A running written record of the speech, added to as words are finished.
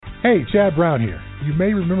Hey, Chad Brown here. You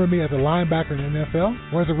may remember me as a linebacker in the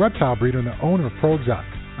NFL or as a reptile breeder and the owner of Pro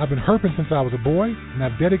Exotics. I've been herping since I was a boy, and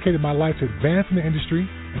I've dedicated my life to advancing the industry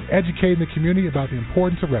and educating the community about the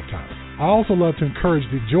importance of reptiles. I also love to encourage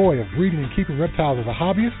the joy of breeding and keeping reptiles as a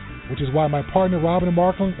hobbyist, which is why my partner Robin and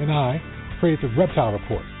Markland and I created the Reptile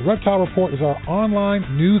Report. The Reptile Report is our online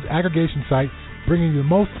news aggregation site bringing you the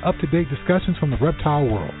most up-to-date discussions from the reptile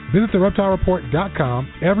world. Visit thereptilereport.com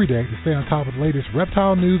every day to stay on top of the latest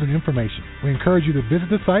reptile news and information. We encourage you to visit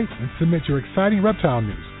the site and submit your exciting reptile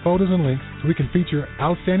news, photos, and links so we can feature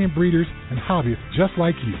outstanding breeders and hobbyists just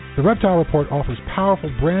like you. The Reptile Report offers powerful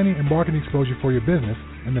branding and marketing exposure for your business,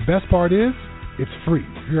 and the best part is, it's free.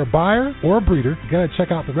 If you're a buyer or a breeder, you gotta check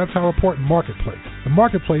out the Reptile Report Marketplace. The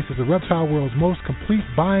Marketplace is the reptile world's most complete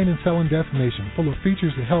buying and selling destination, full of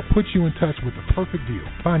features to help put you in touch with the perfect deal.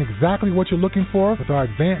 Find exactly what you're looking for with our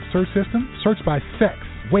advanced search system. Search by sex,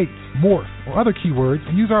 weight, morph, or other keywords,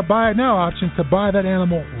 and use our Buy It Now option to buy that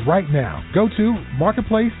animal right now. Go to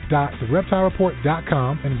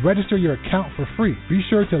marketplace.thereptilereport.com and register your account for free. Be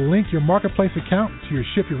sure to link your Marketplace account to your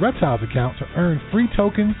Ship Your Reptiles account to earn free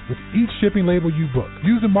tokens with each shipping label you book.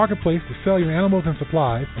 Use the Marketplace to sell your animals and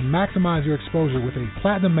supplies and maximize your exposure with a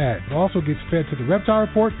platinum ad. It also gets fed to the Reptile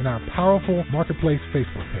Report and our powerful Marketplace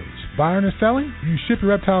Facebook page. Buying or selling? Use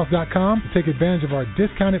ShipYourReptiles.com to take advantage of our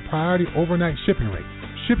discounted priority overnight shipping rates.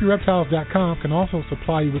 ShipYourReptiles.com can also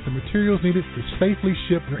supply you with the materials needed to safely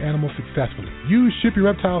ship your animals successfully. Use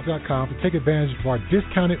ShipYourReptiles.com to take advantage of our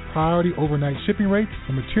discounted priority overnight shipping rates,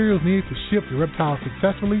 the materials needed to ship your reptiles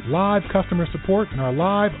successfully, live customer support, and our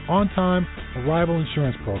live on-time arrival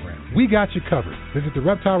insurance program. We got you covered. Visit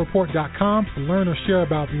thereptilereport.com to learn or share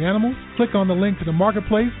about the animals. Click on the link to the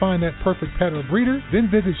Marketplace, find that perfect pet or breeder, then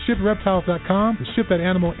visit ShipYourReptiles.com to ship that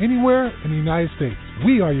animal anywhere in the United States.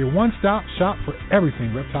 We are your one-stop shop for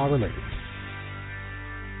everything reptile related.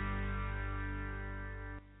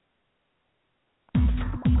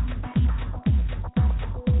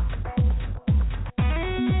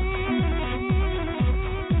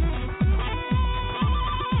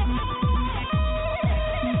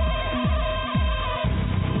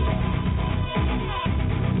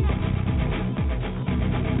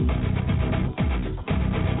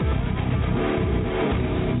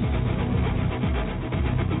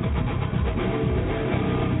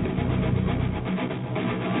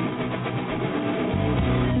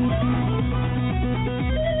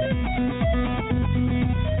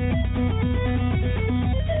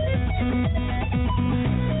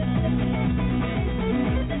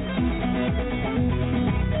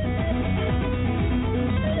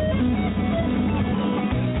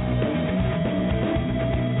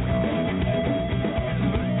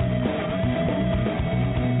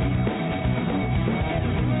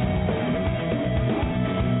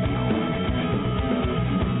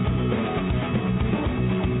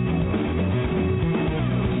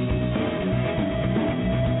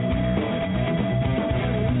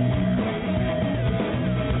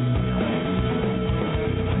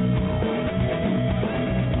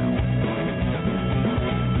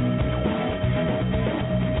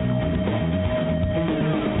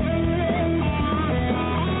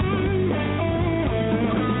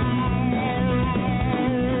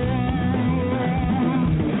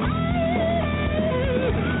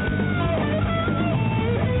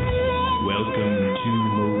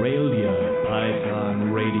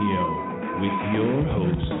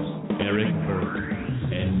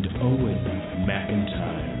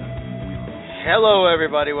 Hello,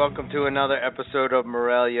 everybody. Welcome to another episode of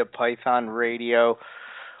Morelia Python Radio.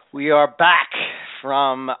 We are back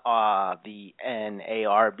from the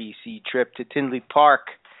NARBC trip to Tinley Park,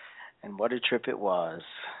 and what a trip it was.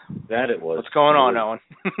 That it was. What's going on, Owen?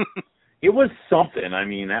 It was something. I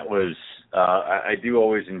mean, that was, I do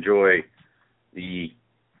always enjoy the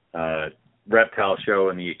reptile show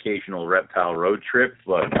and the occasional reptile road trip,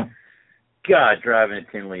 but God, driving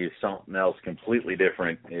to Tinley is something else completely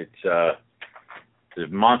different. It's a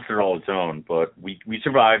monster all its own, but we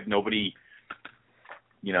survived. Nobody,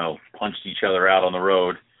 punched each other out on the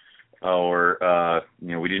road, or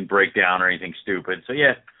we didn't break down or anything stupid. So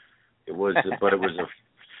yeah, it was, but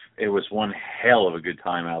it was one hell of a good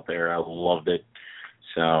time out there. I loved it.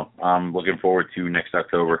 So I'm looking forward to next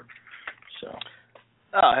October. So.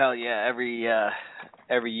 Oh hell yeah! Every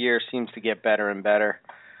year seems to get better and better.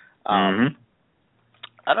 I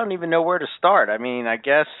don't even know where to start. I mean, I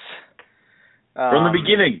guess. From the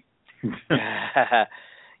beginning.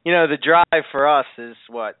 The drive for us is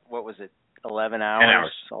what was it? 11 hours? 10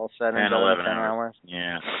 hours. All said and 10, done. 11 10 hours. hours.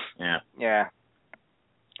 Yeah. Yeah.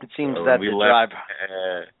 It seems so that we the left,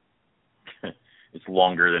 drive. it's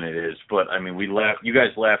longer than it is. But I mean, you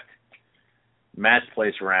guys left Matt's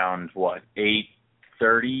place around what,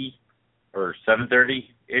 8:30 or 7:30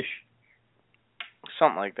 ish,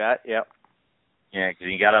 something like that. Yep. Yeah, because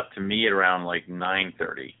he got up to me at around like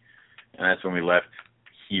 9:30, and that's when we left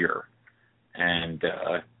here, and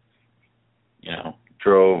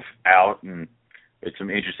drove out and had some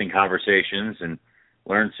interesting conversations and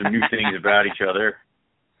learned some new things about each other.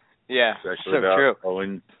 Yeah, especially so about true.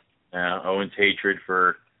 Owen's hatred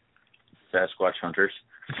for Sasquatch hunters.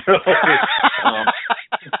 So,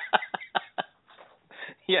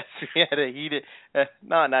 yes, we had a heated,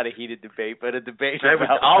 not a heated debate, but a debate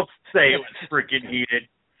I'll say it was freaking heated.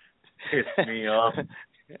 Pissed me off.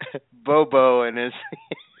 Bobo and his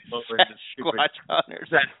Sasquatch hunters.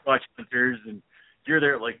 Sasquatch hunters, and you're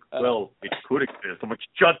there like, well, it could exist. I'm like,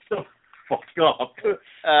 shut the fuck up.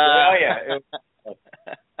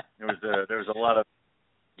 There was a lot of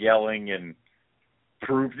yelling and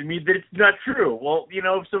prove to me that it's not true. Well,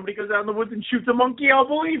 if somebody goes out in the woods and shoots a monkey, I'll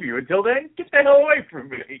believe you. Until then, get the hell away from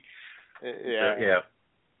me. Yeah,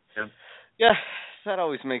 that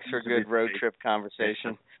always makes for a good road trip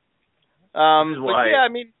conversation.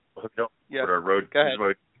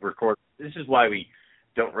 This is why we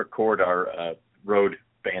don't record our road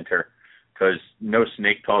banter, because no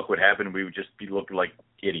snake talk would happen. We would just be looking like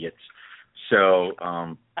idiots. So,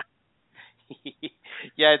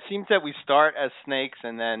 yeah, it seems that we start as snakes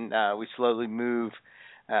and then we slowly move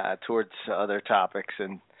towards other topics,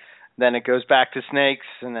 and then it goes back to snakes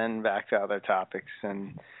and then back to other topics,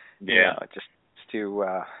 and just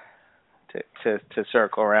to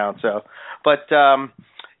circle around. So, but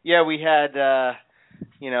we had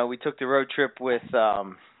we took the road trip with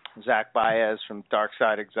Zach Baez from Dark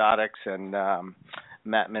Side Exotics and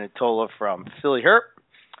Matt Minatola from Philly Herp.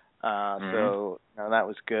 So that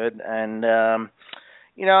was good. And,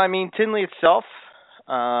 Tinley itself,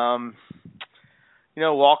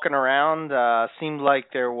 walking around, seemed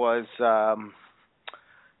like there was,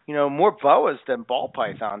 more boas than ball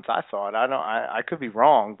pythons, I thought. I could be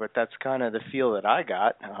wrong, but that's kind of the feel that I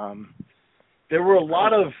got. There were a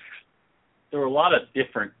lot of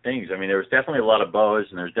different things. I mean, there was definitely a lot of boas,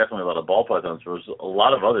 and there was definitely a lot of ball pythons. There was a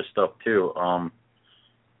lot of other stuff, too.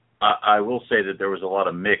 I will say that there was a lot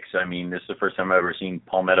of mix. I mean, this is the first time I've ever seen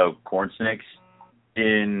palmetto corn snakes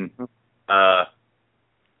in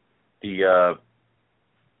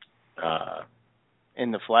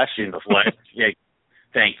in the flesh. In the flesh, yeah.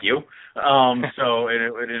 Thank you. So,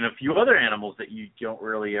 and a few other animals that you don't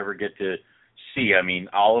really ever get to see. I mean,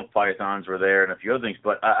 olive pythons were there and a few other things,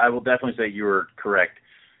 but I will definitely say you were correct.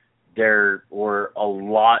 There were a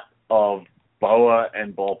lot of boa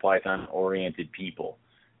and ball python oriented people.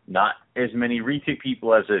 Not as many retic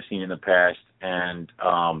people as I've seen in the past, and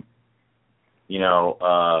I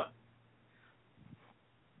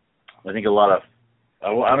think a lot of I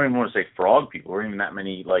don't even want to say frog people, or even that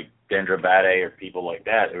many like Dendrobatae or people like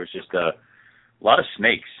that. It was just a lot of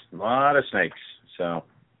snakes. So.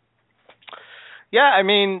 Yeah, I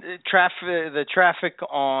mean, the traffic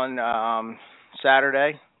on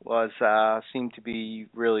Saturday seemed to be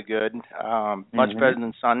really good. Much better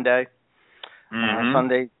than Sunday.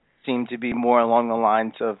 Sunday seemed to be more along the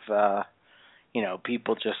lines of,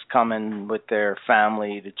 people just coming with their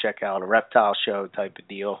family to check out a reptile show type of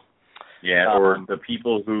deal. Yeah, or the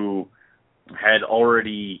people who had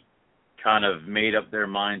already kind of made up their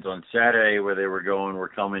minds on Saturday where they were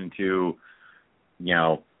coming to,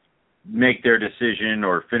 make their decision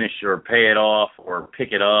or finish or pay it off or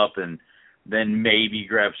pick it up and then maybe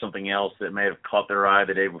grab something else that may have caught their eye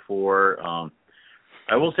the day before.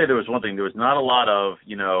 I will say there was one thing. There was not a lot of,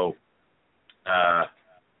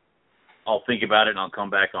 I'll think about it and I'll come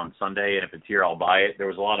back on Sunday, and if it's here, I'll buy it. There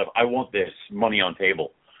was a lot of, I want this, money on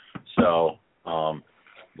table. So a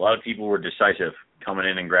lot of people were decisive, coming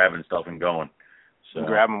in and grabbing stuff and going. So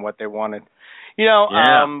grabbing what they wanted.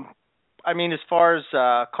 I mean, as far as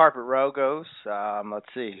Carpet Row goes, let's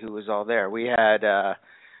see who was all there. We had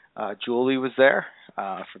Julie was there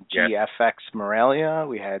from GFX Morelia.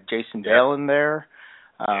 We had Jason Dalen there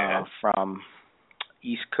from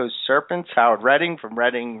East Coast Serpents. Howard Redding from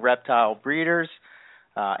Redding Reptile Breeders.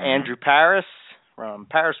 Andrew Paris from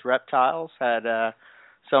Paris Reptiles had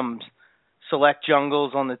some select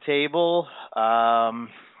jungles on the table.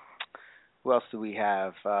 Who else do we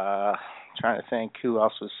have? Trying to think who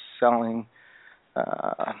else was selling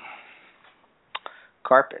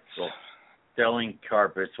carpets. Selling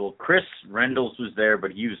carpets. Well, Chris Rendels was there,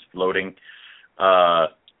 but he was floating.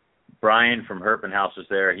 Brian from Herpen House was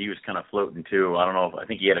there. He was kind of floating too. I don't know. I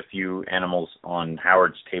think he had a few animals on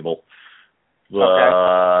Howard's table.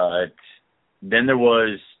 But then there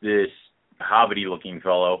was this hobbity-looking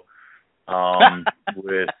fellow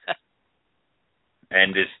with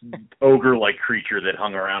and this ogre-like creature that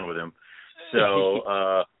hung around with him.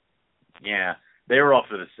 So, yeah, they were off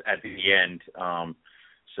to this at the end.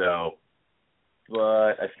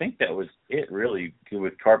 But I think that was it, really,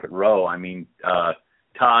 with Carpet Row. I mean,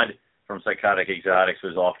 Todd from Psychotic Exotics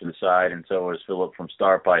was off to the side, and so was Philip from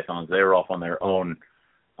Star Pythons. They were off on their own,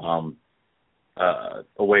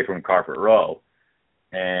 away from Carpet Row.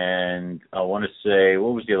 And I want to say,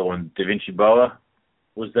 what was the other one? Da Vinci Boa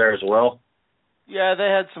was there as well. Yeah, they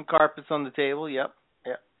had some carpets on the table. Yep.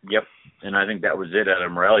 And I think that was it out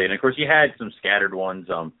of Morelia. And of course, you had some scattered ones.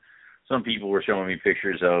 Some people were showing me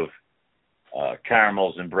pictures of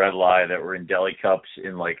caramels and bread lie that were in deli cups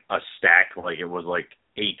in like a stack, like it was like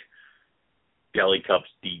 8 deli cups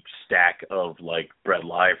deep stack of like bread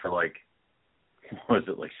lie for like, what was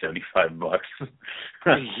it, like $75?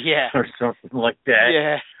 Yeah. Or something like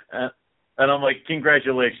that. Yeah. And I'm like,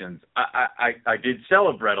 congratulations. I did sell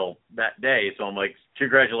a Brettel that day, so I'm like,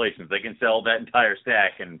 congratulations. They can sell that entire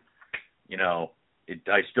stack, and, you know,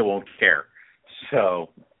 I still won't care. So,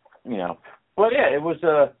 you know. But, yeah, there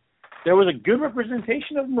was a good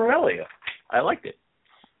representation of Morelia. I liked it.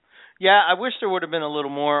 Yeah, I wish there would have been a little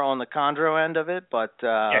more on the chondro end of it, but,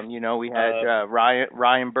 you know, we had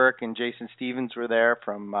Ryan Burke and Jason Stevens were there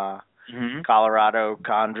from Colorado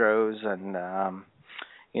Chondros, and,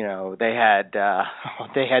 you know, they had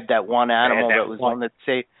that one animal that was on the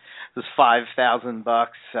say was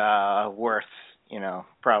 $5,000 worth, you know,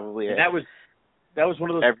 probably. And that was one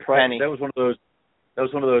of those penny. That was one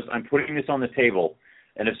of those I'm putting this on the table,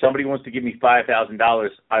 and if somebody wants to give me $5,000,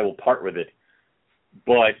 I will part with it.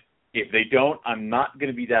 But if they don't, I'm not going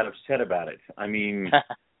to be that upset about it. I mean,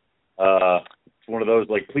 it's one of those,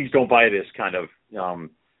 like, please don't buy this kind of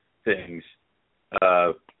things.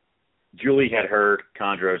 Julie had her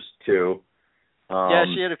chondros, too. Yeah,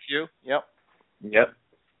 she had a few. Yep.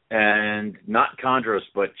 And not chondros,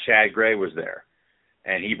 but Chad Gray was there.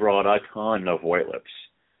 And he brought a ton of white lips.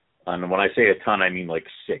 And when I say a ton, I mean like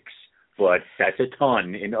 6. But that's a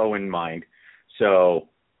ton in Owen mind. So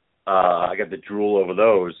I got the drool over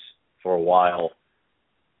those for a while.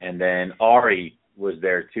 And then Ari was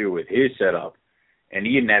there, too, with his setup. And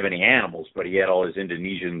he didn't have any animals, but he had all his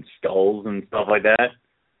Indonesian skulls and stuff like that.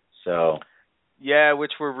 So, yeah,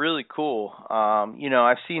 which were really cool. You know,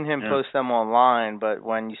 I've seen him post them online, but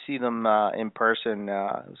when you see them in person,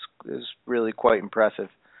 it's really quite impressive.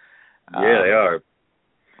 Yeah, they are.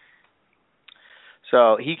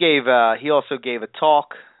 So he also gave a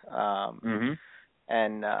talk, and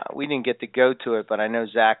we didn't get to go to it, but I know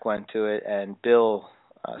Zach went to it, and Bill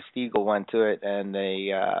Stiegel went to it, and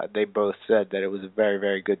they both said that it was a very,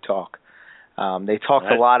 very good talk. They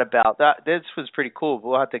talked a lot about that. This was pretty cool.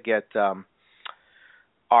 We'll have to get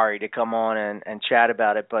Ari to come on and chat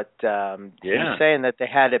about it. But he was saying that they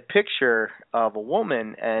had a picture of a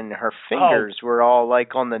woman and her fingers were all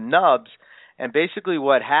like on the nubs. And basically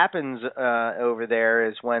what happens over there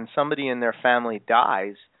is when somebody in their family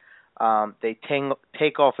dies, they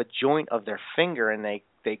take off a joint of their finger and they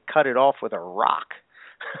cut it off with a rock.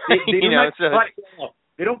 They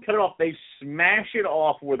don't cut it off. They smash it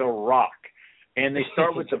off with a rock. And they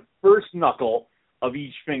start with the first knuckle of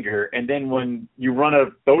each finger, and then when you run out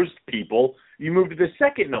of those people, you move to the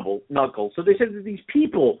second knuckle. So they said that these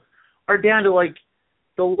people are down to, like,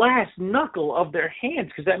 the last knuckle of their hands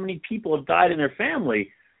because that many people have died in their family.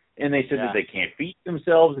 And they said that they can't feed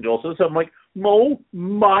themselves and all sorts of stuff. I'm like, oh,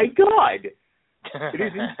 my God. It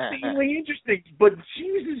is insanely interesting, but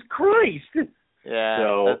Jesus Christ. Yeah,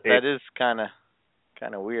 so that is kind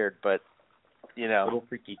of weird, but, you know. A little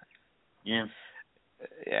freaky. Yeah.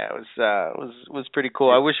 Yeah, it was pretty cool.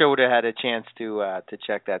 I wish I would have had a chance to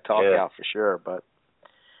check that talk out for sure, but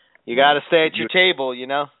you got to stay at your table, you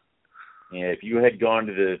know. Yeah, if you had gone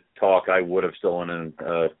to the talk, I would have stolen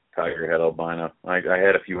a tiger head albino. I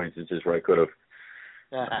had a few instances where I could have,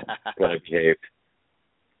 but I behaved.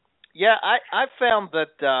 Yeah, I found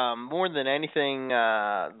that more than anything,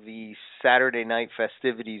 the Saturday night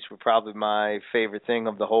festivities were probably my favorite thing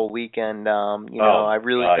of the whole weekend. I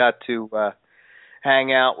really got to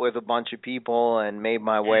hang out with a bunch of people and made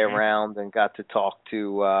my way around and got to talk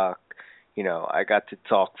to, I got to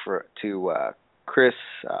talk to Chris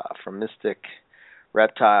from Mystic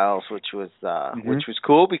Reptiles, which was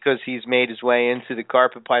cool because he's made his way into the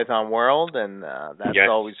carpet python world, and that's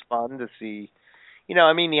always fun to see. You know,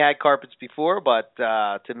 I mean, he had carpets before, but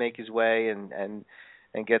to make his way and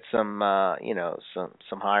get some,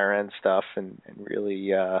 some higher end stuff and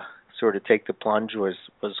really sort of take the plunge was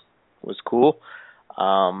cool.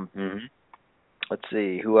 let's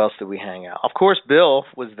see, who else did we hang out? Of course, Bill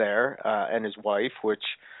was there and his wife, which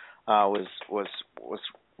was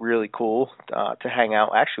really cool to hang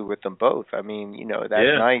out actually with them both. I mean,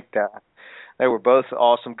 that night they were both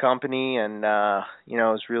awesome company, and it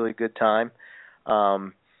was really a good time.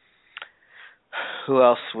 Who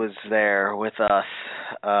else was there with us?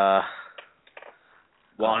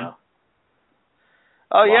 Lon.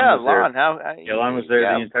 Oh, yeah, Lon. Lon was there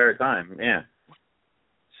the entire time. Yeah.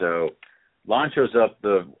 So Lon shows up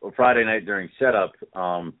the Friday night during setup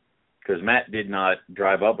because Matt did not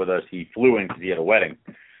drive up with us. He flew in because he had a wedding.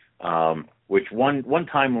 Which one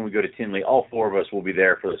time when we go to Tinley, all four of us will be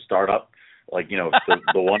there for the startup, the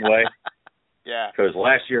one way. Yeah. Because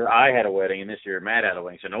last year I had a wedding and this year Matt had a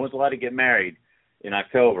wedding, so no one's allowed to get married in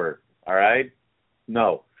October. All right?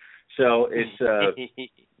 No. So it's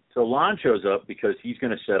so Lon shows up because he's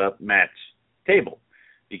going to set up Matt's table.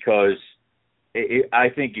 Because I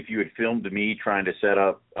think if you had filmed me trying to set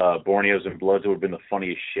up Borneos and Bloods, it would have been the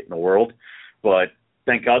funniest shit in the world. But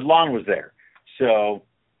thank God Lon was there. So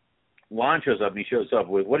Lon shows up and he shows up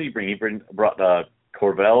with, what did he bring? He brought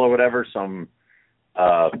Corvel or whatever, some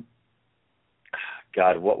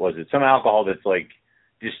God, what was it? Some alcohol that's like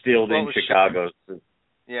distilled in Chicago.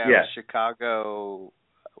 Yeah, it was Chicago.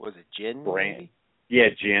 Was it gin? Brand. Yeah,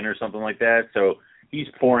 gin or something like that. So he's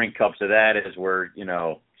pouring cups of that as we're,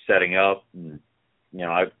 setting up. And,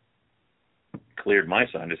 I've cleared my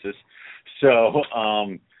sinuses. So,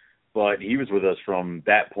 but he was with us from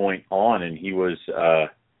that point on, and he was,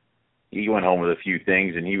 he went home with a few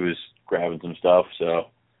things, and he was grabbing some stuff.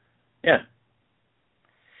 So, yeah.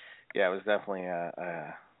 Yeah, it was definitely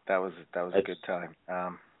that was a good time.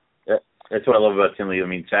 That's what I love about Tinley. I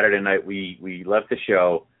mean, Saturday night we left the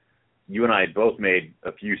show. You and I had both made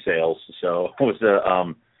a few sales, so it was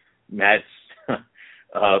Matt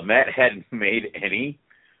hadn't made any,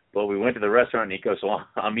 but we went to the restaurant and he goes, "Well,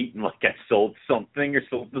 I'm eating like I sold something or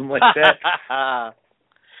something like that."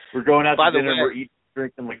 We're going out to dinner, we're eating,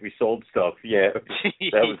 drinking like we sold stuff. Yeah,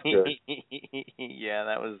 that was good. Yeah,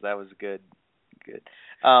 that was good. Good.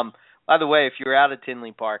 By the way, if you're out of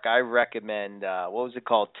Tinley Park, I recommend what was it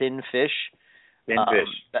called? Tin Fish. Tin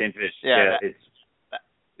Fish. Yeah,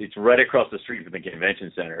 it's right across the street from the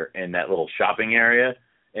convention center in that little shopping area,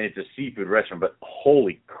 and it's a seafood restaurant. But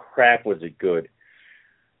holy crap, was it good!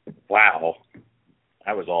 Wow,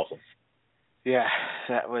 that was awesome. Yeah,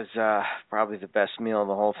 that was probably the best meal of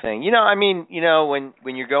the whole thing.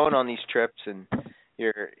 When you're going on these trips and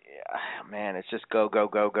man, it's just go,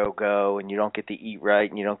 and you don't get to eat right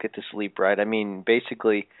and you don't get to sleep right. I mean,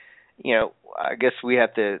 basically, I guess we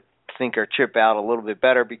have to think our trip out a little bit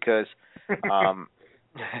better because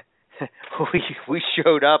we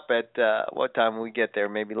showed up at what time did we get there?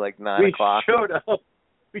 Maybe like 9 o'clock.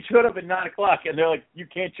 We showed up at 9 o'clock, and they're like, "You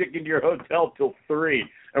can't check into your hotel till 3."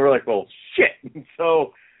 And we're like, "Well, shit."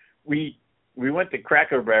 So we went to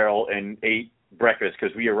Cracker Barrel and ate breakfast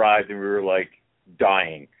because we arrived and we were like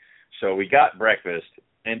dying. So we got breakfast,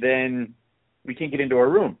 and then we can't get into our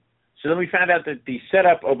room. So then we found out that the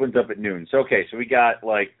setup opens up at noon. So, so we got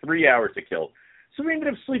like 3 hours to kill. So we ended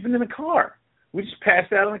up sleeping in the car. We just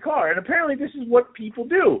passed out in the car. And apparently this is what people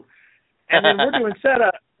do. And then we're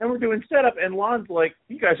doing setup, and Lon's like,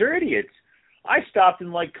 "You guys are idiots. I stopped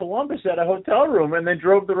in like Columbus at a hotel room and then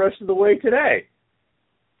drove the rest of the way today.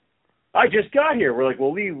 I just got here." We're like,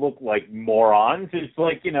 "Well, we look like morons. It's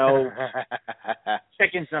like,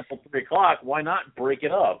 check-in's not till 3 o'clock. Why not break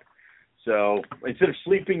it up?" So instead of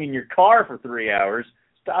sleeping in your car for 3 hours,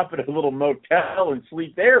 stop at a little motel and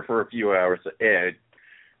sleep there for a few hours.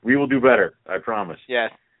 We will do better, I promise.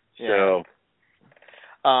 Yes. So.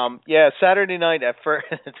 Saturday night the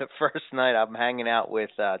first night I'm hanging out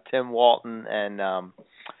with Tim Walton and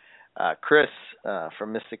Chris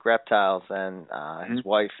from Mystic Reptiles and his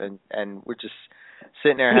wife, and we're just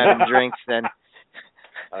sitting there having drinks, and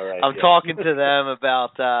I'm talking to them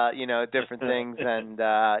about different things, and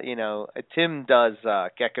Tim does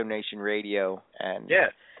Gecko Nation Radio, and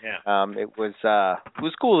it was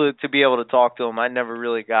cool to be able to talk to him. I never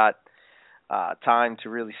really got time to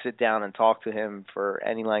really sit down and talk to him for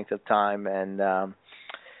any length of time, and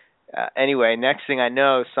anyway, next thing I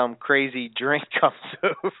know, some crazy drink comes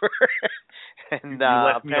over, and you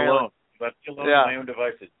left me alone. Left me alone with my own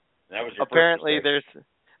devices. That was your apparently there's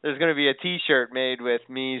going to be a T-shirt made with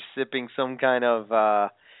me sipping some kind of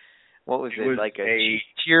what was it like a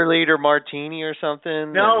cheerleader martini or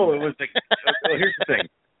something? No, it was like. Well, here's the thing.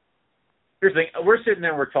 We're sitting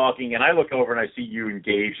there, we're talking, and I look over and I see you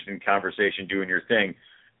engaged in conversation, doing your thing,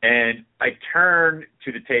 and I turn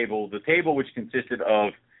to the table which consisted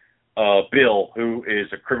of Bill, who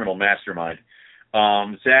is a criminal mastermind,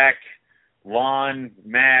 Zach, Lon,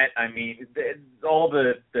 Matt, I mean, all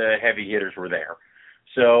the heavy hitters were there.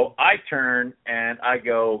 So I turn and I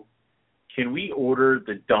go, can we order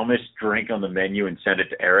the dumbest drink on the menu and send it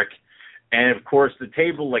to Eric? And, of course, the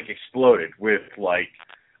table, like, exploded with, like,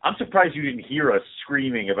 I'm surprised you didn't hear us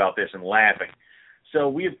screaming about this and laughing. So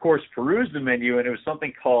we, of course, perused the menu, and it was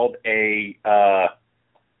something called I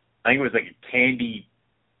think it was like a Candy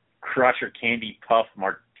Crush or Candy Puff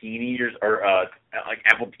Martini or like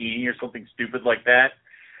Appletini or something stupid like that.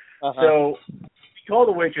 Uh-huh. So we call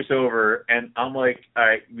the waitress over, and I'm like, all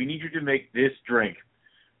right, we need you to make this drink,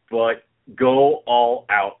 but go all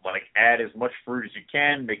out. Like, add as much fruit as you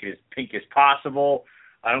can, make it as pink as possible.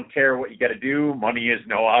 I don't care what you got to do. Money is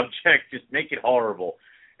no object. Just make it horrible.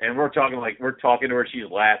 And we're talking to her. She's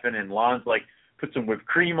laughing, and Lon's like, put some whipped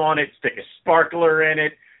cream on it, stick a sparkler in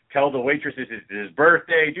it, tell the waitress it's his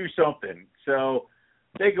birthday, do something. So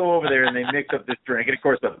they go over there and they mix up this drink, and of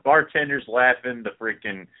course the bartender's laughing, the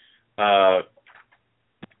freaking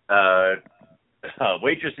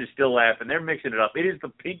waitress is still laughing. They're mixing it up. It is the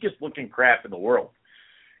pinkest looking crap in the world.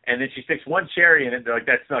 And then she sticks one cherry in it, and they're like,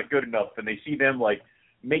 that's not good enough. And they see them like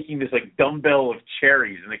making this like dumbbell of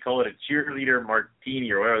cherries, and they call it a cheerleader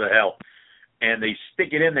martini or whatever the hell. And they stick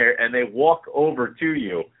it in there, and they walk over to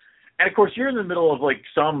you. And of course, you're in the middle of like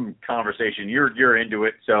some conversation. You're into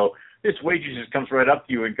it. So this waitress just comes right up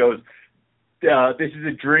to you and goes, this is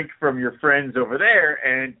a drink from your friends over there.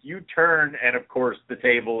 And you turn, and of course, the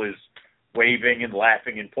table is waving and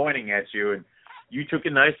laughing and pointing at you. And you took a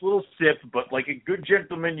nice little sip, but like a good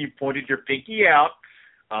gentleman, you pointed your pinky out.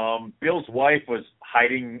 Bill's wife was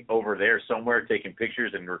hiding over there somewhere, taking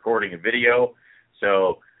pictures and recording a video.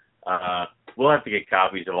 So we'll have to get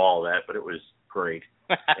copies of all of that, but it was great.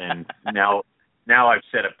 And now I've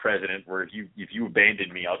set a precedent where if you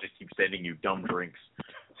abandon me, I'll just keep sending you dumb drinks.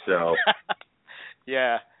 So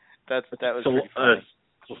yeah, that was pretty funny.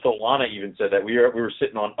 So Lana even said that we were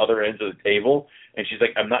sitting on other ends of the table, and she's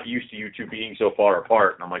like, I'm not used to you two being so far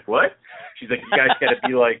apart. And I'm like, what? She's like, you guys got to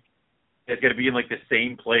be like, it's got to be in like the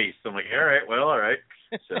same place. So I'm like, all right.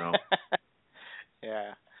 So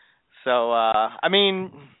yeah. So I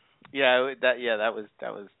mean, that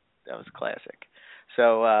was classic.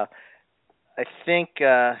 So I think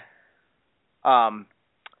that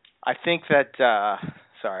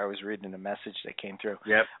sorry, I was reading a message that came through.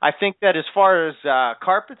 Yep. I think that as far as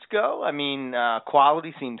carpets go, I mean,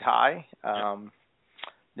 quality seemed high.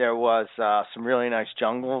 There was some really nice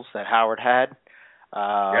jungles that Howard had.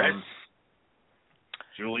 Yes.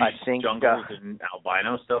 Julie's jungles and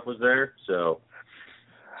albino stuff was there. So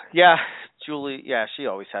yeah, Julie. Yeah, she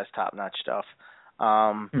always has top-notch stuff.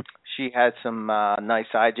 She had some nice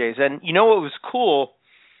IJs, and you know what was cool?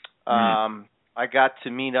 I got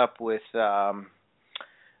to meet up with.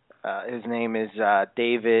 His name is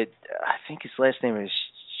David. I think his last name is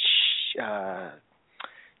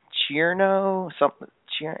Chierno.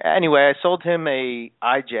 Anyway, I sold him a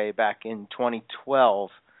IJ back in 2012,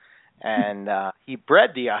 and he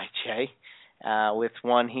bred the IJ with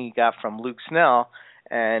one he got from Luke Snell,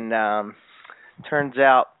 and turns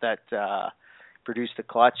out that produced a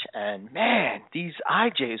clutch. And man, these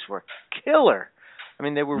IJs were killer. I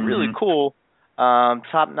mean, they were really cool.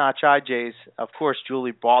 Top-notch IJs. Of course,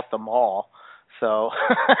 Julie bought them all. So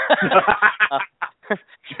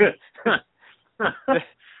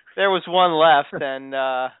there was one left, and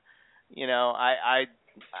I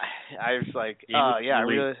was like, oh yeah,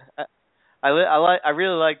 I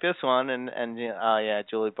really like this one, and oh yeah,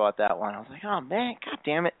 Julie bought that one. I was like, oh man, god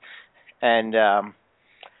damn it. And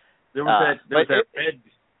there was that red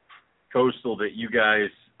coastal that you guys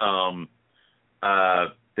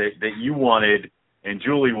that you wanted and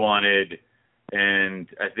Julie wanted, and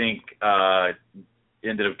I think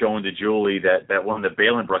ended up going to Julie, that one that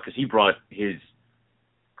Balin brought, because he brought his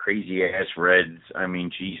crazy ass reds. I mean,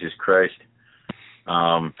 Jesus Christ.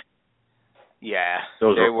 Yeah,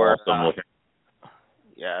 those are awesome looking.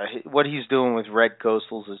 Yeah, what he's doing with red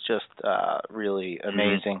coastals is just really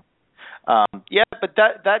amazing. Yeah, but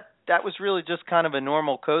that was really just kind of a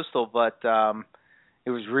normal coastal, but it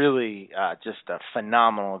was really just a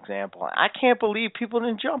phenomenal example. I can't believe people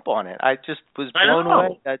didn't jump on it. I just was blown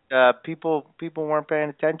away that people weren't paying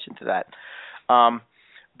attention to that.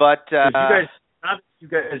 But you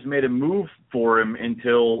guys made a move for him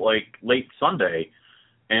until like late Sunday,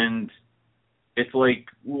 and it's like,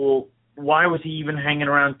 well, why was he even hanging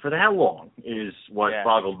around for that long? Is what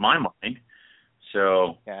boggled my mind.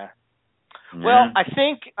 So yeah. Well, I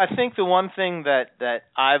think the one thing that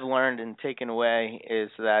I've learned and taken away is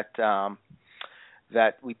that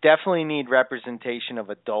we definitely need representation of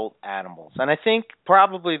adult animals. And I think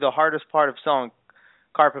probably the hardest part of selling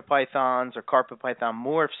carpet pythons or carpet python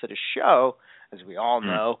morphs at a show, as we all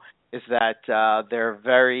know, is that they're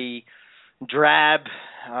very drab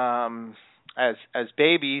as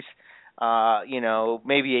babies.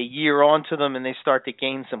 Maybe a year onto them and they start to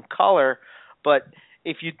gain some color. But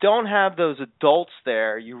if you don't have those adults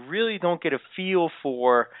there, you really don't get a feel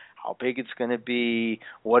for how big it's going to be,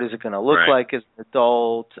 what is it going to look like as an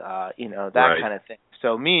adult, that kind of thing.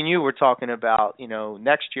 So me and you were talking about,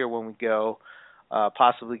 next year when we go,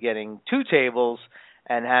 possibly getting 2 tables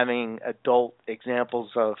and having adult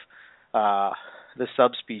examples of the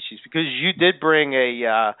subspecies, because you did bring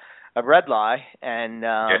a red lie, and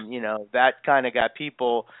that kind of got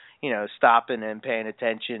people, stopping and paying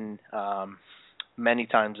attention many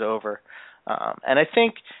times over. And I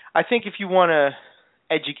think if you want to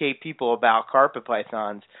educate people about carpet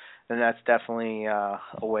pythons, then that's definitely a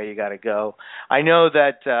way you got to go. I know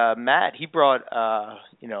that Matt, he brought a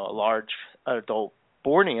large adult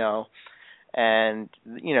Borneo, and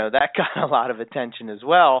that got a lot of attention as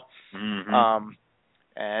well. I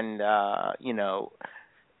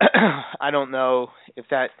don't know if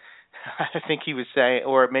that, I think he was saying,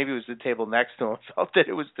 or maybe it was the table next to him, felt that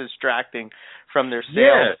it was distracting from their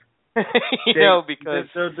sales. Yeah. Because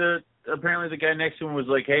apparently the guy next to him was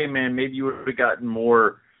like, hey, man, maybe you would have gotten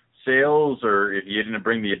more sales, or if you didn't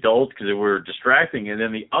bring the adults because they were distracting. And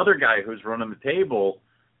then the other guy who's running the table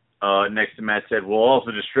next to Matt said, well,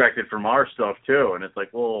 also distracted from our stuff too. And it's like,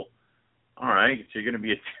 well, all right, so you're going to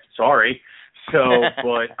be sorry. So,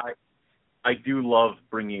 but I do love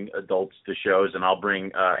bringing adults to shows, and I'll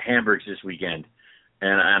bring Hamburgs this weekend,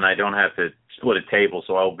 and I don't have to split a table,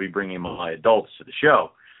 so I'll be bringing my adults to the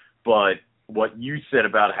show. But what you said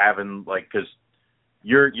about having, like, because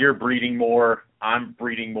you're breeding more, I'm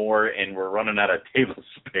breeding more, and we're running out of table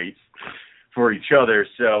space for each other,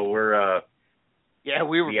 so we're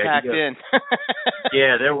we were packed in.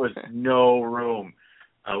 Yeah, there was no room.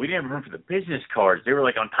 We didn't have room for the business cards. They were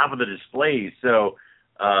like on top of the displays. So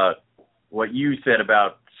what you said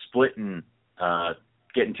about splitting,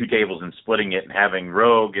 getting 2 tables and splitting it and having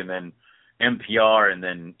Rogue and then MPR and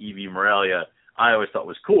then EV Morelia, I always thought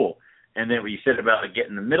was cool. And then what you said about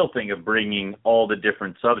getting the middle thing of bringing all the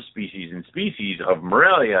different subspecies and species of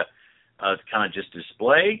Morelia to kind of just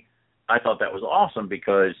display, I thought that was awesome,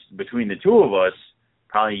 because between the two of us,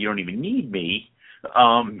 probably you don't even need me.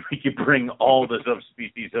 We could bring all the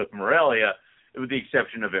subspecies of Morelia, with the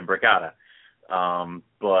exception of Imbricata.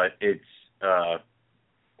 But it's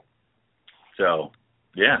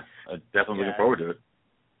definitely looking forward to it.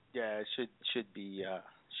 Yeah, it should be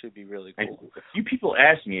really cool. And a few people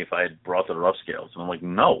asked me if I had brought the rough scales, and I'm like,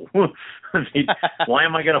 no. Why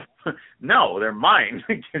am I gonna? No, they're mine.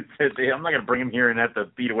 I'm not gonna bring them here and have to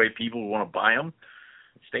beat away people who want to buy them.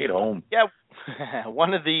 Stay at home. Yeah.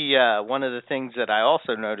 One of the things that I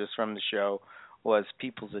also noticed from the show was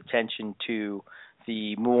people's attention to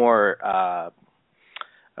the more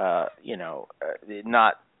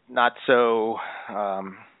not so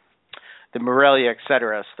the Morelia,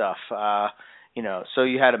 etc. stuff. So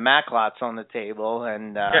you had a Maclots on the table,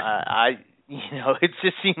 and it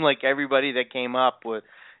just seemed like everybody that came up with,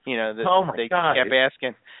 they kept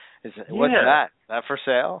asking, what's that? Is that for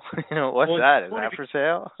sale? What's that? Is that for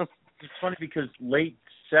sale? It's funny because late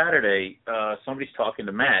Saturday, somebody's talking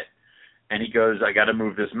to Matt, and he goes, I got to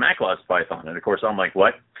move this Maclots python. And, of course, I'm like,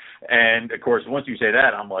 what? And, of course, once you say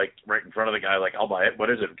that, I'm like right in front of the guy, like, I'll buy it. What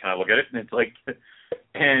is it? Can I look at it? And it's like,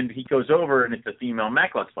 and he goes over, and it's a female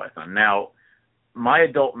Maclots python. Now, my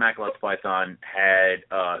adult Maclots python had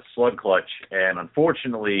slug clutch, and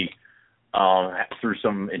unfortunately, through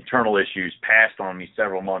some internal issues, passed on me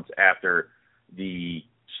several months after the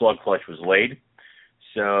slug clutch was laid.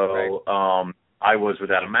 So I was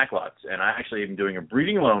without a Maclots, and I actually am doing a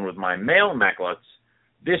breeding loan with my male Maclots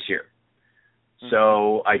this year.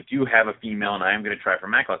 So I do have a female, and I am going to try for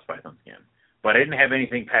Maclots pythons again. But I didn't have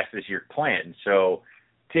anything past this year planned, so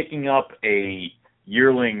picking up a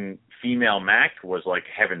yearling female Mac was like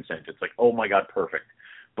heaven sent. It's like, oh my God, perfect.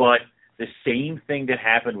 But the same thing that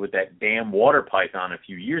happened with that damn water python a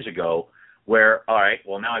few years ago, where, all right,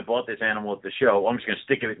 well, now I bought this animal at the show. I'm just going to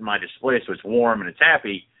stick it in my display so it's warm and it's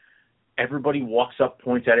happy. Everybody walks up,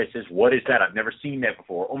 points at it, says, what is that? I've never seen that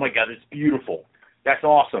before. Oh, my God, it's beautiful. That's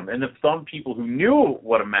awesome. And some people who knew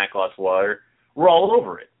what a Maclots were all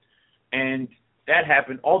over it. And that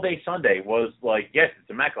happened all day Sunday was like, yes, it's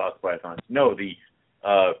a Maclots python. No,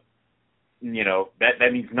 that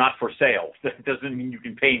means not for sale. That doesn't mean you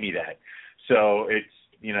can pay me that. So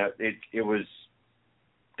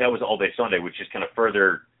that was all day Sunday, which just kind of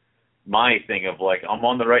furthered my thing of like, I'm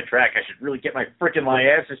on the right track. I should really get my frickin'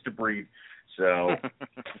 asses to breed. So,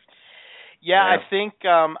 Yeah, I think.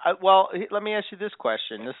 Well, let me ask you this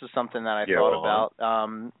question. This is something that I thought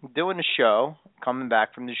about. Doing the show, coming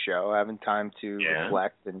back from the show, having time to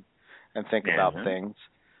reflect and think about things.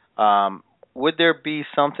 Would there be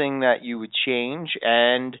something that you would change,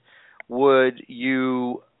 and would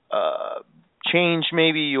you change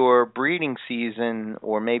maybe your breeding season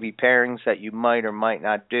or maybe pairings that you might or might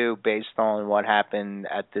not do based on what happened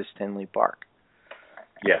at this Tinley Park?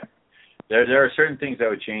 Yeah. There are certain things I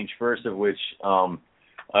would change, first of which I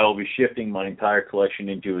will be shifting my entire collection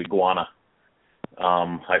into iguana.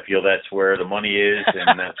 I feel that's where the money is,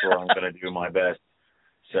 and that's where I'm going to do my best.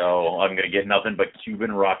 So I'm going to get nothing but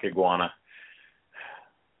Cuban rock iguana.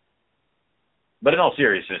 But in all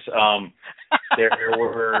seriousness, there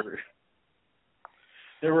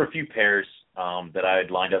were a few pairs that I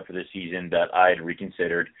had lined up for this season that I had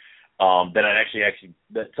reconsidered.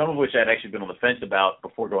 That some of which I'd actually been on the fence about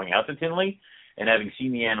before going out to Tinley, and having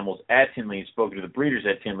seen the animals at Tinley and spoken to the breeders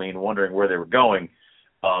at Tinley and wondering where they were going,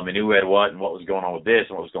 and who had what and what was going on with this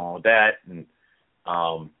and what was going on with that, and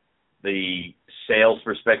the sales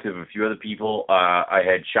perspective of a few other people, I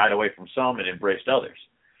had shied away from some and embraced others.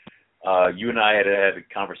 You and I had a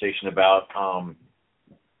conversation about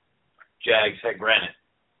Jags Het Granite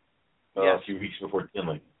a few weeks before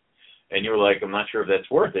Tinley. And you were like, I'm not sure if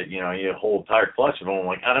that's worth it. You know, you had a whole entire clutch of them. I'm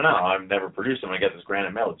like, I don't know. I've never produced them. I got this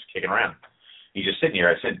granite male that's kicking around. He's just sitting here.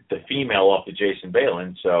 I sent the female off to Jason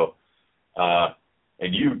Balin, so,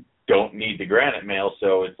 and you don't need the granite male,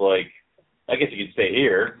 so it's like, I guess you could stay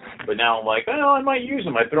here. But now I'm like, oh, I might use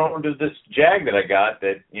them. I throw them to this Jag that I got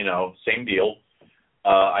that, you know, same deal.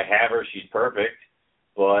 I have her. She's perfect.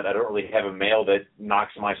 But I don't really have a male that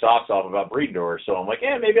knocks my socks off about breeding to her. So I'm like,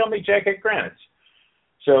 yeah, maybe I'll make Jag Het Granites.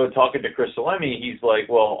 So talking to Chris Salemi, he's like,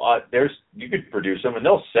 well, you could produce them, and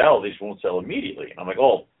they'll sell. They just won't sell immediately. And I'm like,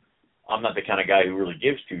 oh, I'm not the kind of guy who really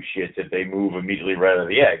gives two shits if they move immediately right out of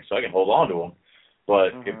the egg, so I can hold on to them.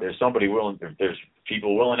 But if there's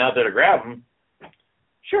people willing out there to grab them,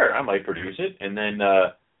 sure, I might produce it. And then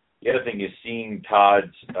the other thing is seeing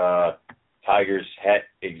Todd's Tiger's Het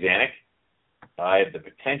Axanthic. I have the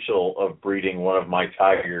potential of breeding one of my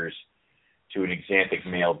tigers to an Axanthic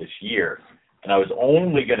male this year. And I was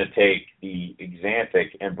only going to take the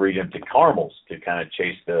Axanthic and breed him to caramels to kind of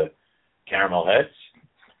chase the caramel heads.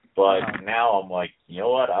 But now I'm like, you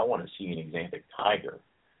know what? I want to see an Axanthic tiger.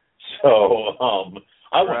 So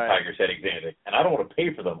I want Tiger's Het Axanthic, and I don't want to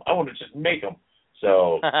pay for them. I want to just make them.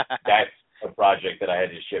 So that's a project that I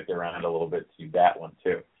had to shift around a little bit to do that one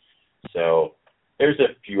too. So there's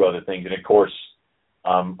a few other things. And, of course,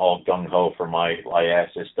 I'm all gung-ho for my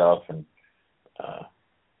Lyasa stuff and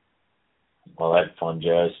all that fun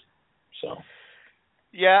jazz. So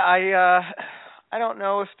yeah, I don't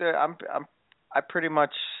know if I pretty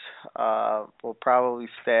much will probably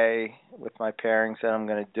stay with my pairings that I'm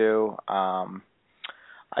going to do.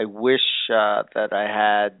 I wish that I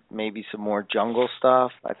had maybe some more jungle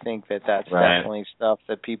stuff. I think that's definitely stuff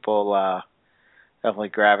that people definitely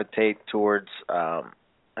gravitate towards.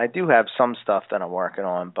 I do have some stuff that I'm working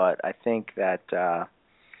on, but I think that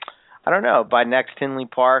I don't know. By next Tinley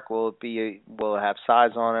Park, will it have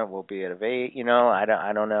size on it? Will it be at 8? You know, I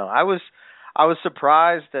don't know. I was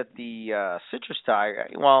surprised that the citrus tiger.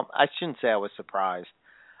 Well, I shouldn't say I was surprised.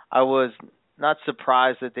 I was not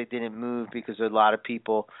surprised that they didn't move because a lot of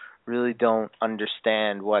people really don't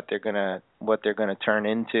understand what they're gonna turn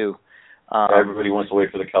into. Everybody wants to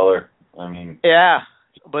wait for the color. I mean, yeah,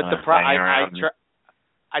 but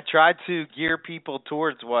I tried to gear people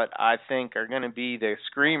towards what I think are going to be the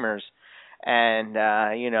screamers, and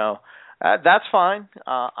that's fine.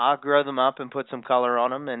 I'll grow them up and put some color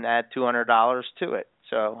on them and add $200 to it.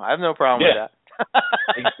 So I have no problem with that.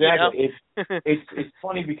 Exactly. You know? It's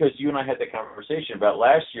funny because you and I had that conversation about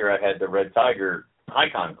last year. I had the Red Tiger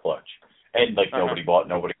Icon clutch, and nobody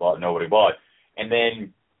bought, and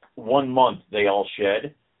then 1 month they all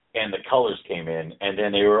shed, and the colors came in, and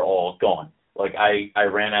then they were all gone. Like I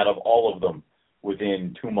ran out of all of them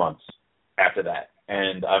within 2 months after that,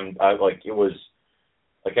 and I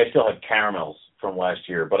still have caramels from last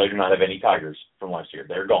year, but I do not have any tigers from last year.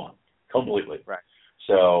 They're gone completely. Right.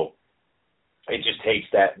 So it just takes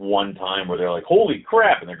that one time where they're like, holy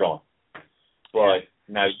crap, and they're gone. But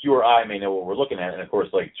now you or I may know what we're looking at, and of course,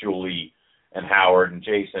 like Julie and Howard and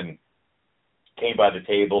Jason came by the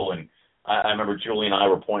table, and I remember Julie and I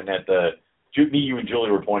were pointing at you and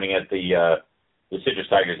Julie were pointing at the citrus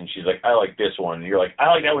tigers, and she's like, I like this one. And you're like, I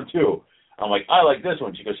like that one too. I'm like, I like this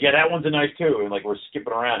one. She goes, yeah, that one's a nice too. And like we're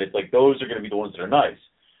skipping around. It's like those are going to be the ones that are nice.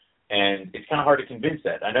 And it's kind of hard to convince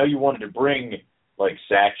that. I know you wanted to bring like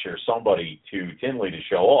Satch or somebody to Tinley to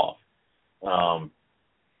show off.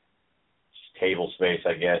 table space,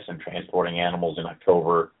 I guess, and transporting animals in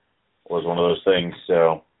October was one of those things.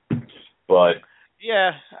 So, but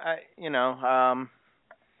yeah,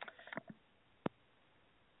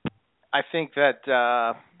 I think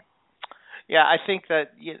that. Yeah, I think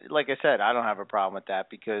that, like I said, I don't have a problem with that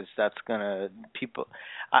because that's gonna people.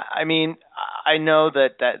 I mean, I know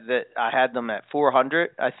that I had them at 400.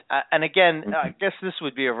 And again, I guess this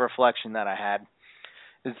would be a reflection that I had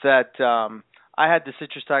is that I had the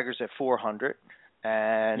citrus tigers at 400,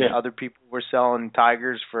 and other people were selling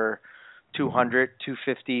tigers for 200,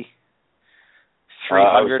 250, 300.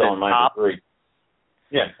 I was selling mine top. for 3.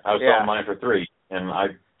 Yeah, I was selling mine for 3, and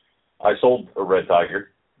I sold a red tiger.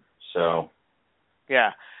 So.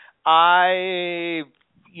 Yeah, I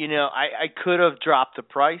could have dropped the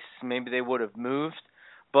price. Maybe they would have moved,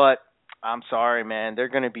 but I'm sorry, man. They're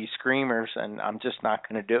going to be screamers, and I'm just not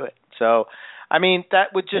going to do it. So, I mean,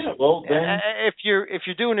 that would just if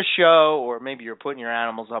you're doing a show, or maybe you're putting your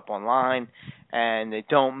animals up online and they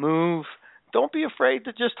don't move, don't be afraid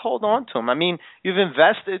to just hold on to them. I mean, you've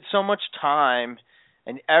invested so much time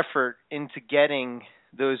and effort into getting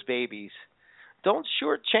those babies. Don't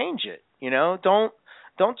shortchange it.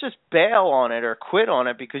 Don't just bail on it or quit on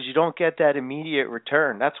it because you don't get that immediate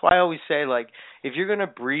return. That's why I always say, like, if you're going to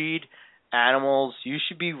breed animals, you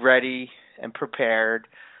should be ready and prepared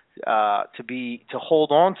to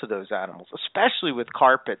hold on to those animals, especially with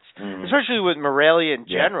carpets, especially with Morelia in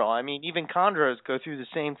general. I mean, even chondros go through the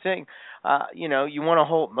same thing. You want to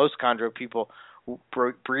hold, most chondro people,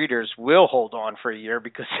 breeders will hold on for a year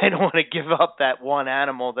because they don't want to give up that one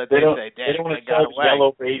animal that they say, they don't want to got sell away.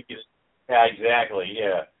 Yellow babies. Yeah, exactly.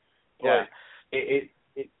 Yeah. Yeah.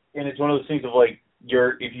 And it's one of those things of like,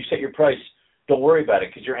 if you set your price, don't worry about it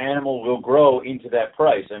because your animal will grow into that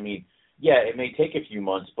price. I mean, yeah, it may take a few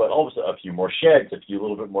months, but also a few more sheds, a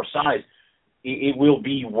little bit more size, it will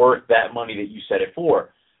be worth that money that you set it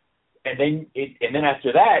for. And then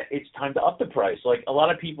after that, it's time to up the price. Like, a lot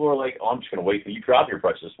of people are like, oh, I'm just going to wait till you drop your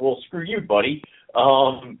prices. Well, screw you, buddy.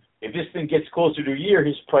 If this thing gets closer to a year,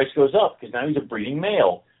 his price goes up because now he's a breeding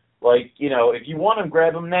male. Like, if you want him,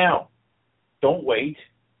 grab him now. Don't wait.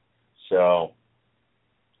 So,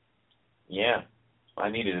 yeah, if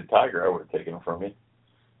I needed a tiger, I would have taken him from you.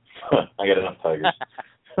 I got enough tigers.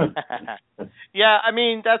 Yeah, I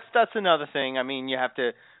mean, that's another thing. I mean, you have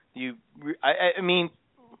to, I mean,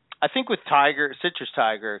 I think with citrus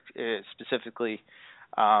tiger specifically,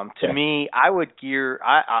 to me, I would gear,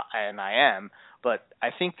 and I am, but I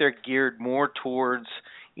think they're geared more towards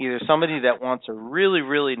either somebody that wants a really,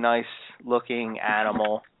 really nice looking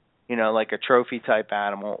animal, like a trophy type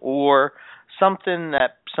animal, or something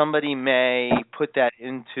that somebody may put that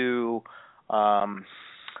into,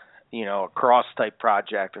 a cross type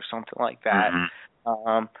project or something like that.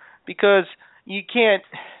 Mm-hmm. Because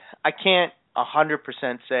I can't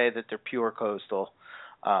 100% say that they're pure coastal.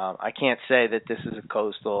 I can't say that this is a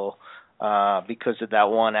coastal because of that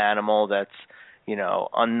one animal that's,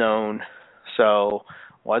 unknown. So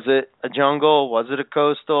was it a jungle? Was it a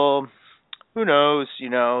coastal? Who knows?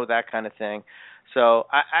 That kind of thing. So,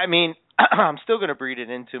 I mean, I'm still going to breed it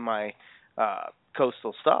into my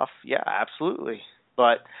coastal stuff. Yeah, absolutely.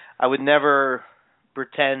 But I would never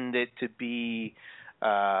pretend it to be,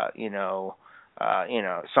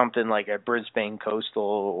 something like a Brisbane coastal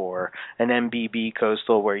or an MBB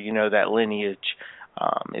coastal where that lineage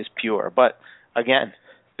is pure. But again,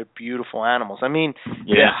 they're beautiful animals. I mean,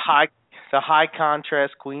 the high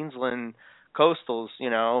contrast Queensland coastals,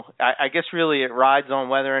 I guess really it rides on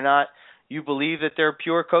whether or not you believe that they're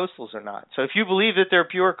pure coastals or not. So if you believe that they're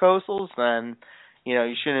pure coastals, then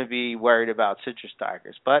you shouldn't be worried about citrus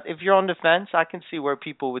tigers. But if you're on the fence, I can see where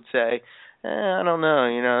people would say, I don't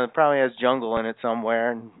know, it probably has jungle in it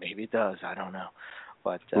somewhere, and maybe it does. I don't know.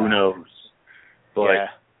 But who knows? But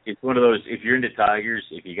it's one of those, if you're into tigers,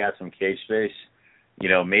 if you got some cage space,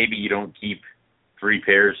 maybe you don't keep 3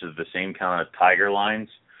 pairs of the same kind of tiger lines.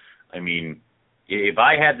 I mean, if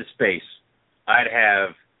I had the space, I'd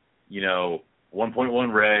have,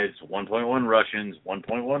 1.1 reds, 1.1 Russians,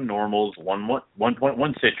 1.1 normals,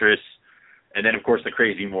 1.1 citrus, and then, of course, the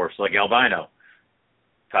crazy morphs like albino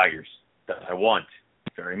tigers that I want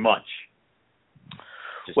very much.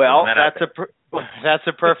 Well, that's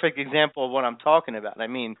a perfect example of what I'm talking about. I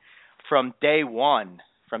mean, from day one,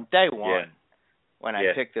 when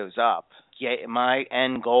I picked those up, my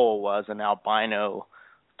end goal was an albino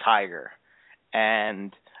tiger.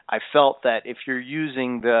 And I felt that if you're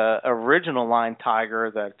using the original line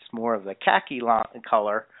tiger that's more of the khaki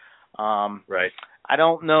color, right, I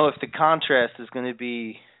don't know if the contrast is going to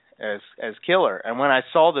be as killer. And when I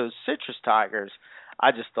saw those citrus tigers,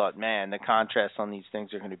 I just thought, man, the contrast on these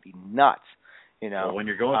things are going to be nuts. Well, when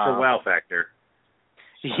you're going for wow factor.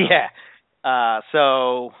 Yeah.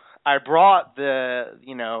 So I brought the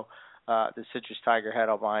Citrus Tiger Head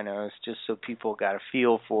albinos just so people got a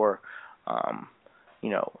feel for,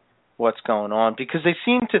 what's going on, because they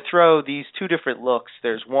seem to throw these two different looks.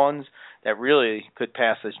 There's ones that really could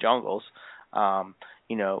pass as jungles,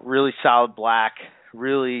 really solid black,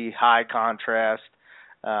 really high contrast.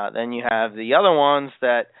 Then you have the other ones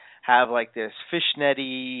that have like this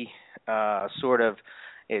fishnetty sort of,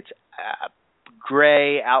 it's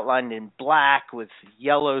gray outlined in black with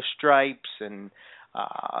yellow stripes, and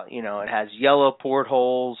it has yellow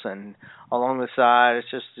portholes and along the side. It's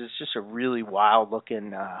just a really wild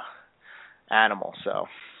looking animal. So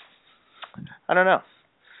I don't know,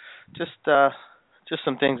 just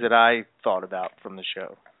some things that I thought about from the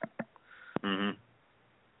show. Mhm.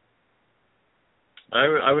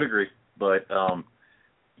 I would agree, but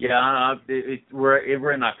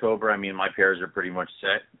we're in October. I mean, my pairs are pretty much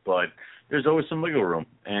set, but there's always some wiggle room,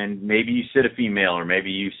 and maybe you sit a female, or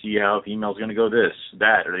maybe you see how a female's going to go this,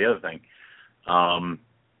 that, or the other thing. I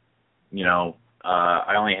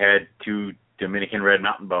only had 2 Dominican red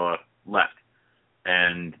mountain boa left,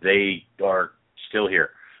 and they are still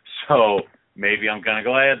here. So maybe I'm kind of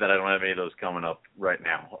glad that I don't have any of those coming up right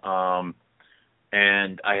now.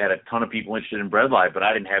 And I had a ton of people interested in bredli, but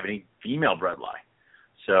I didn't have any female bredli.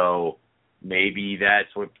 So maybe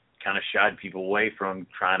that's what kind of shied people away from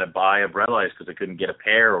trying to buy a bredli, because I couldn't get a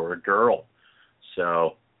pair or a girl.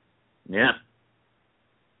 So, yeah.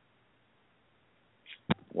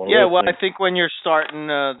 I think when you're starting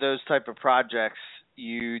those type of projects,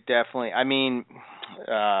 you definitely, I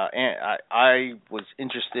was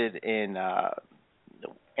interested in,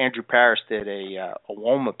 Andrew Paris did a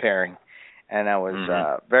Woma pairing, and I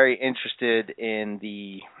was very interested in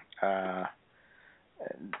the,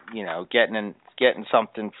 getting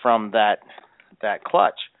something from that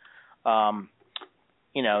clutch.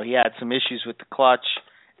 He had some issues with the clutch,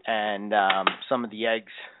 and some of the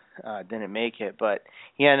eggs didn't make it, but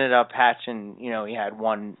he ended up hatching. He had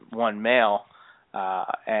one male,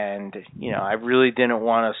 and I really didn't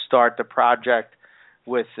want to start the project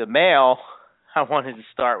with the male. I wanted to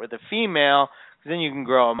start with a female, because then you can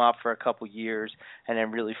grow them up for a couple years and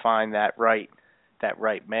then really find that right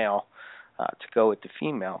male to go with the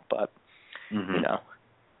female. But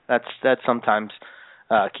that sometimes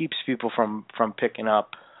keeps people from picking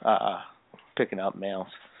up males.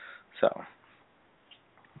 So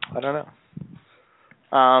I don't know.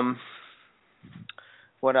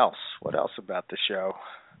 What else about the show?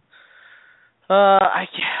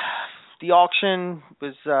 The auction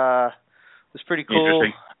was pretty cool.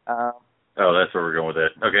 Interesting. That's where we're going with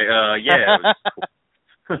it. Okay. It was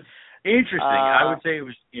cool. Interesting. I would say it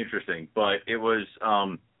was interesting, but it was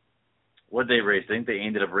what they raised. I think they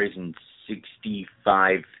ended up raising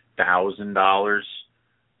 $65,000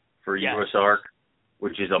 for US Ark,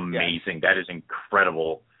 which is amazing. Yes. That is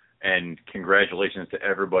incredible, and congratulations to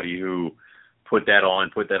everybody who put that on,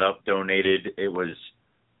 put that up, donated.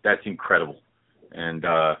 That's incredible, and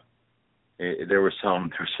there were some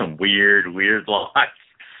weird lots.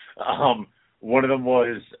 One of them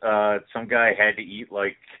was some guy had to eat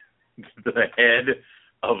like the head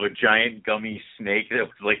of a giant gummy snake that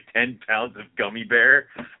was like 10 pounds of gummy bear,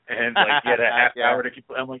 and like he had a half hour to keep.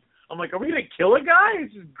 I'm like, are we gonna kill a guy?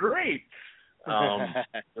 This is great.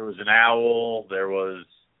 There was an owl. There was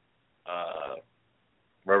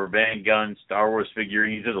rubber band guns, Star Wars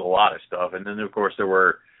figurines. There's a lot of stuff, and then of course there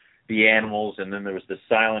were the animals, and then there was the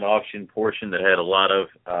silent auction portion that had a lot of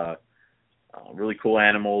really cool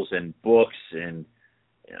animals and books and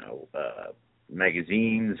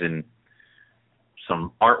magazines, and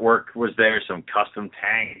some artwork was there, some custom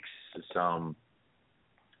tanks, I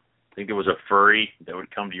think there was a furry that would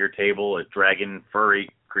come to your table, a dragon furry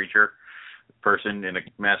creature, person in a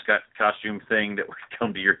mascot costume thing that would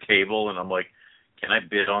come to your table, and I'm like, can I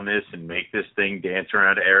bid on this and make this thing dance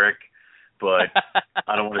around Eric? But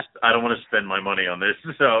I don't want to spend my money on this.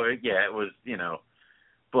 So yeah, it was,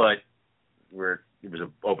 but it was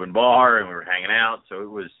an open bar and we were hanging out, so it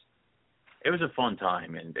was a fun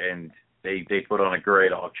time, and they put on a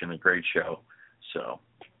great auction, a great show. So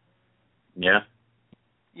yeah.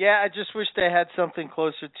 Yeah, I just wish they had something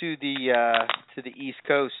closer to the East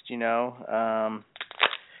Coast.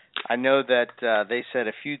 I know that they said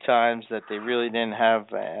a few times that they really didn't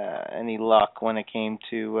have any luck when it came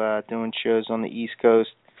to doing shows on the East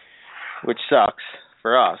Coast, which sucks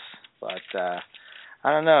for us. But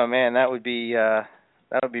I don't know, man. That would be a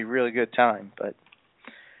really good time. But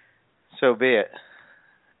so be it.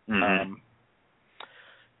 Mm-hmm.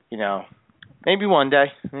 Maybe one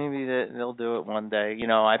day. Maybe they'll do it one day.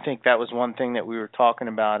 I think that was one thing that we were talking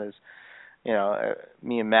about is,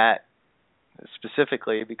 me and Matt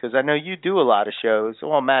specifically, because I know you do a lot of shows.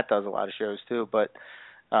 Well, Matt does a lot of shows too, but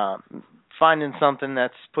finding something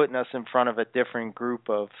that's putting us in front of a different group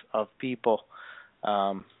of people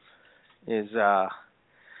is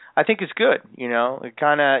I think it's good. It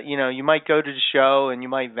kind of, you might go to the show and you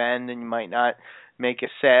might vend and you might not make a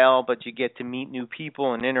sale, but you get to meet new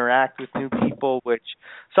people and interact with new people, which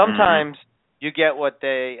sometimes you get what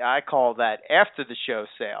I call that after the show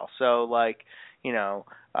sale. So like, you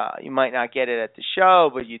might not get it at the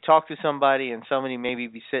show, but you talk to somebody and somebody maybe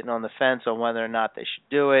be sitting on the fence on whether or not they should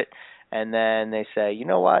do it. And then they say, you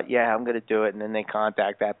know what? Yeah, I'm going to do it. And then they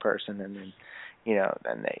contact that person and then,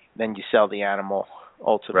 then you sell the animal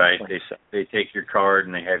ultimately. Right. They take your card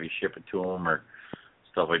and they have you ship it to them or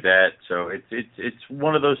stuff like that. So it's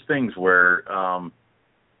one of those things where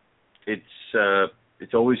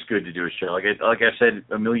it's always good to do a show. Like I said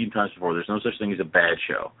a million times before, there's no such thing as a bad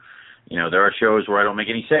show. There are shows where I don't make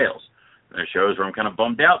any sales. There are shows where I'm kind of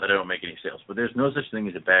bummed out that I don't make any sales. But there's no such thing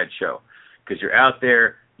as a bad show because you're out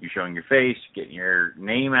there, you're showing your face, getting your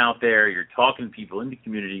name out there, you're talking to people in the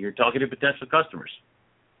community, you're talking to potential customers.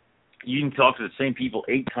 You can talk to the same people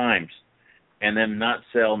 8 times and then not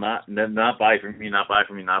sell, not buy from you, not buy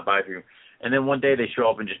from you, not buy from you. And then one day they show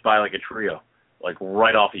up and just buy like a trio, like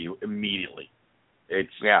right off of you immediately.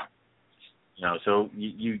 So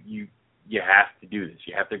you have to do this.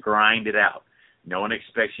 You have to grind it out. No one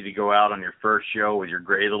expects you to go out on your first show with your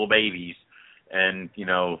gray little babies and,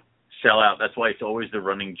 sell out. That's why it's always the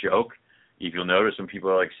running joke. If you'll notice when people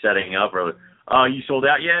are like setting up or, oh, you sold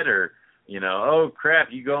out yet? Or, oh crap,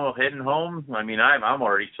 you heading home? I mean, I'm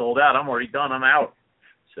already sold out. I'm already done. I'm out.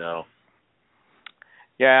 So.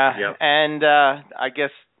 Yeah. Yep. And I guess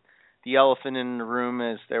the elephant in the room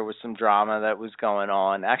is there was some drama that was going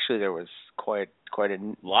on. Actually, there was quite a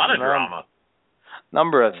lot of drama.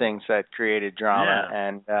 Number of things that created drama. Yeah.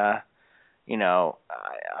 And, I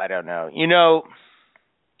don't know.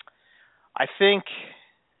 I think,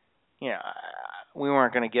 we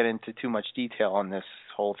weren't going to get into too much detail on this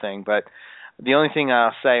whole thing, but the only thing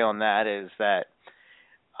I'll say on that is that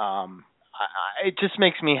it just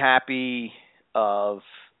makes me happy of,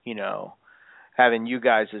 having you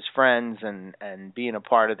guys as friends and being a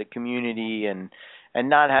part of the community and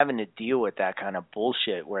not having to deal with that kind of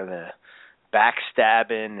bullshit where the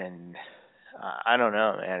backstabbing and I don't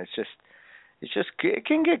know, man. It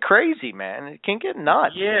can get crazy, man. It can get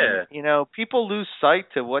nuts. Yeah. And, people lose sight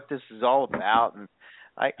to what this is all about. And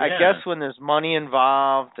I guess when there's money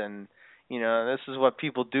involved and, this is what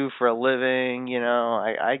people do for a living,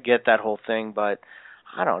 I get that whole thing. But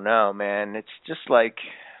I don't know, man. It's just like,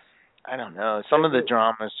 I don't know. Some of the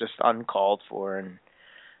drama is just uncalled for. And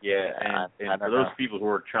and for those people who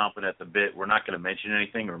are chomping at the bit, we're not going to mention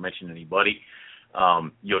anything or mention anybody.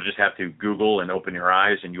 You'll just have to Google and open your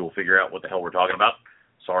eyes and you'll figure out what the hell we're talking about.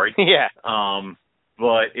 Sorry. Yeah.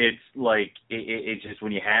 But it's like, it's just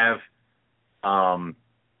when you have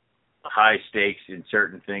high stakes in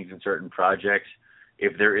certain things, in certain projects,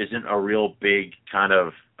 if there isn't a real big kind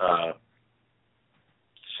of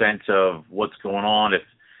sense of what's going on, if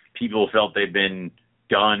people felt they've been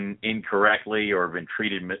done incorrectly or been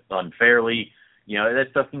treated unfairly, that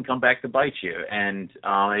stuff can come back to bite you. And it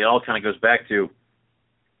all kind of goes back to,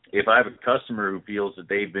 if I have a customer who feels that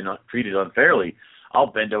they've been treated unfairly,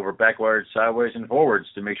 I'll bend over backwards, sideways, and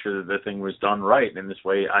forwards to make sure that the thing was done right. And this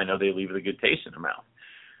way I know they leave with a good taste in their mouth.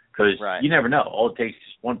 Because you never know. All it takes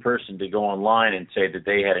is one person to go online and say that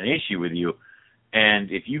they had an issue with you.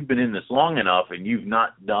 And if you've been in this long enough and you've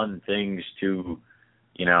not done things to,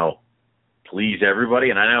 please everybody,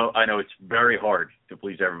 and I know it's very hard to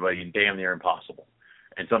please everybody and damn near impossible.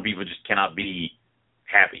 And some people just cannot be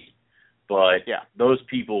happy. But those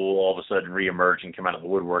people will all of a sudden reemerge and come out of the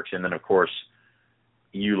woodworks. And then, of course,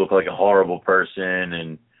 you look like a horrible person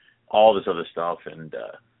and all this other stuff. And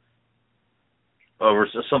over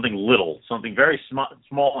something little, something very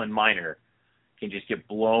small and minor can just get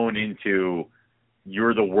blown into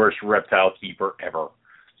you're the worst reptile keeper ever.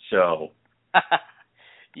 So,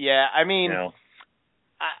 yeah, I mean,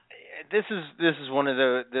 this is one of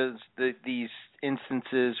these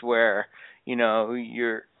instances where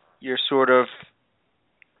you're sort of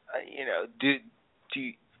do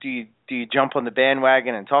you jump on the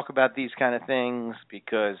bandwagon and talk about these kind of things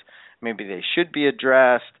because maybe they should be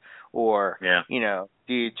addressed, or do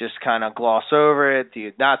you just kind of gloss over it? Do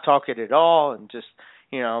you not talk it at all and just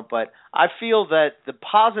but I feel that the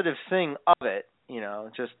positive thing of it,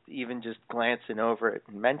 just glancing over it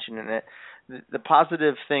and mentioning it, the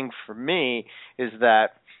positive thing for me is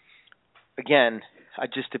that, again, I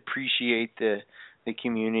just appreciate the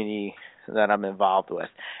community that I'm involved with.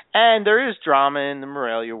 And there is drama in the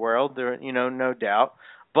Morelia world, there, no doubt.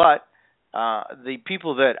 But the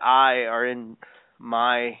people that I are in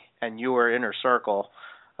my and your inner circle,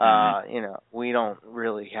 we don't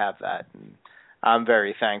really have that. And I'm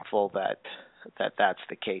very thankful that that's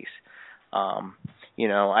the case.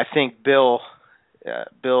 I think Bill,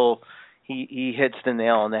 he hits the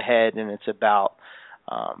nail on the head, and it's about,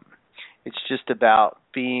 it's just about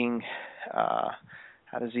being,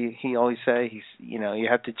 how does he always say? You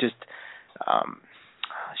have to just,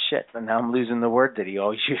 and now I'm losing the word that he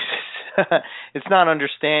always uses. It's not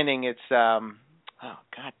understanding, it's, oh,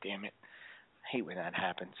 God damn it. I hate when that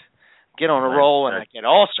happens. Get on a roll and I get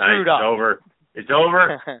all screwed up. It's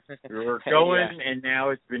over. We're going, and now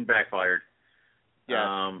it's been backfired.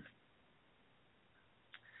 Yeah.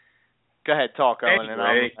 Go ahead, talk, Owen,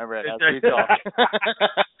 anyway, and I'm ready. After you talk.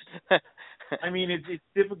 I mean, it's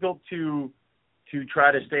difficult to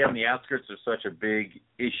try to stay on the outskirts of such a big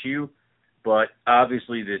issue, but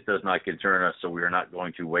obviously this does not concern us, so we are not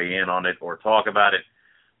going to weigh in on it or talk about it.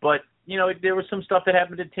 But, there was some stuff that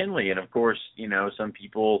happened at Tinley, and of course, some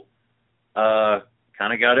people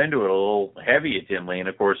kind of got into it a little heavy at Tinley, and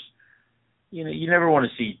of course, you never want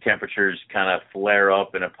to see temperatures kind of flare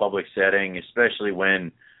up in a public setting, especially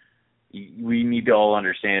when we need to all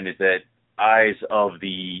understand is that eyes of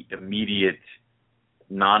the immediate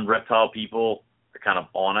non-reptile people are kind of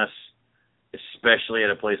on us, especially at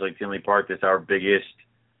a place like Tinley Park. That's our biggest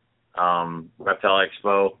reptile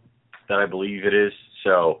expo that I believe it is.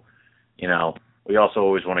 So, we also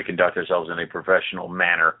always want to conduct ourselves in a professional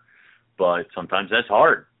manner, but sometimes that's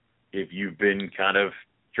hard if you've been kind of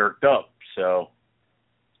jerked up. So,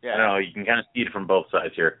 I don't know, you can kind of see it from both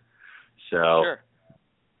sides here. So, sure.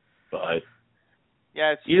 But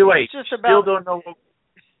it's either way, it's just still don't know.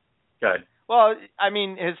 Go ahead. Well, I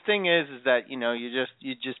mean, his thing is that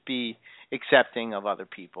you just be accepting of other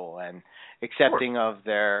people and accepting of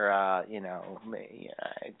their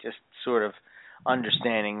just sort of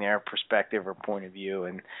understanding their perspective or point of view,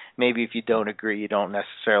 and maybe if you don't agree, you don't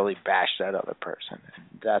necessarily bash that other person.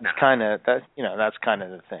 That's kind of that's kind of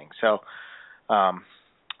the thing. So,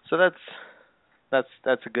 so that's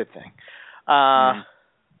a good thing.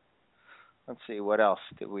 Let's see, what else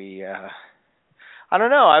did we? I don't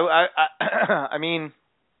know. I mean,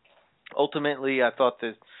 ultimately, I thought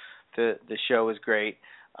the show was great.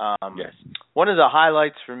 Yes. One of the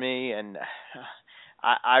highlights for me, and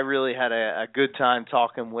I really had a good time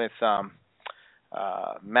talking with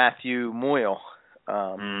Matthew Moyle.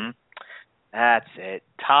 That's it.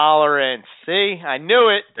 Tolerance. See, I knew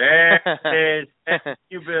it. There it is. Thank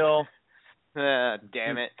you, Bill.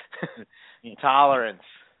 Damn it. Tolerance.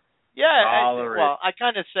 Yeah. I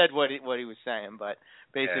kind of said what he was saying, but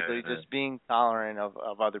basically just being tolerant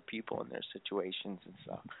of other people and their situations and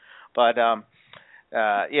stuff. But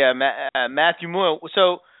Matthew Moyle.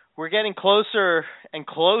 So we're getting closer and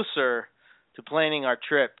closer to planning our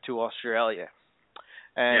trip to Australia,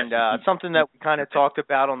 and something that we kind of talked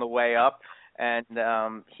about on the way up. And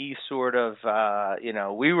he sort of,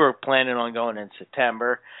 we were planning on going in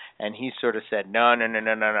September, and he sort of said, no,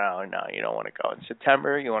 you don't want to go in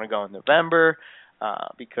September. You want to go in November,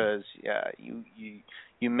 because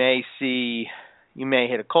you may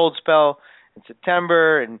hit a cold spell in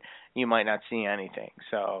September, and you might not see anything.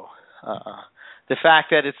 So the fact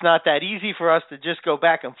that it's not that easy for us to just go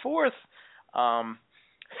back and forth,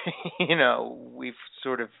 we've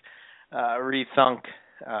sort of rethunk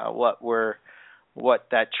what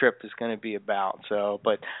that trip is going to be about. So,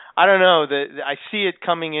 but I don't know, I see it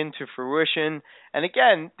coming into fruition. And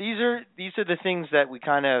again, these are the things that we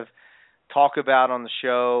kind of talk about on the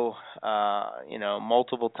show,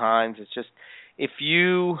 multiple times. It's just, if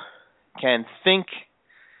you can think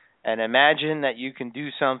and imagine that you can do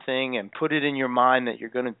something and put it in your mind that you're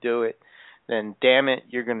going to do it, then damn it,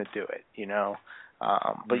 you're going to do it,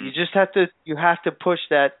 but you just have to push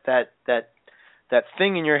that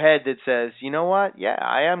thing in your head that says, you know what? Yeah,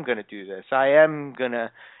 I am going to do this. I am going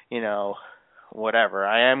to, whatever.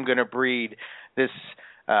 I am going to breed this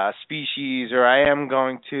species, or I am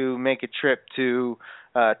going to make a trip to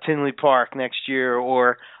Tinley Park next year,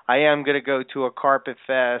 or I am going to go to a carpet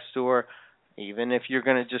fest, or even if you're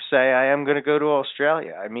going to just say, I am going to go to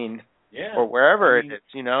Australia. I mean, or wherever it is,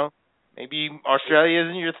 Maybe Australia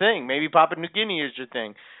isn't your thing. Maybe Papua New Guinea is your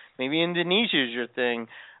thing. Maybe Indonesia is your thing.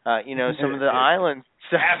 Some of the islands.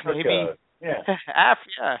 Africa. Maybe,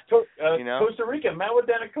 Costa Rica. Matt went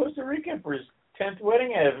down to Costa Rica for his 10th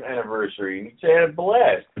wedding anniversary. He had a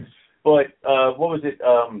blast. But what was it?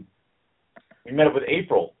 We met up with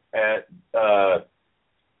April at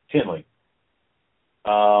Tinley.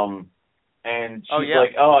 And she's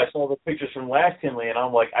like, oh, I saw the pictures from last Tinley, and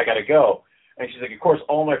I'm like, I gotta go. And she's like, of course,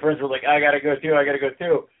 all my friends were like, I gotta go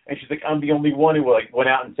too. And she's like, I'm the only one who like went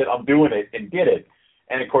out and said I'm doing it and did it.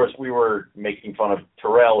 And of course, we were making fun of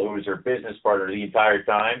Terrell, who was her business partner the entire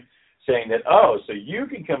time, saying that, oh, so you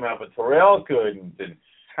can come out, but Terrell couldn't, and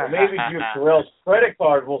well, maybe if you have Terrell's credit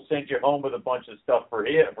card, we'll send you home with a bunch of stuff for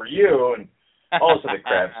you, and all sort of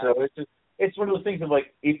crap. So it's one of those things of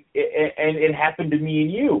like, and it happened to me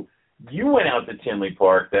and you. You went out to Tinley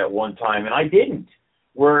Park that one time, and I didn't.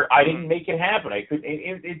 Where I didn't make it happen. I couldn't.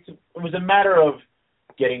 It was a matter of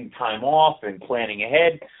getting time off and planning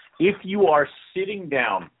ahead. If you are sitting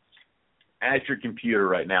down at your computer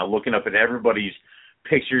right now, looking up at everybody's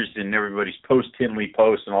pictures and everybody's post-Tinley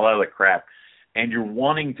posts and all that other crap, and you're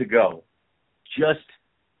wanting to go, just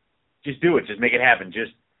do it. Just make it happen.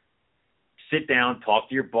 Just sit down, talk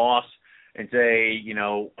to your boss, and say, you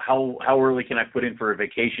know, how early can I put in for a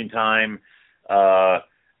vacation time?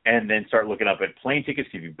 And then start looking up at plane tickets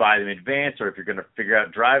if you buy them in advance, or if you're going to figure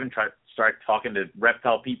out driving, start talking to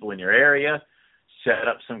reptile people in your area, set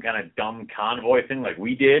up some kind of dumb convoy thing like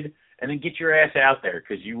we did, and then get your ass out there,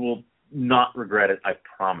 because you will not regret it, I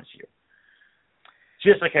promise you.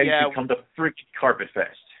 Just like how you should come to freaking Carpet Fest.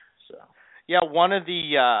 So. Yeah, one of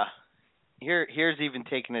the here's even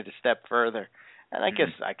taking it a step further. And I guess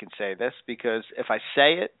I can say this, because if I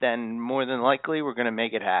say it, then more than likely we're going to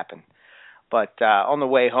make it happen. But on the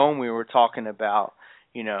way home, we were talking about,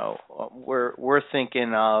 you know, we're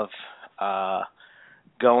thinking of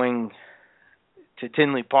going to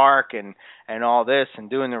Tinley Park and all this, and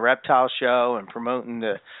doing the reptile show and promoting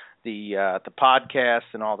the podcast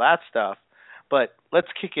and all that stuff. But let's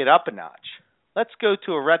kick it up a notch. Let's go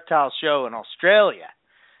to a reptile show in Australia.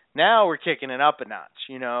 Now we're kicking it up a notch,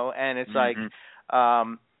 you know, and it's like,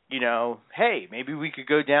 you know, hey, maybe we could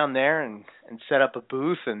go down there and set up a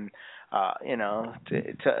booth and, you know, to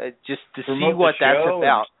see what that's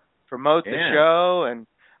about. Promote the show and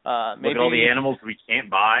maybe look at all the animals we can't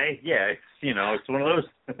buy. Yeah, it's, you know, it's one of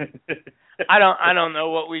those. I don't know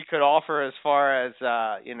what we could offer as far as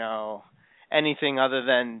you know, anything other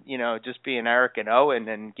than, you know, just being Eric and Owen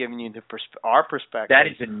and giving you our perspective. That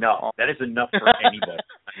is enough. That is enough for anybody.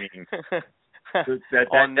 I mean,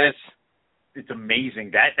 that's it's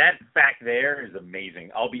amazing. That fact there is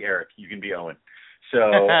amazing. I'll be Eric. You can be Owen. So,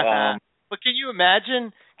 but can you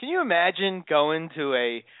imagine? Can you imagine going to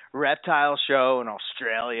a reptile show in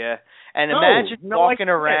Australia and imagine walking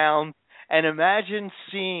around and imagine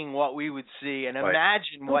seeing what we would see and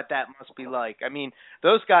imagine what that must be like? I mean,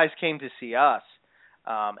 those guys came to see us,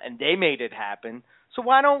 and they made it happen. So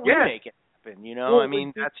why don't we make it happen? You know, I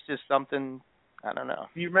mean, that's just something. I don't know.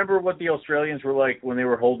 Do you remember what the Australians were like when they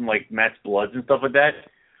were holding like Matt's Bloods and stuff like that?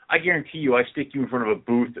 I guarantee you, I stick you in front of a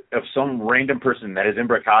booth of some random person that is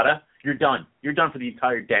imbricata, you're done. You're done for the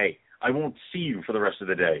entire day. I won't see you for the rest of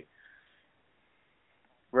the day.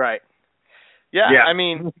 Right. Yeah. I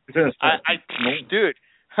mean, dude.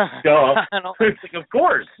 Duh. Like, of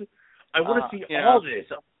course. I want to see all this.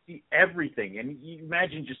 I want to see everything. And you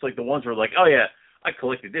imagine just like the ones where like, oh yeah, I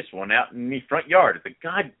collected this one out in the front yard. It's like,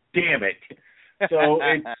 God damn it. So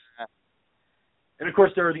it's. And, of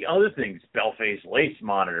course, there are the other things, bell-face lace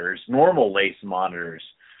monitors, normal lace monitors,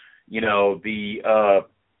 you know,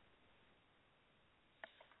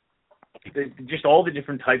 just all the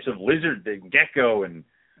different types of lizard, the gecko and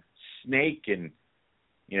snake and,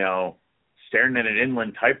 you know, staring at an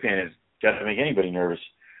inland taipan has got to make anybody nervous.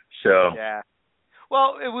 So. Yeah.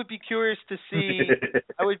 Well, it would be curious to see,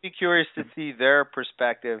 I would be curious to see their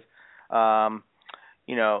perspective.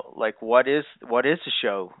 You know, like what is the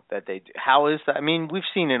show that they do? How is that? I mean, we've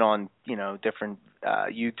seen it on, you know, different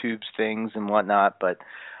YouTube's things and whatnot, but,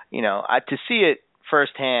 you know, to see it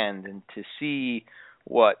firsthand and to see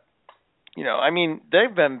what, you know, I mean,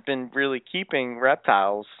 they've been really keeping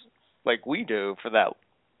reptiles like we do for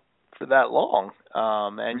that long.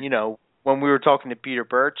 And, you know, when we were talking to Peter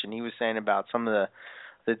Birch and he was saying about some of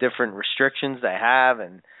the different restrictions they have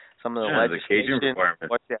and some of the legislation,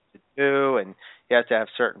 what you have to do, and you have to have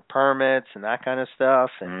certain permits and that kind of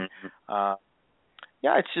stuff. And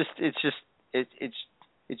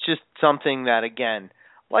it's just something that, again,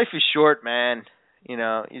 life is short, man. You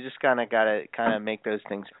know, you just gotta make those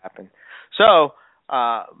things happen. So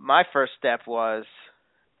my first step was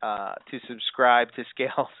to subscribe to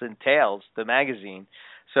Scales and Tails, the magazine.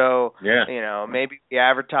 So, you know, maybe we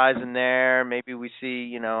advertise in there, maybe we see,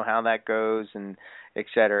 you know, how that goes and et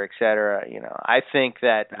cetera, et cetera. You know, I think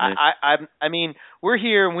that I mean, we're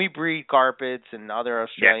here and we breed carpets and other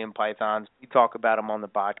Australian pythons. We talk about them on the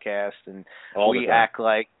podcast and we act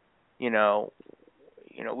like, you know,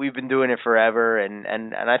 we've been doing it forever,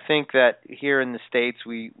 and I think that here in the States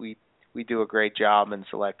we do a great job in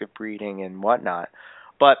selective breeding and whatnot.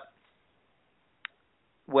 But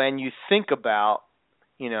when you think about,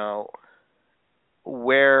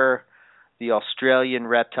 where the Australian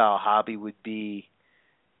reptile hobby would be,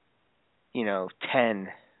 10,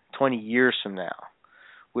 20 years from now,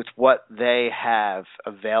 with what they have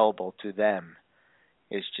available to them,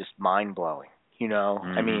 is just mind-blowing.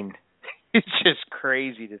 Mm-hmm. I mean, it's just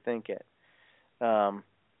crazy to think it.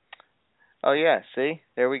 Oh, yeah, see?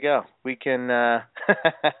 There we go. We can,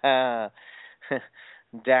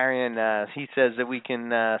 Darian, he says that we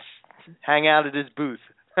can hang out at his booth.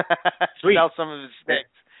 Sweet. Sell some of his snakes.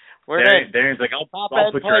 Darian's like, I'll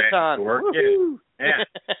put your ass to work. Yeah.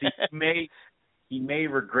 See, he may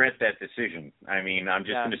regret that decision. I mean, I'm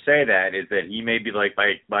just going to say that is that he may be like,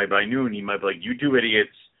 by noon, he might be like, you two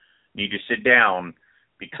idiots need to sit down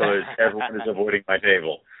because everyone is avoiding my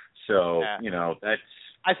table. So, that's...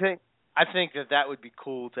 I think that would be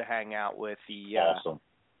cool to hang out with awesome.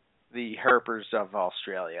 The herpers of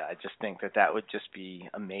Australia. I just think that would just be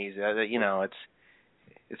amazing.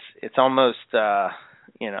 It's almost I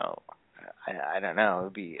don't know. It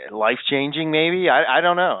would be life-changing, maybe. I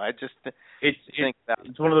don't know. I just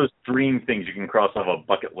it's one of those dream things you can cross off a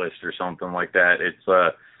bucket list or something like that. It's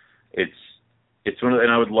one of,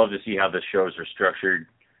 and I would love to see how the shows are structured,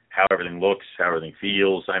 how everything looks, how everything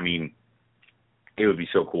feels. I mean, it would be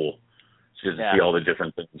so cool just to see all the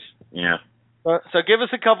different things. Yeah. So give us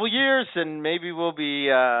a couple years, and maybe we'll be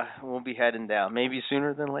heading down. Maybe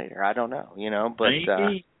sooner than later. I don't know. But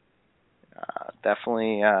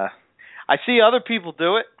definitely. I see other people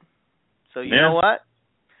do it. So you know what?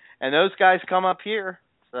 And those guys come up here.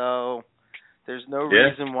 So there's no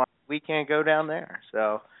reason why we can't go down there.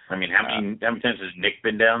 So I mean, how many times has Nick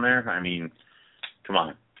been down there? I mean, come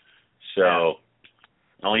on. So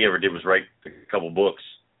all he ever did was write a couple books.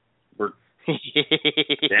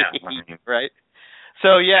 Right. So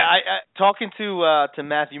I talking to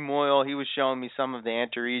Matthew Moyle, he was showing me some of the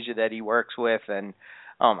Antaresia that he works with, and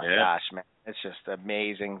oh my gosh, man, it's just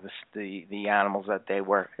amazing the animals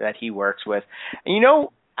that he works with. And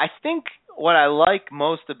I think what I like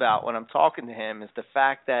most about when I'm talking to him is the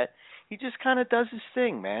fact that he just kind of does his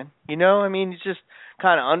thing, man. I mean, he's just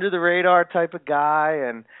kind of under the radar type of guy,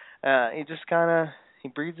 and he just he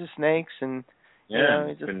breeds his snakes and. Yeah,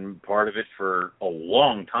 he's been part of it for a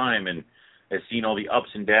long time and has seen all the ups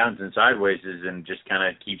and downs and sidewayses, and just kind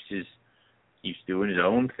of keeps doing his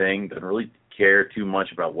own thing. Doesn't really care too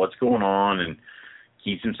much about what's going on, and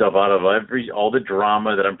keeps himself out of all the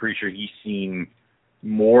drama that I'm pretty sure he's seen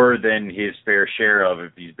more than his fair share of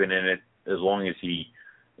if he's been in it as long as he's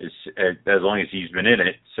been in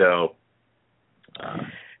it. So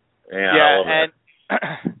I love that.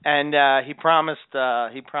 And he promised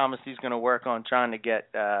he's going to work on trying to get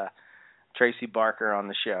Tracy Barker on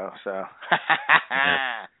the show. So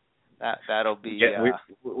that'll be.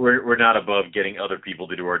 We're not above getting other people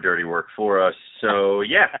to do our dirty work for us. So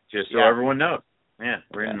just so everyone knows. Yeah,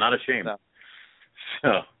 we're not ashamed.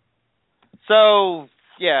 So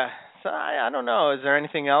I don't know. Is there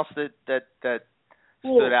anything else that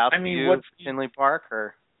stood out to you at Tinley Park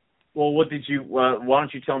or? Well, what did you? Why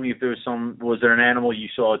don't you tell me if there was there an animal you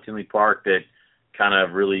saw at Tinley Park that kind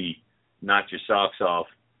of really knocked your socks off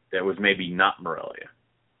that was maybe not Morelia?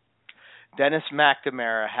 Dennis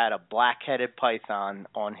McNamara had a black-headed python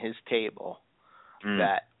on his table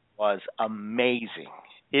that was amazing.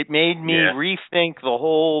 It made me rethink the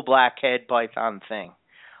whole black-head python thing.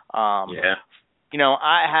 I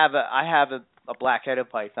have a black-headed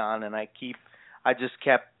python, and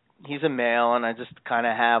he's a male, and I just kind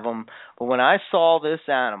of have him. But when I saw this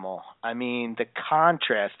animal, I mean, the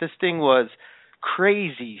contrast, this thing was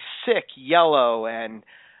crazy, sick, yellow, and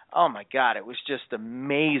oh my God, it was just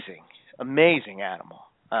amazing animal.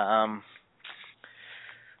 Trying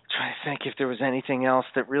to think if there was anything else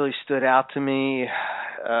that really stood out to me,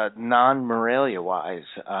 non-Morelia-wise.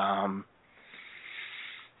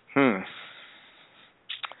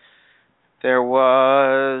 There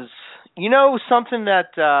was... something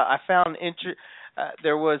that I found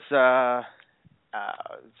there was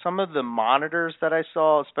some of the monitors that I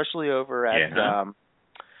saw, especially over at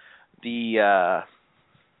the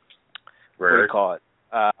what do you call it?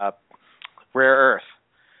 Rare Earth.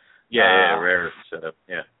 Rare Earth setup.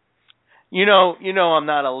 Yeah. I'm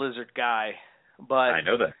not a lizard guy, but I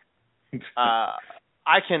know that.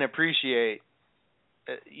 I can appreciate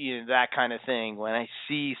that kind of thing when I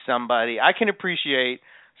see somebody. I can appreciate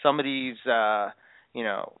somebody's, I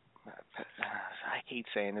hate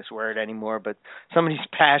saying this word anymore, but somebody's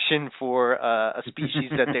passion for a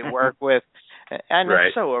species that they work with, and Right.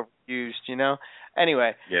 it's so overused, you know.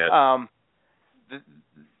 Anyway, Yeah.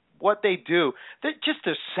 What they do, just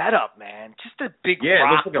their setup, man, just a big Yeah, it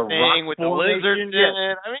rock looks like a thing rock with the formation. lizards in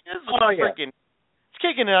Yeah. it. I mean, this is Yeah. freaking, it's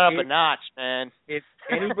kicking it up a notch, man. If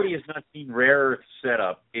anybody has not seen Rare Earth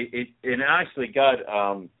setup, it actually got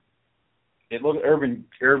it looked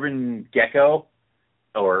Urban Gecko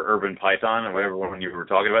or Urban Python or whatever one you were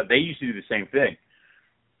talking about. They used to do the same thing.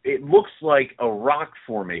 It looks like a rock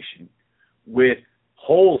formation with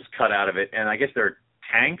holes cut out of it, and I guess there are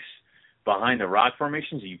tanks behind the rock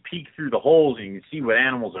formations. You peek through the holes and you can see what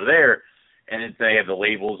animals are there, and they have the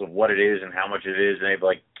labels of what it is and how much it is. And they have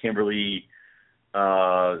like Kimberly, they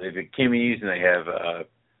have Kimmies, and they have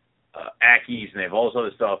Ackies, and they have all this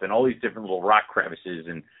other stuff, and all these different little rock crevices,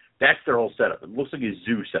 and that's their whole setup. It looks like a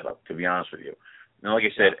zoo setup, to be honest with you. Now, like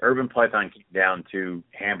I said, Urban Python came down to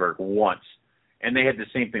Hamburg once, and they had the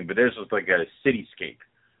same thing, but theirs was like a cityscape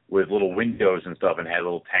with little windows and stuff, and had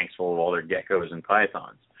little tanks full of all their geckos and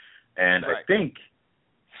pythons. And Right. I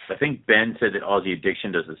think Ben said that Aussie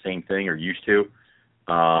Addiction does the same thing, or used to,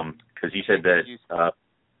 because he said that,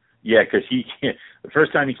 because the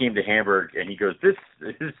first time he came to Hamburg, and he goes, this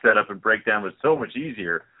setup and breakdown was so much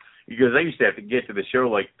easier. He goes, I used to have to get to the show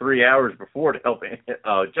like 3 hours before to help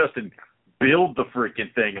Justin build the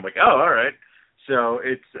freaking thing. I'm like, oh, all right. So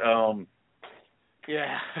it's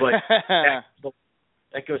yeah, but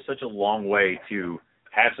that goes such a long way to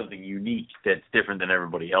have something unique that's different than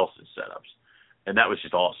everybody else's setups, and that was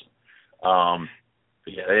just awesome.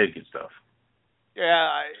 But yeah, they had good stuff.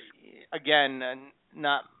 Yeah, again,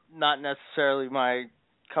 not necessarily my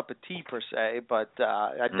cup of tea per se, but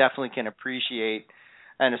I definitely can appreciate,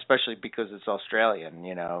 and especially because it's Australian,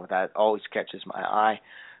 you know, that always catches my eye.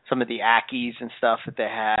 Some of the Ackies and stuff that they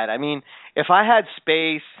had. I mean, if I had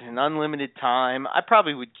space and unlimited time, I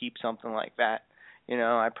probably would keep something like that. You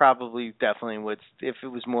know, I probably definitely would if it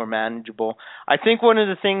was more manageable. I think one of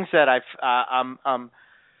the things that I'm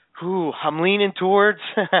leaning towards,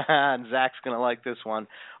 and Zach's gonna like this one,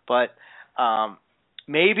 but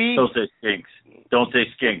maybe Don't say skinks. Don't say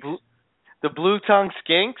skinks. The blue tongue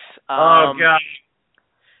skinks. Oh God.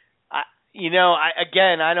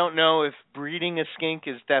 I don't know if breeding a skink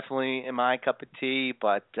is definitely in my cup of tea,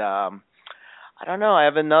 but I don't know. I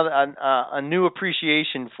have a new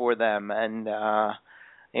appreciation for them, and I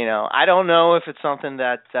don't know if it's something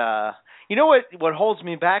that what holds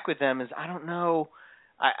me back with them is I don't know.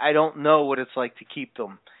 I don't know what it's like to keep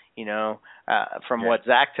them. From what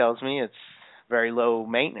Zach tells me, it's very low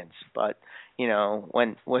maintenance. But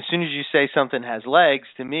when as soon as you say something has legs,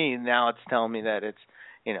 to me now it's telling me that it's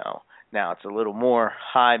now it's a little more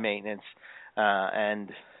high maintenance,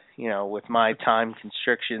 and with my time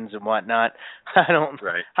constrictions and whatnot,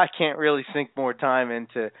 I can't really sink more time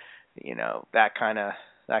into that kind of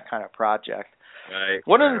project. Right.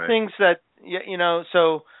 One of the things that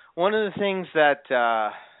one of the things that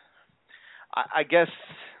I guess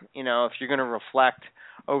if you're going to reflect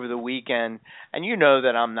over the weekend, and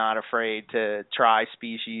that I'm not afraid to try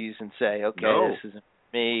species and say, okay, this isn't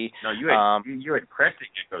me. No, you had crested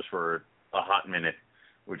geckos for a hot minute,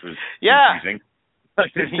 which was confusing.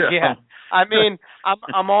 Yeah, I mean,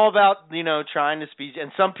 I'm all about trying to species,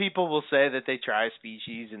 and some people will say that they try a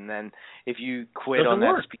species, and then if you quit on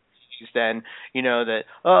that species, then that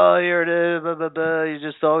here it is, blah blah blah.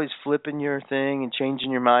 You're just always flipping your thing and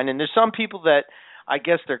changing your mind. And there's some people that I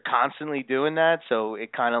guess they're constantly doing that, so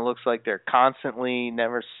it kind of looks like they're constantly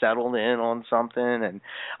never settled in on something. And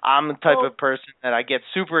I'm the type of person that I get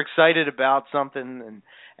super excited about something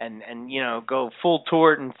and go full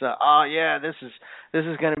tort and say, oh yeah, this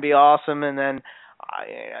is going to be awesome, and then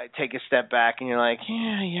I take a step back and you're like,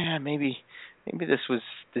 yeah, maybe this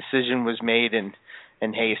decision was made in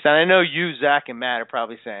haste. And I know you, Zach, and Matt are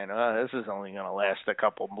probably saying, oh, this is only going to last a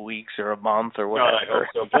couple of weeks or a month or whatever.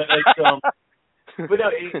 No, I hope so. But no,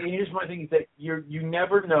 here's my thing: is that you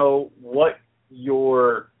never know what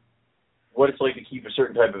it's like to keep a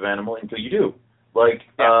certain type of animal until you do. Like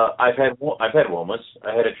I've had womas.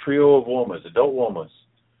 I had a trio of womas, adult womas,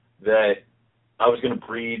 that I was going to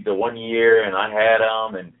breed the 1 year, and I had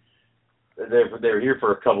them, and they were here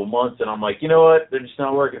for a couple months, and I'm like, you know what? They're just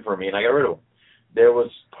not working for me, and I got rid of them. There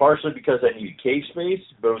was partially because I needed cage space,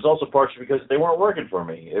 but it was also partially because they weren't working for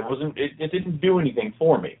me. It didn't do anything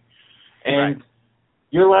for me, and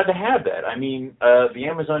you're allowed to have that. I mean, the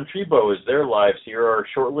Amazon tree boas, their lives here are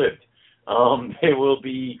short-lived. They will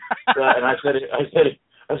be, and I've said it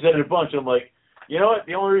a bunch. I'm like, you know what?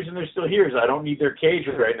 The only reason they're still here is I don't need their cage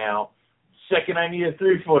right now. Second, I need a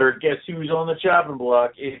 3-footer. Guess who's on the chopping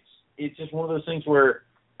block? It's just one of those things where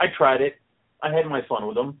I tried it. I had my fun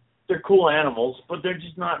with them. they're cool animals, but they're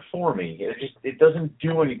just not for me. It doesn't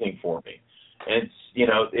do anything for me. And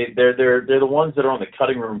it's they're the ones that are on the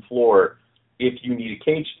cutting room floor if you need a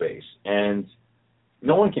cage space, and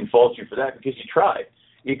no one can fault you for that because you tried.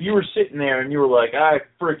 If you were sitting there and you were like, I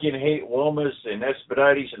freaking hate Womas and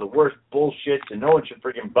Expedites and the worst bullshits and no one should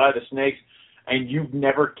freaking buy the snakes, and you've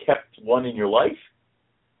never kept one in your life,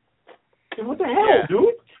 then what the hell,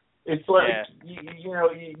 dude? It's like,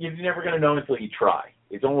 you're never going to know until you try.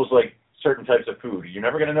 It's almost like certain types of food. You're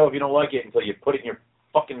never going to know if you don't like it until you put it in your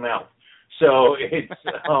fucking mouth. So it's,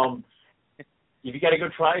 if you got to go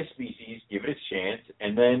try a species, give it a chance,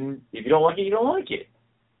 and then if you don't like it, you don't like it.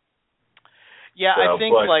 Yeah, so, I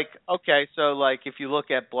think if you look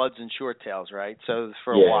at Bloods and Short Tails, right? So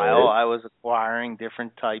for a while I was acquiring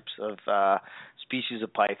different types of species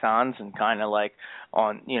of pythons and kind of like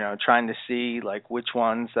on, trying to see like which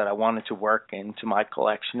ones that I wanted to work into my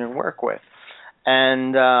collection and work with.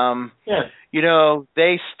 And,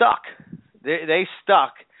 they stuck. They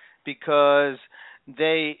stuck because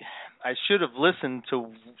I should have listened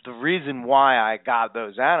to the reason why I got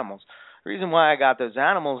those animals. The reason why I got those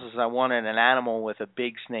animals is I wanted an animal with a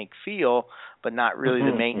big snake feel, but not really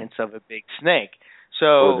the maintenance of a big snake.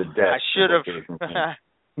 So I should have.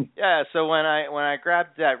 So when I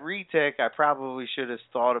grabbed that retic, I probably should have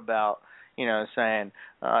thought about, saying,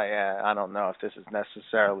 I don't know if this is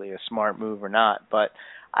necessarily a smart move or not, but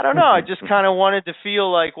I don't know. I just kind of wanted to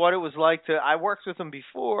feel like what it was like to. I worked with them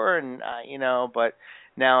before, and but.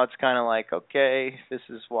 Now it's kind of like, okay, this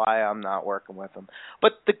is why I'm not working with them.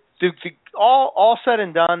 But the all said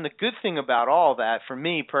and done, the good thing about all that, for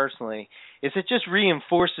me personally, is it just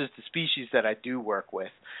reinforces the species that I do work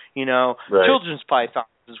with. Right. Children's pythons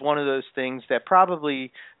is one of those things that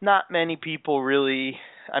probably not many people really.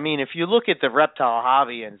 I mean, if you look at the reptile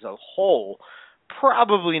hobby as a whole,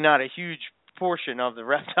 probably not a huge portion of the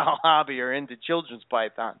reptile hobby are into children's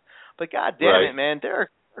python. But God damn it, man, they're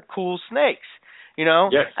cool snakes.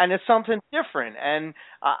 And it's something different, and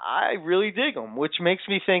I really dig them, which makes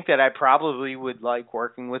me think that I probably would like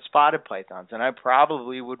working with spotted pythons, and I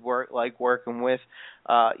probably would like working with,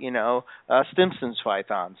 Stimson's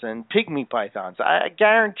pythons and pygmy pythons. I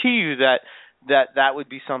guarantee you that would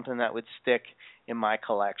be something that would stick in my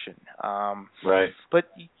collection. Right.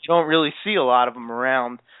 But you don't really see a lot of them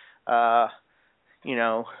around, to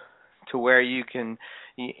where you can,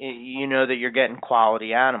 that you're getting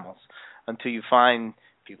quality animals. Until you find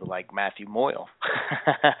people like Matthew Moyle,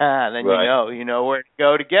 then you know where to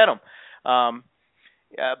go to get them. I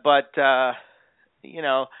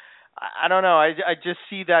don't know. I just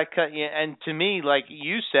see that, and to me, like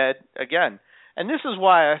you said again, and this is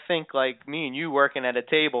why I think like me and you working at a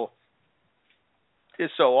table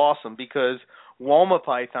is so awesome, because Woma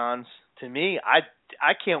pythons, to me,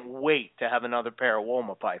 I can't wait to have another pair of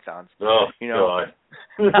Woma pythons. Oh, God.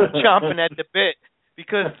 I'm chomping at the bit.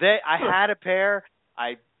 Because I had a pair,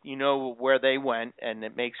 where they went, and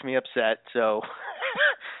it makes me upset. So.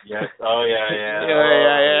 Yes. Oh yeah.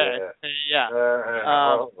 Yeah.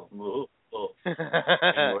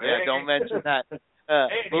 Don't mention that.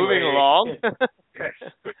 Moving along.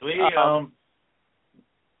 Quickly.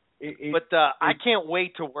 But I can't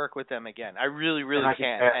wait to work with them again. I really, really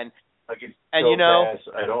can. I don't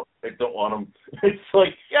want them. It's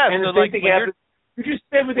like, and the same thing happens. You just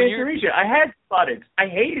said with Antaresia. I had spotted. I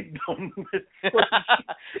hated them.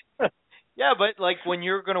 Yeah, but like when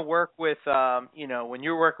you're going to work with, when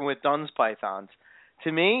you're working with Dunn's pythons,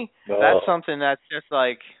 to me, that's something that's just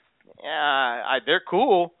like, they're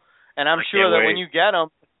cool, and I'm sure that when you get them,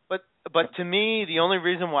 but to me, the only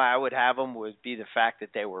reason why I would have them would be the fact that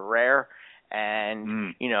they were rare,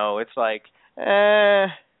 and it's like, I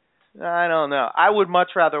don't know. I would much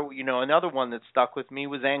rather, another one that stuck with me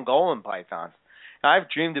was Angolan pythons.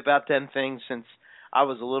 I've dreamed about them things since I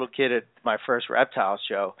was a little kid at my first reptile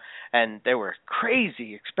show, and they were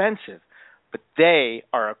crazy expensive, but they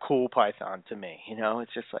are a cool python to me.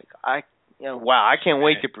 It's just like wow, I can't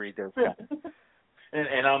wait to breed those.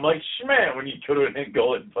 And I'm like, man, when you go to an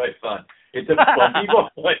Angolan python, it's a bumpy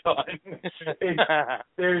python.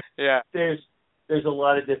 There's a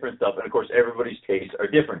lot of different stuff, and of course, everybody's tastes are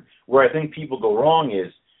different. Where I think people go wrong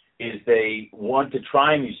is they want to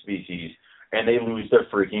try new species, and they lose their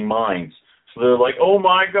freaking minds. So they're like, oh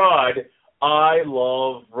my God, I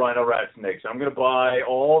love rhino rat snakes. I'm going to buy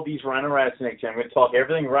all these rhino rat snakes. I'm going to talk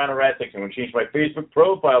everything rhino rat snakes. I'm going to change my Facebook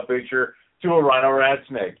profile picture to a rhino rat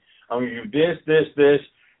snake. I'm going to do this.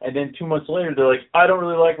 And then 2 months later, they're like, I don't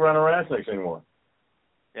really like rhino rat snakes anymore.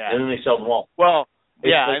 Yeah. And then they sell them all. Well,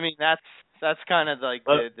 I mean, that's kind of like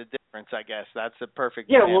the difference, I guess. That's a perfect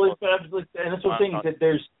example. And that's what I'm saying,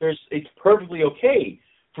 is that it's perfectly okay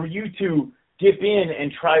for you to dip in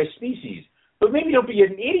and try a species. But maybe don't be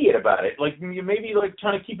an idiot about it. Like, maybe like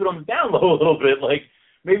trying to keep it on the down low a little bit. Like,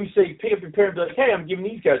 maybe say, pick up your pair and be like, hey, I'm giving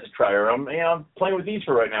these guys a try, or I'm playing with these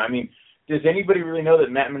for right now. I mean, does anybody really know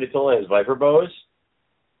that Matt Minatola has viper boas?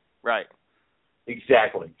 Right.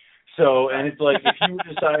 Exactly. So, and it's like,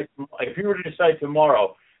 if you were to decide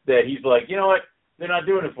tomorrow that he's like, you know what, they're not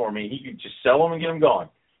doing it for me, he could just sell them and get them gone.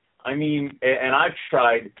 I mean, and I've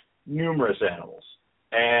tried numerous animals,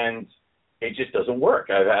 and it just doesn't work.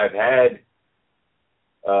 I've had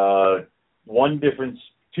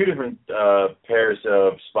two different pairs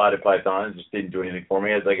of spotted pythons, just didn't do anything for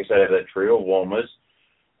me. Like I said, I have that trio of womas.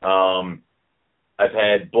 I've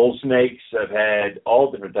had bull snakes. I've had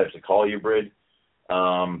all different types of colubrid.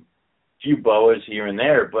 Few boas here and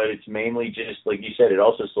there, but it's mainly just, like you said, it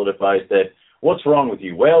also solidifies that, what's wrong with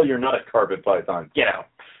you? Well, you're not a carpet python. Get out.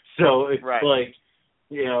 So it's like,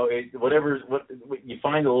 you know, what you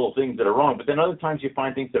find the little things that are wrong, but then other times you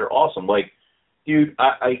find things that are awesome. Like, dude,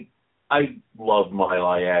 I love my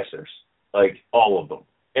liassers, like all of them,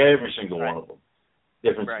 every single one of them,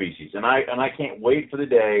 different species, and I can't wait for the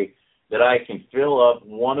day that I can fill up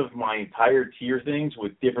one of my entire tier things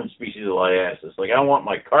with different species of liasis. Like, I want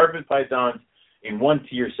my carpet pythons in one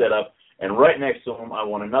tier setup, and right next to them, I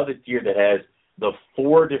want another tier that has the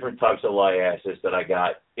 4 different types of liasis that I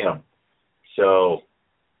got, you know. So,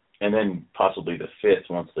 and then possibly the 5th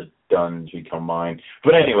once the duns become mine.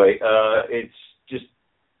 But anyway, it's just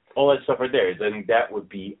all that stuff right there. I think that would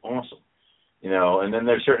be awesome, you know. And then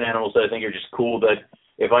there's certain animals that I think are just cool that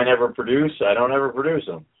if I never produce, I don't ever produce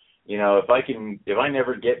them. You know, if I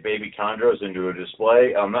never get baby chondros into a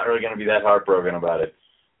display, I'm not really going to be that heartbroken about it.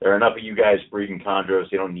 There are enough of you guys breeding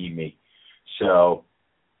chondros, you don't need me. So,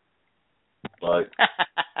 but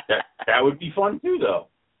that would be fun too, though.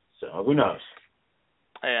 So who knows?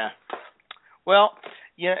 Yeah. Well,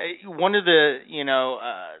 yeah. One of the, you know,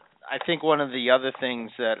 I think one of the other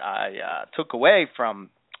things that I took away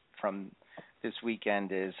from this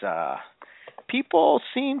weekend is people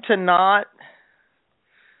seem to not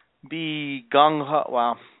be gung-ho.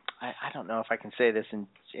 Well, I don't know if I can say this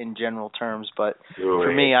in general terms, but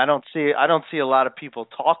for me, I don't see a lot of people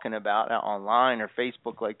talking about it online or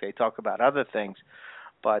Facebook like they talk about other things.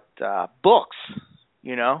 But books,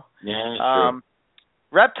 you know, true.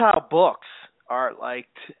 Reptile books are like,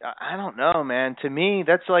 I don't know, man. To me,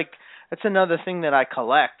 that's another thing that I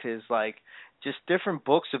collect is like just different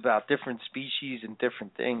books about different species and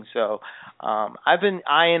different things. So I've been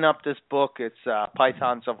eyeing up this book. It's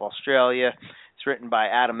Pythons of Australia. It's written by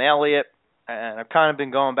Adam Elliott, and I've kind of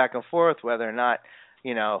been going back and forth whether or not,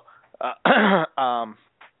 you know, I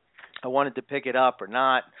wanted to pick it up or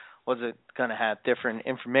not. Was it going to have different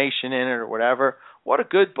information in it or whatever? What a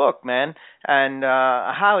good book, man. And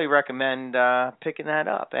I highly recommend picking that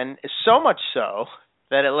up. And so much so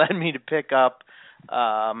that it led me to pick up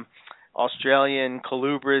Australian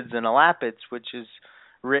Colubrids and Elapids, which is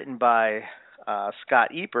written by Scott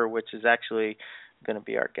Eper, which is actually going to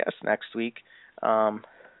be our guest next week. Damn.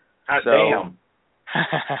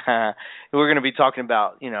 We're going to be talking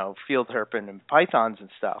about, you know, field herping and pythons and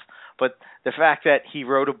stuff. But the fact that he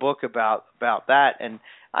wrote a book about that, and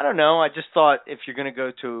I don't know, I just thought if you're going to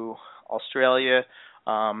go to Australia,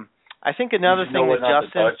 I think another thing that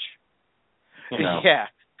Justin, you know. yeah,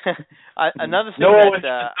 another thing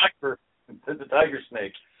the tiger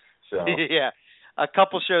snake. So yeah, a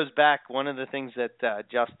couple shows back, one of the things that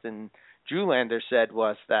Justin Drewlander said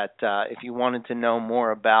was that if you wanted to know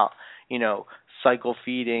more about, you know, cycle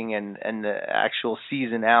feeding and the actual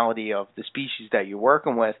seasonality of the species that you're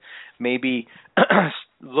working with, maybe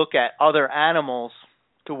look at other animals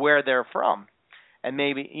to where they're from. And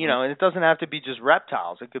maybe, you know, and it doesn't have to be just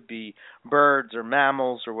reptiles. It could be birds or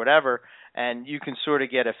mammals or whatever. And you can sort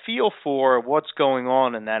of get a feel for what's going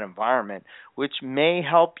on in that environment, which may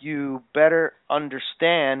help you better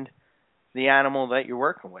understand the animal that you're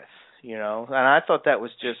working with, you know. And I thought that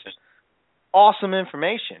was just awesome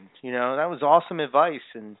information. You know, that was awesome advice.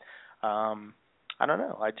 And I don't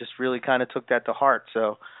know. I just really kind of took that to heart.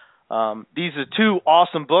 So these are 2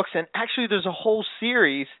 awesome books. And actually there's a whole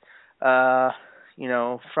series you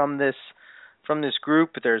know, from this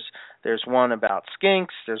group. There's one about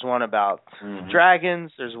skinks, there's one about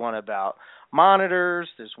dragons, there's one about monitors,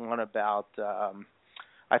 there's one about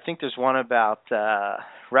I think there's one about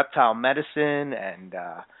reptile medicine, and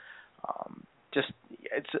just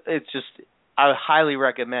it's just I highly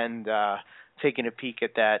recommend taking a peek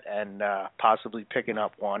at that and possibly picking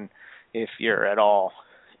up one if you're at all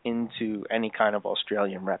into any kind of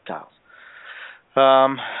Australian reptiles.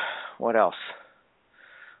 What else?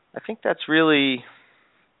 I think that's really,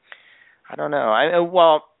 I don't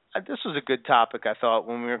know. This was a good topic, I thought,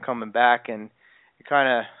 when we were coming back, and it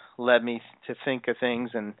kind of led me to think of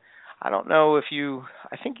things. And I don't know if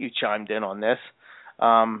I think you chimed in on this,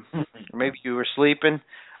 or maybe you were sleeping.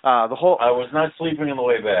 I was not sleeping on the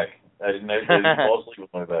way back. I didn't fall asleep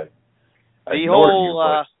on the way back.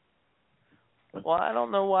 Well, I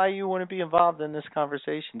don't know why you want to be involved in this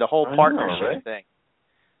conversation. The whole partnership thing.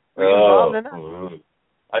 Were you involved in that?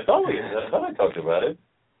 I thought I talked about it.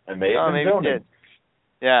 I may have been maybe did.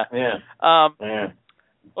 Yeah. Yeah.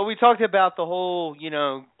 Well, we talked about the whole,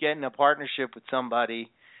 getting a partnership with somebody,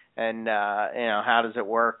 and how does it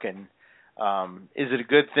work, and is it a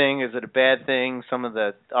good thing? Is it a bad thing? Some of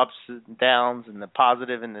the ups and downs, and the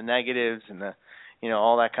positive and the negatives, and the,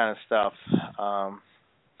 all that kind of stuff.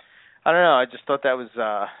 I don't know. I just thought that was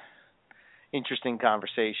interesting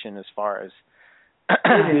conversation as far as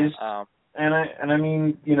it is. And I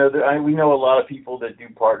mean, we know a lot of people that do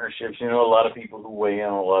partnerships. A lot of people who weigh in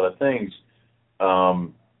on a lot of things.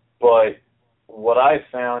 But what I've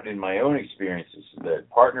found in my own experiences is that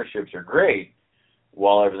partnerships are great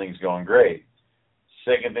while everything's going great.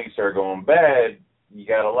 Second things start going bad, you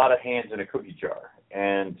got a lot of hands in a cookie jar.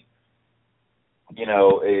 And,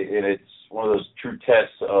 it's one of those true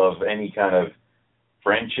tests of any kind of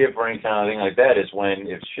friendship or any kind of thing like that is when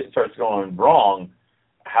if shit starts going wrong,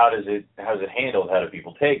 how's it handled? How do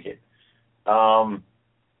people take it? And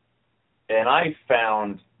I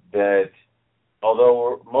found that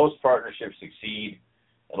although most partnerships succeed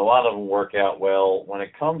and a lot of them work out well, when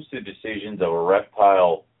it comes to decisions of a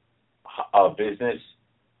reptile business,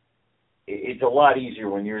 it's a lot easier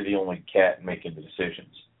when you're the only cat making the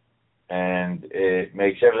decisions. And it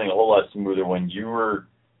makes everything a whole lot smoother when you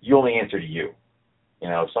only answer to you.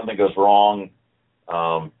 If something goes wrong,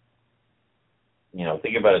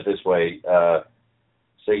 think about it this way.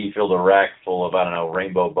 Say you filled a rack full of,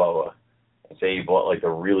 rainbow boa. And say you bought like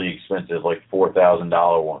a really expensive, like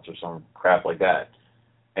 $4,000 ones or some crap like that.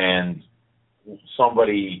 And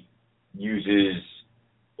somebody uses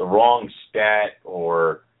the wrong stat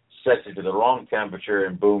or sets it to the wrong temperature,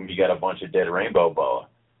 and boom, you got a bunch of dead rainbow boa.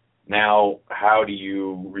 Now, how do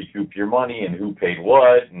you recoup your money and who paid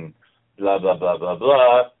what and blah, blah, blah, blah,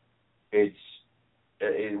 blah.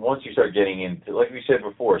 Once you start getting into, like we said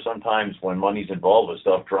before, sometimes when money's involved with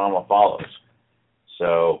stuff, drama follows.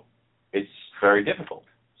 So it's very difficult.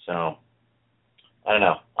 So I don't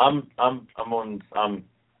know. I'm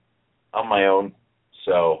on my own.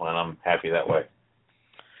 So, and I'm happy that way.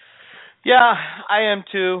 Yeah, I am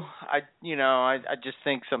too. I just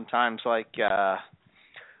think sometimes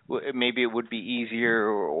maybe it would be easier,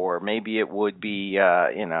 or maybe it would be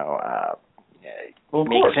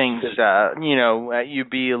make things you'd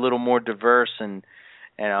be a little more diverse, and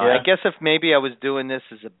I guess if maybe I was doing this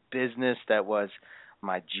as a business that was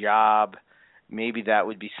my job, maybe that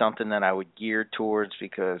would be something that I would gear towards,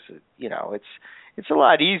 because it's a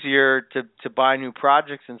lot easier to buy new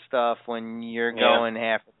projects and stuff when you're going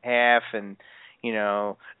half and half, and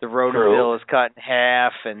the rotor bill is cut in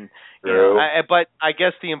half, and but I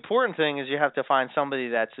guess the important thing is you have to find somebody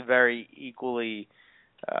that's very equally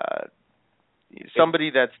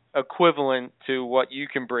somebody that's equivalent to what you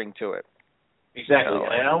can bring to it. Exactly.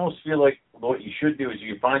 And I almost feel like what you should do is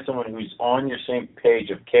you find someone who's on your same page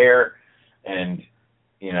of care and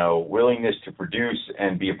willingness to produce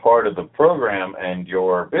and be a part of the program and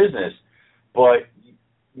your business, but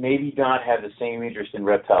maybe not have the same interest in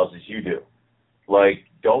reptiles as you do. Like,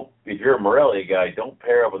 if you're a Morelia guy, don't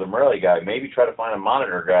pair up with a Morelia guy. Maybe try to find a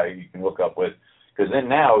monitor guy you can hook up with, because then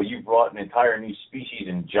now you've brought an entire new species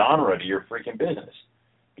and genre to your freaking business.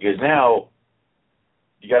 Because now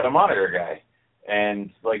you got a monitor guy.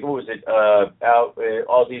 And, what was it,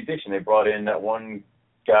 Aussie Addiction, they brought in that one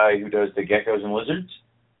guy who does the geckos and lizards.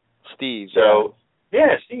 Steve. So,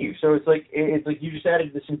 yeah, Steve. So it's like you just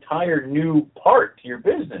added this entire new part to your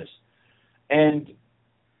business. And,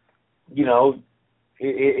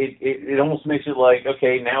 it almost makes it like,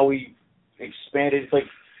 okay, now we've expanded. It's like,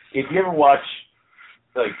 if you ever watch,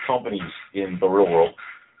 companies in the real world,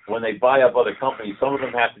 when they buy up other companies, some of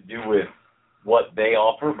them have to do with what they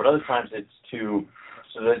offer, but other times it's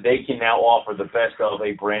so that they can now offer the best of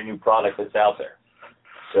a brand new product that's out there.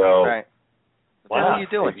 So, right. What the hell are you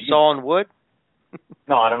doing? Sawing wood?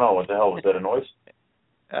 No, I don't know. What the hell was that, a noise?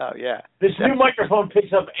 Oh, yeah. This new microphone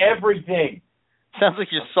picks up everything. Sounds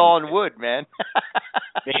like you're sawing wood, man.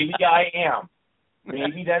 Maybe I am.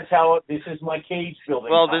 Maybe that's how this is my cage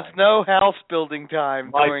building Well, time. There's no house building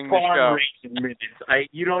time during the show. My barn raising minutes.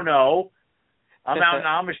 You don't know. I'm out in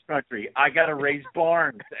Amish country. I got to raise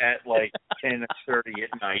barns at 10:30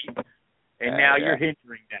 at night. And now you're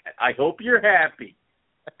hindering that. I hope you're happy.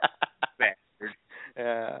 Bastard.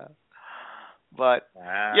 Yeah. But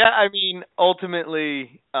yeah, I mean,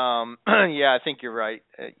 ultimately, yeah, I think you're right.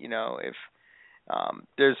 If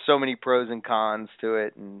there's so many pros and cons to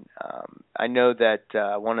it, and I know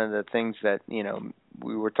that one of the things that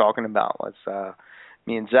we were talking about was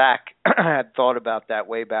me and Zach had thought about that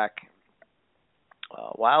way back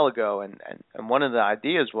a while ago, and one of the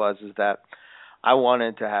ideas is that I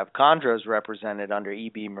wanted to have chondros represented under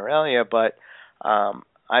EB Morelia, but I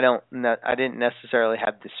didn't necessarily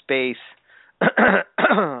have the space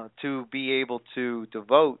to be able to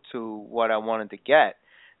devote to what I wanted to get.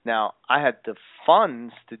 Now, I had the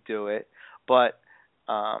funds to do it, but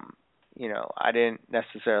I didn't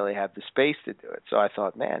necessarily have the space to do it. So I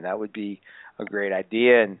thought, man, that would be a great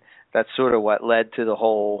idea, and that's sort of what led to the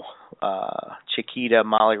whole Chiquita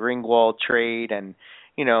Molly Ringwald trade. And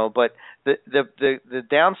but the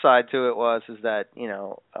downside to it is that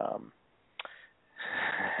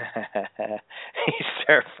he's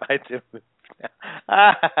terrified to move.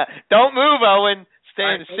 Don't move, Owen. Stay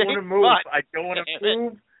in the same spot. I don't want to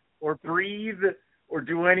move or breathe or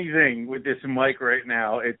do anything with this mic right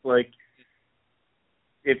now. It's like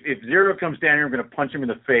if Zero comes down here, I'm going to punch him in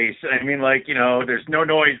the face. I mean, there's no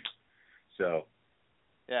noise. So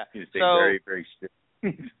yeah, he's very, very still.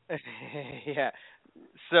 Yeah.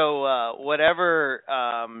 So whatever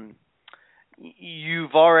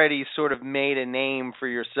you've already sort of made a name for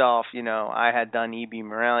yourself. I had done EB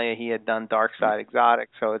Morelia, he had done Dark Side Exotic,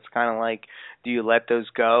 so it's kind of like, do you let those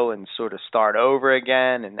go and sort of start over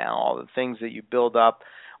again? And now all the things that you build up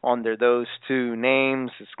under those two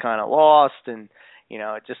names is kind of lost, and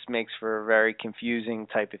it just makes for a very confusing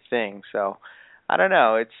type of thing. So I don't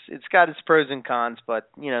know. It's got its pros and cons,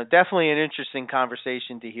 but definitely an interesting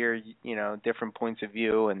conversation to hear different points of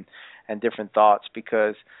view and different thoughts,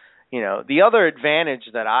 because the other advantage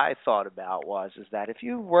that I thought about is that if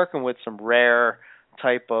you're working with some rare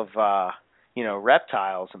type of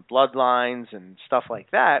reptiles and bloodlines and stuff like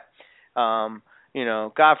that,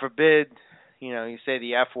 God forbid, you say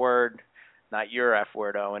the F word, not your F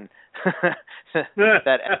word, Owen,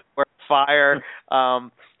 that F word, fire,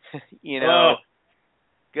 God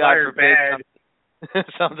forbid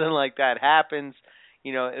something like that happens,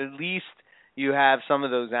 at least you have some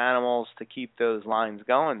of those animals to keep those lines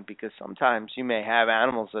going, because sometimes you may have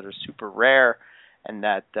animals that are super rare and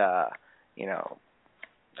that are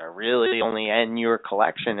really only in your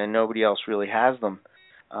collection and nobody else really has them.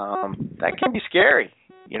 That can be scary,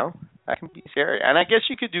 that can be scary. And I guess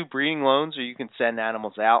you could do breeding loans, or you can send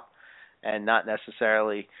animals out and not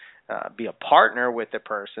necessarily be a partner with the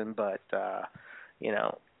person, but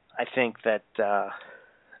I think that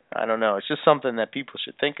I don't know, it's just something that people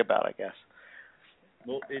should think about, I guess.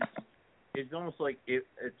 Well, it's almost like it's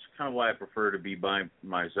kind of why I prefer to be by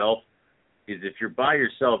myself. Is if you're by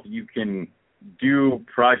yourself, you can do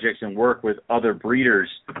projects and work with other breeders,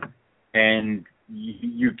 and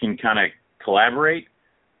you can kind of collaborate,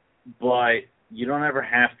 but you don't ever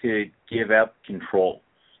have to give up control.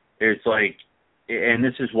 It's like, and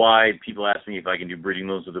this is why people ask me if I can do breeding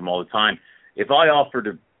loans with them all the time. If I offer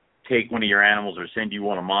to take one of your animals or send you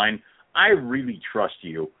one of mine, I really trust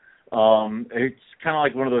you. It's kind of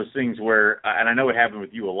like one of those things where, and I know it happened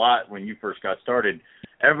with you a lot when you first got started,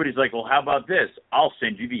 everybody's like, well, how about this? I'll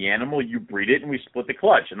send you the animal, you breed it, and we split the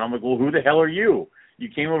clutch. And I'm like, well, who the hell are you? You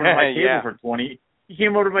came over to my table for 20. You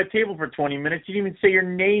came over to my table for 20 minutes. You didn't even say your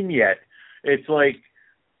name yet. It's like,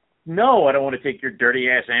 no, I don't want to take your dirty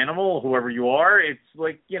ass animal, whoever you are. It's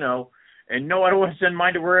like, and no, I don't want to send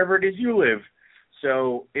mine to wherever it is you live.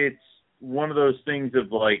 So it's one of those things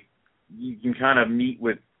of like, you can kind of meet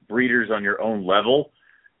with breeders on your own level,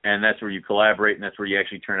 and that's where you collaborate, and that's where you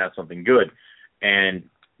actually turn out something good. And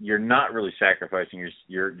you're not really sacrificing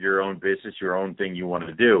your own business, your own thing you want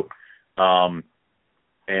to do.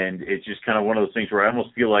 And it's just kind of one of those things where I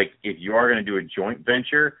almost feel like if you are going to do a joint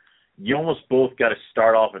venture, you almost both got to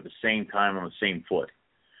start off at the same time on the same foot,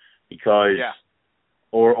 because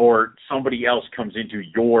or somebody else comes into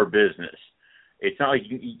your business. It's not like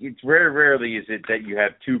it's very rarely is it that you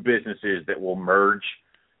have two businesses that will merge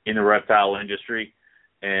in the reptile industry,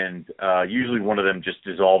 and usually one of them just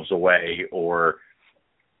dissolves away, or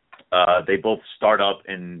they both start up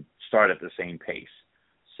and start at the same pace.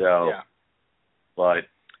 So, but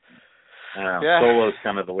solo's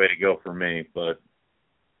kind of the way to go for me. But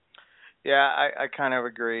I kind of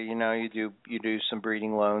agree. You do some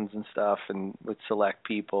breeding loans and stuff, and with select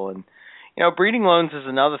people, and breeding loans is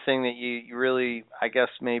another thing that you really, I guess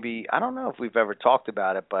maybe, I don't know if we've ever talked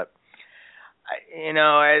about it, but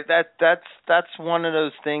that's one of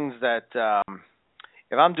those things that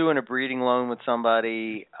if I'm doing a breeding loan with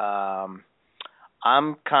somebody,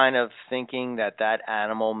 I'm kind of thinking that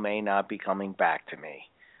animal may not be coming back to me.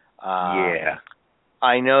 Yeah.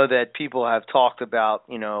 I know that people have talked about,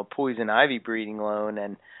 poison ivy breeding loan,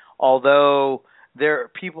 and although there are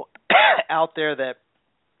people out there that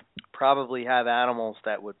probably have animals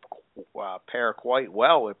that would pair quite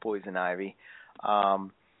well with poison ivy,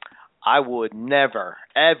 I would never,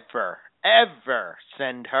 ever, ever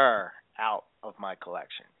send her out of my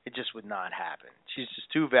collection. It just would not happen. She's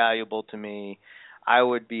just too valuable to me. I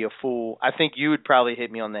would be a fool. I think you would probably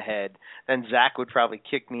hit me on the head. Then Zach would probably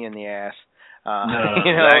kick me in the ass.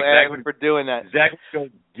 Zach for doing that. Zach would go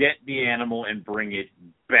get the animal and bring it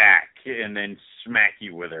back and then smack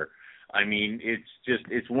you with her. I mean,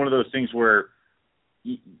 it's one of those things where,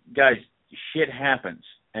 guys, shit happens.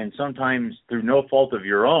 And sometimes through no fault of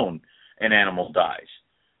your own, an animal dies.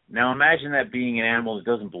 Now imagine that being an animal that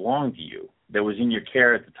doesn't belong to you, that was in your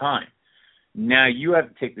care at the time. Now you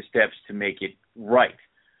have to take the steps to make it right.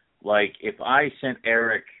 Like if I sent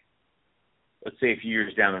Eric, let's say a few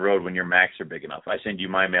years down the road when your Macs are big enough, I send you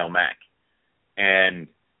my male Mac, and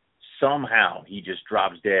somehow he just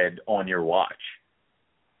drops dead on your watch.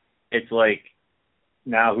 It's like,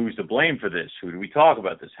 now who's to blame for this? Who do we talk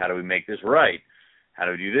about this? How do we make this right? How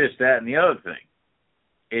do we do this, that, and the other thing?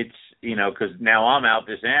 It's, because now I'm out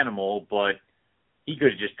this animal, but he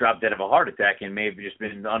could have just dropped dead of a heart attack and may have just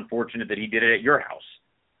been unfortunate that he did it at your house.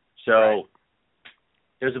 So right.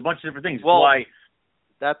 There's a bunch of different things. Well, I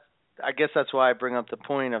guess that's why I bring up the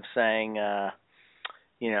point of saying,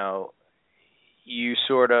 you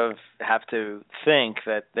sort of have to think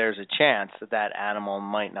that there's a chance that animal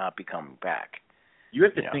might not be coming back. You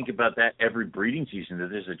have to think about that every breeding season, that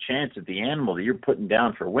there's a chance that the animal that you're putting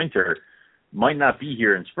down for winter might not be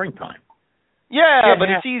here in springtime. Yeah, but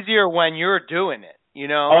it's easier when you're doing it.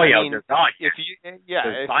 Oh, yeah, they're not. If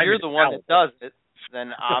you're the one that does it,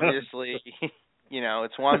 then obviously,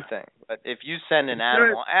 it's one thing. But if you send an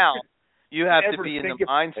animal out, you have to be in the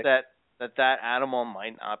mindset that animal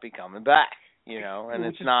might not be coming back. And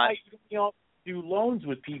it's not. You do loans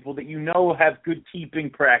with people that have good keeping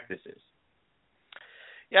practices.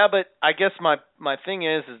 Yeah, but I guess my thing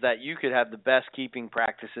is that you could have the best keeping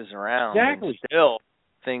practices around, exactly. And still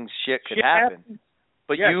shit could happen.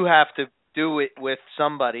 But you have to do it with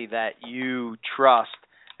somebody that you trust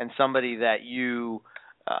and somebody that you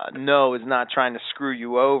know is not trying to screw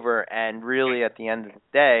you over. And really, at the end of the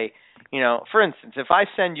day, for instance, if I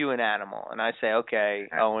send you an animal and I say, okay,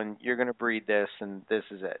 Owen, you're going to breed this and this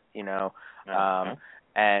is it,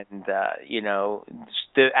 and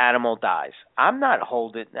the animal dies, I'm not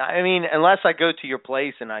holding. I mean, unless I go to your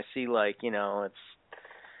place and I see it's,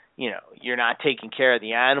 you're not taking care of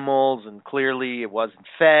the animals and clearly it wasn't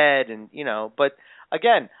fed and, but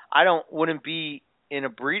again, wouldn't be in a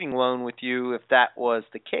breeding loan with you if that was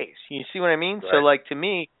the case. You see what I mean? Right. So to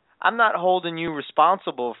me, I'm not holding you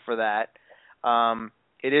responsible for that.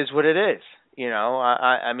 It is what it is.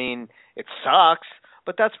 I mean, it sucks,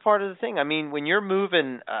 but that's part of the thing. I mean, when you're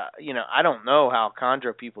moving, I don't know how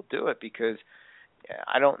chondro people do it because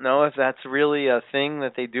I don't know if that's really a thing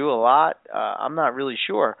that they do a lot. I'm not really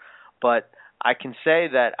sure, but I can say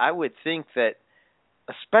that I would think that,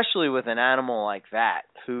 especially with an animal like that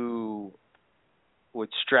who would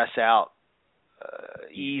stress out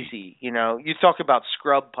easy. You talk about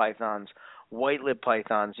scrub pythons, white-lipped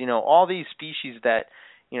pythons, all these species that,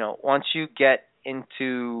 once you get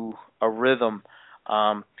into a rhythm,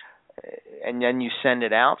 and then you send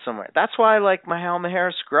it out somewhere. That's why I like my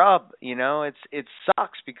Halmahera scrub. It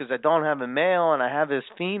sucks because I don't have a male and I have this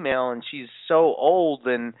female and she's so old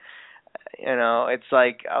and, it's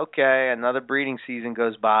like, okay, another breeding season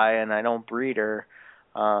goes by and I don't breed her.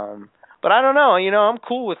 But I don't know, I'm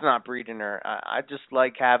cool with not breeding her. I just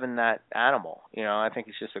like having that animal. I think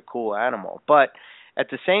it's just a cool animal. But at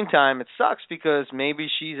the same time, it sucks because maybe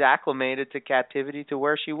she's acclimated to captivity to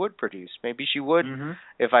where she would produce. Maybe she would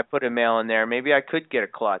if I put a male in there. Maybe I could get a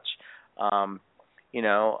clutch. I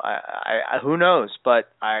who knows? But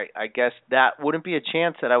I guess that wouldn't be a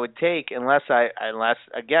chance that I would take unless I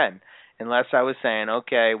was saying,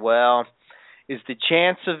 okay, well, is the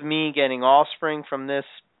chance of me getting offspring from this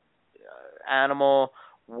animal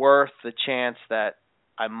worth the chance that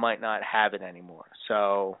I might not have it anymore?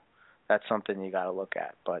 So that's something you got to look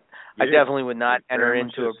at. But I definitely would not enter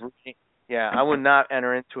into a breeding. Yeah, I would not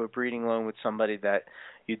enter into a breeding loan with somebody that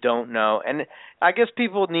you don't know. And I guess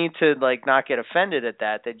people need to not get offended at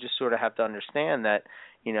that. They just sort of have to understand that,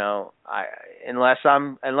 unless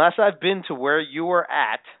I've been to where you were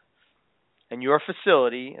at and your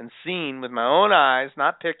facility and seen with my own eyes,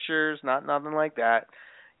 not pictures, not nothing like that,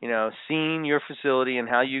 seen your facility and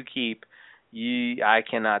how you keep, I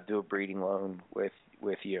cannot do a breeding loan with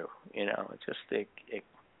you. You know, it's just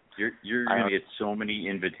You're going to get so many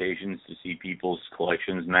invitations to see people's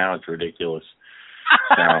collections now. It's ridiculous.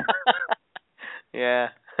 So, yeah.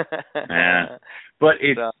 yeah. But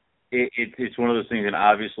it's one of those things, and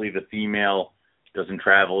obviously the female doesn't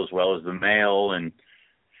travel as well as the male, and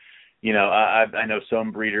you know, I know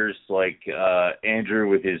some breeders like Andrew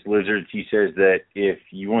with his lizards. He says that if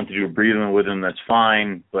you want to do a breeding with him, that's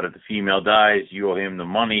fine, but if the female dies, you owe him the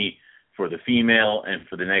money for the female and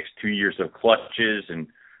for the next 2 years of clutches. And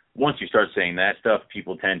once you start saying that stuff,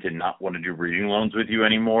 people tend to not want to do breeding loans with you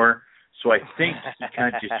anymore. So I think he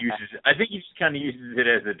kind of just uses it. I think he just kind of uses it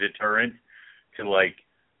as a deterrent to like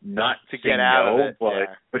not to say get out no, of it,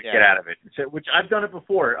 but get out of it. So, which I've done it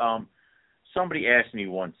before. Somebody asked me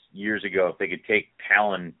once years ago if they could take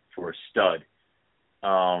Talon for a stud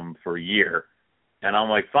for a year, and I'm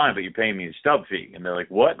like, fine, but you're paying me a stub fee. And they're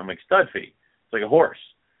like, what? And I'm like, stud fee. It's like a horse.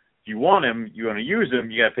 If you want him, you want to use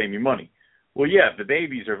him, you got to pay me money. Well, yeah, if the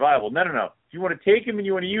babies are viable. No. If you want to take him and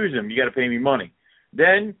you want to use him, you got to pay me money.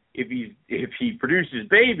 Then if he produces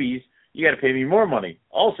babies, you got to pay me more money.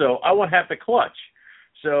 Also, I want half the clutch.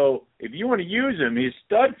 So if you want to use him, his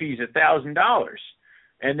stud fee is $1,000.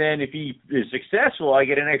 And then if he is successful, I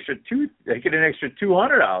get an extra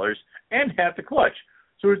 $200 and half the clutch.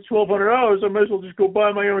 So it's $1,200. I might as well just go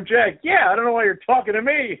buy my own jag. Yeah, I don't know why you're talking to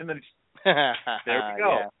me. And then there we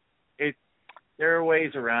go. Yeah. There are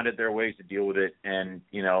ways around it. There are ways to deal with it. And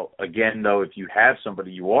you know, again, though, if you have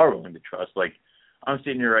somebody you are willing to trust, like I'm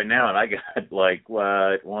sitting here right now, and I got like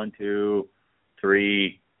 1, 2,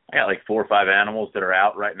 3. I got like 4 or 5 animals that are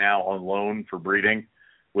out right now on loan for breeding.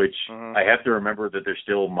 Which I have to remember that they're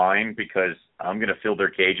still mine because I'm going to fill their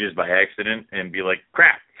cages by accident and be like,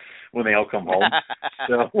 crap, when they all come home.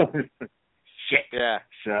 So, shit. Yeah.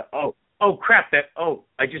 So, oh, crap,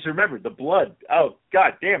 I just remembered the blood. Oh,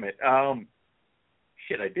 God damn it.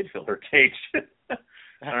 Shit, I did fill her cage. All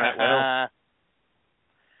right, well.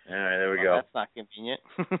 All right, there we go. That's not convenient.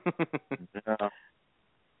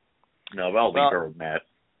 No, but I'll leave her with Matt.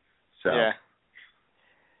 So. Yeah.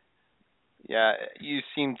 Yeah, you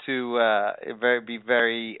seem to be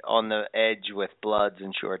very on the edge with bloods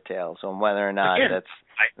and short tails on whether or not that's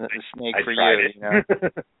a snake for you. It. You know?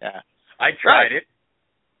 Yeah, I tried it.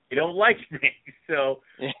 You don't like me, so.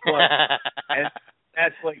 And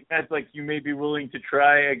that's like you may be willing to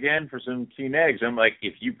try again for some teen eggs. I'm like,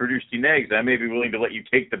 if you produce teen eggs, I may be willing to let you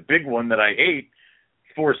take the big one that I hate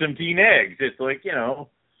for some teen eggs. It's like, you know.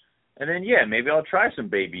 And then, yeah, maybe I'll try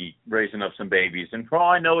raising up some babies. And for all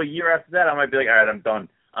I know, a year after that, I might be like, all right, I'm done.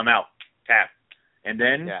 I'm out. Tap. And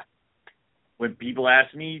then when people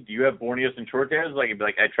ask me, do you have Borneos and short hairs? I'd be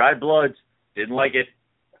like, I tried bloods. Didn't like it.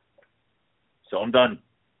 So I'm done.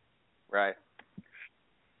 Right.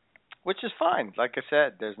 Which is fine. Like I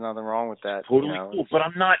said, there's nothing wrong with that. Totally cool. But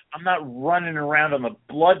I'm not running around on the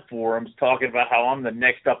blood forums talking about how I'm the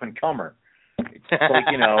next up-and-comer. It's like,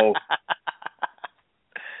 you know...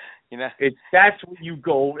 You know, that's where you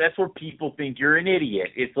go. That's where people think you're an idiot.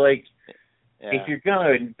 It's like if you're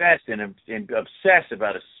gonna invest and obsess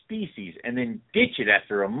about a species and then ditch it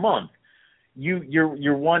after a month,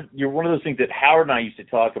 you're one of those things that Howard and I used to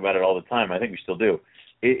talk about it all the time. I think we still do.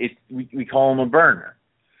 We call him a burner.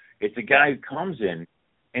 It's a guy who comes in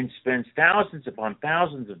and spends thousands upon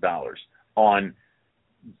thousands of dollars on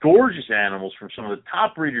gorgeous animals from some of the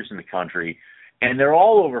top breeders in the country, and they're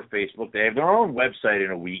all over Facebook. They have their own website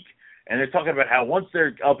in a week. And they're talking about how once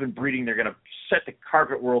they're up and breeding, they're going to set the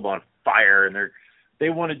carpet world on fire, and they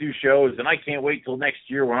want to do shows. And I can't wait till next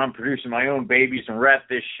year when I'm producing my own babies and wrap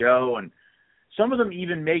this show. And some of them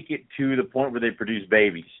even make it to the point where they produce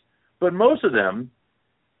babies. But most of them,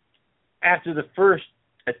 after the first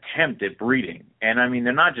attempt at breeding, and I mean,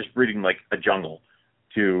 they're not just breeding like a jungle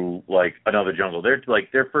to like another jungle. They're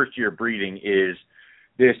like their first year of breeding is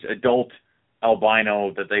this adult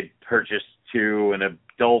albino that they purchased to an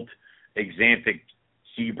adult Xanthic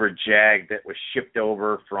zebra jag that was shipped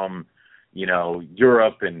over from, you know,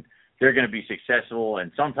 Europe, and they're going to be successful.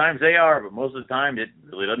 And sometimes they are, but most of the time it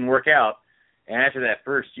really doesn't work out. And after that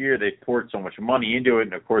first year, they've poured so much money into it.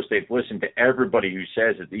 And of course, they've listened to everybody who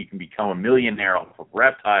says that you can become a millionaire off of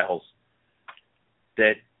reptiles,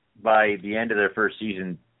 that by the end of their first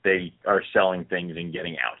season, they are selling things and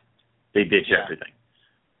getting out. They ditch everything.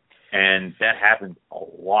 And that happens a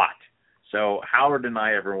lot. So Howard and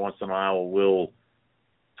I, every once in a while, will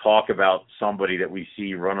talk about somebody that we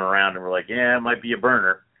see running around, and we're like, yeah, it might be a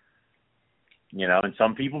burner. You know, and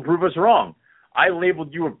some people prove us wrong. I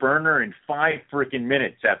labeled you a burner in 5 freaking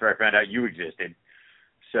minutes after I found out you existed.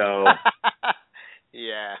 So.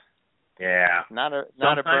 Yeah. Yeah. Not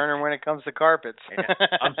a burner when it comes to carpets. Yeah.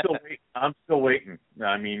 I'm still waiting.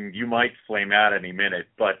 I mean, you might flame out any minute,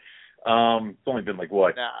 but it's only been like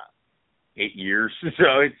what? 8 years.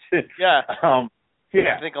 So it's yeah.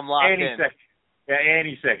 Yeah. I think I'm locked in.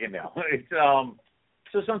 Any second now. It's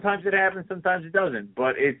so sometimes it happens, sometimes it doesn't.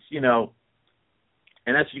 But it's,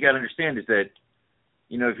 and that's what you got to understand is that,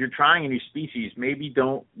 if you're trying a new species, maybe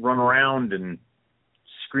don't run around and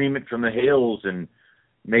scream it from the hills and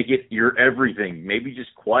make it your everything. Maybe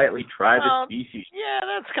just quietly try the species. Yeah,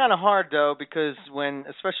 that's kind of hard though, because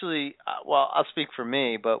especially, I'll speak for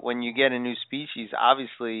me, but when you get a new species,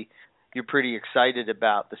 obviously you're pretty excited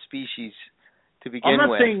about the species to begin with.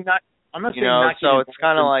 I'm not saying not so it's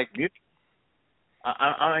kind of like.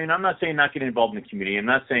 I mean, I'm not saying not get involved in the community. I'm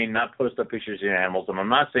not saying not post up pictures of animals. And I'm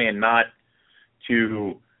not saying not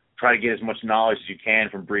to try to get as much knowledge as you can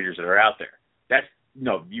from breeders that are out there.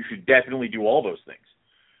 You should definitely do all those things.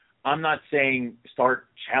 I'm not saying start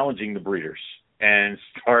challenging the breeders and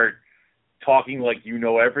start talking like you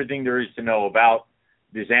know everything there is to know about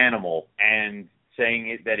this animal and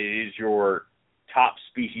saying that it is your top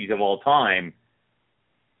species of all time,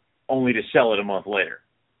 only to sell it a month later.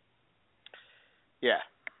 Yeah.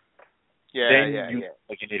 Then you look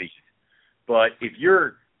like an idiot. But if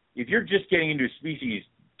you're just getting into a species,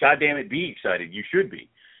 goddamn it, be excited. You should be.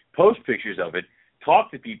 Post pictures of it.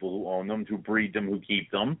 Talk to people who own them, who breed them, who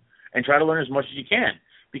keep them, and try to learn as much as you can.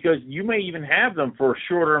 Because you may even have them for a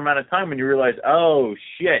shorter amount of time when you realize, oh,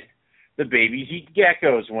 shit, the babies eat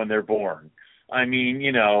geckos when they're born. I mean,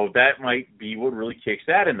 that might be what really kicks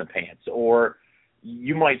that in the pants. Or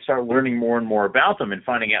you might start learning more and more about them and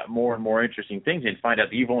finding out more and more interesting things and find out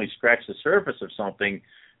that you've only scratched the surface of something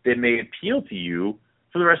that may appeal to you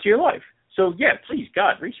for the rest of your life. So, yeah, please,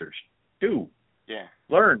 God, research. Do. Yeah.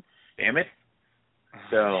 Learn. Damn it.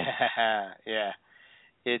 So. Yeah.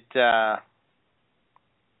 It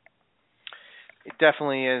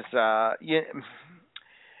definitely is.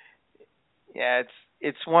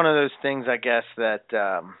 It's one of those things, I guess, that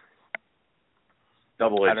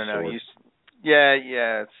double-edged I don't know. sword.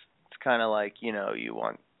 It's kind of like you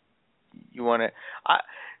want to.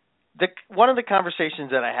 One of the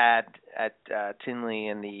conversations that I had at Tinley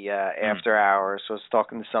in the after hours was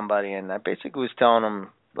talking to somebody, and I basically was telling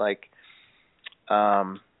them like,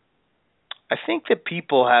 I think that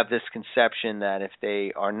people have this conception that if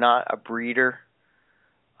they are not a breeder,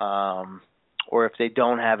 or if they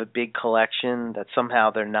don't have a big collection, that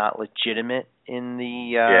somehow they're not legitimate in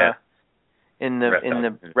the in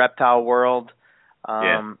the reptile world.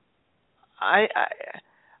 I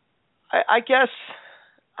guess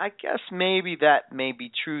maybe that may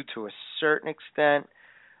be true to a certain extent.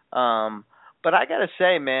 But I gotta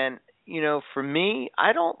say, man, for me,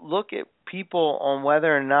 I don't look at people on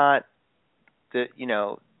whether or not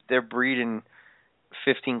they're breeding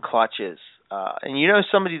 15 clutches. And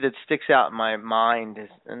somebody that sticks out in my mind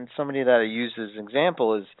and somebody that I use as an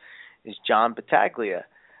example is John Battaglia.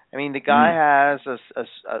 I mean, the guy has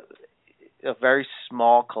a very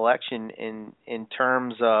small collection in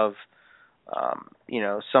terms of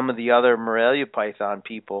some of the other Morelia python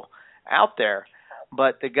people out there,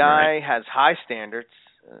 but the guy has high standards.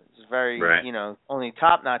 It's very only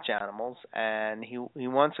top-notch animals, and he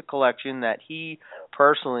wants a collection that he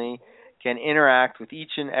personally can interact with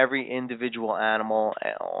each and every individual animal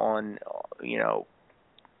on,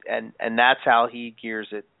 and that's how he gears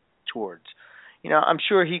it towards. I'm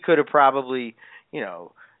sure he could have probably,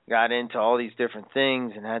 got into all these different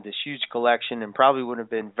things and had this huge collection and probably would have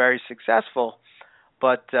been very successful,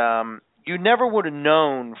 but you never would have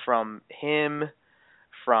known from him,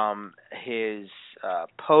 from his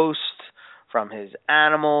post, from his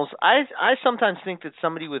animals. I sometimes think that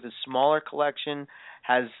somebody with a smaller collection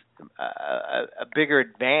has a bigger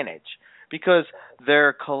advantage because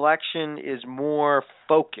their collection is more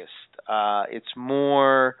focused. It's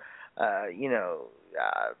more,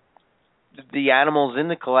 the animals in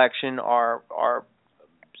the collection are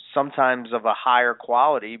sometimes of a higher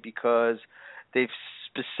quality because they've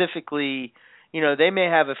specifically, they may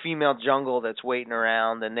have a female jungle that's waiting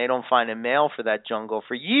around and they don't find a male for that jungle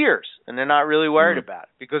for years, and they're not really worried about it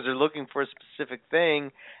because they're looking for a specific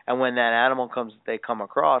thing, and when that animal they come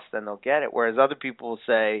across, then they'll get it. Whereas other people will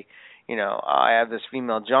say, I have this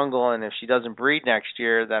female jungle, and if she doesn't breed next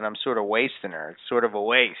year, then I'm sort of wasting her. It's sort of a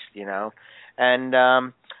waste, And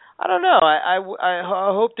I don't know. I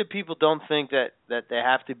hope that people don't think that they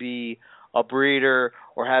have to be a breeder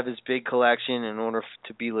or have this big collection in order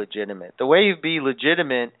to be legitimate. The way you be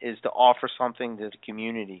legitimate is to offer something to the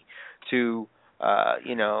community, to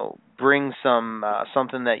bring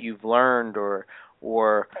something that you've learned or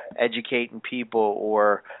or educating people,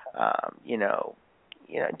 or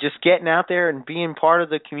just getting out there and being part of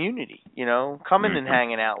the community. Coming and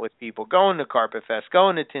hanging out with people, going to Carpet Fest,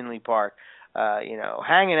 going to Tinley Park, hanging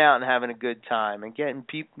out and having a good time, and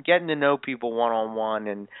getting to know people one on one,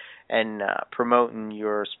 and promoting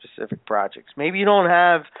your specific projects. Maybe you don't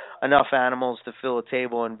have enough animals to fill a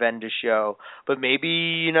table and vend a show, but maybe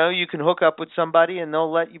you can hook up with somebody and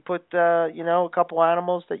they'll let you put a couple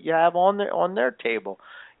animals that you have on their table.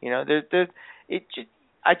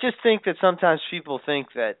 I just think that sometimes people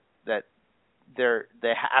think that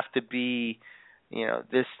they have to be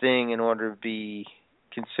this thing in order to be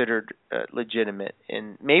considered legitimate,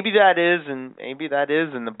 and maybe that is in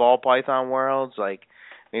the ball python worlds. Like,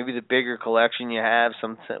 maybe the bigger collection you have,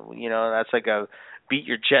 that's like a beat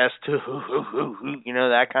your chest,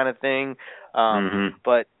 that kind of thing.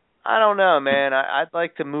 But I don't know, man. I'd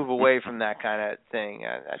like to move away from that kind of thing.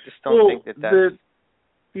 I just don't think that.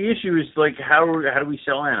 The issue is, like, how do we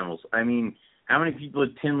sell animals? I mean, how many people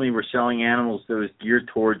at Tinley were selling animals that was geared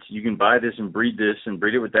towards, you can buy this and breed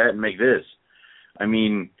it with that and make this? I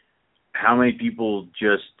mean, how many people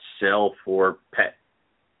just sell for pet?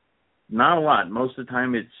 Not a lot. Most of the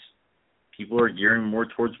time, people are gearing more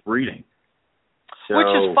towards breeding. So, which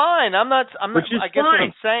is fine. I'm not. I guess what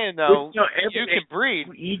I'm saying, though, you can breed,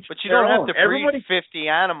 but you don't have to breed 50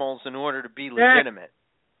 animals in order to be legitimate.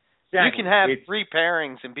 Exactly. You can have 3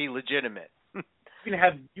 pairings and be legitimate. You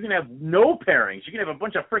can have no pairings. You can have a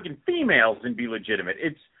bunch of freaking females and be legitimate.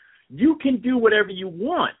 You can do whatever you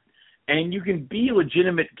want, and you can be a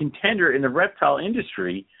legitimate contender in the reptile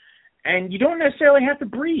industry, and you don't necessarily have to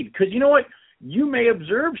breed, because you know what? You may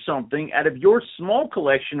observe something out of your small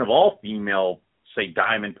collection of all female, say,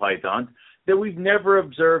 diamond pythons that we've never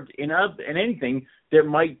observed in anything that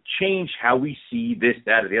might change how we see this,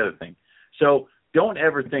 that, or the other thing. So don't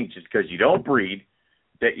ever think just because you don't breed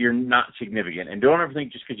that you're not significant. And don't ever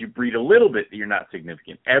think just because you breed a little bit that you're not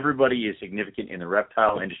significant. Everybody is significant in the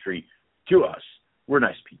reptile industry to us. We're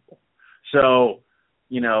nice people. So,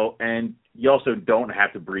 and you also don't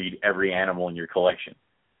have to breed every animal in your collection.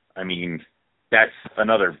 I mean, that's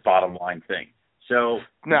another bottom line thing. So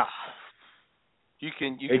no. You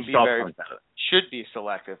can be should be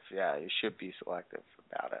selective. Yeah, you should be selective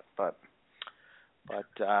about it. But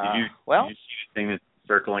did you see the thing that's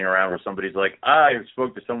circling around where somebody's like, I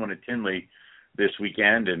spoke to someone at Tinley this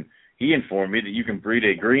weekend, and he informed me that you can breed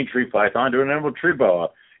a green tree python to an emerald tree boa.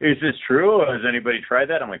 Is this true? Has anybody tried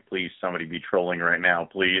that? I'm like, please, somebody be trolling right now.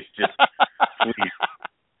 Please, just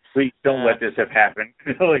please don't let this have happened.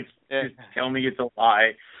 Just tell me it's a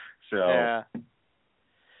lie. So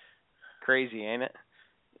crazy, ain't it?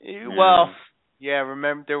 Well,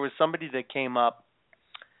 remember there was somebody that came up.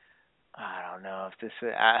 I don't know if this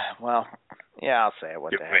is, I'll say it.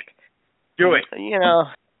 What the heck? Do it.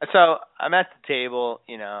 So I'm at the table,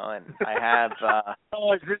 and I have.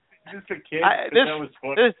 Is this a kid?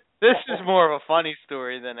 This is more of a funny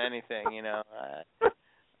story than anything,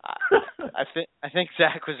 I think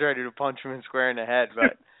Zach was ready to punch him square in the head,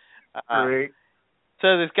 but. Great.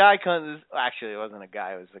 So this guy comes. Actually, it wasn't a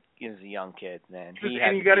guy. It was a young kid, man.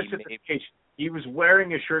 And you got to set the stage. He was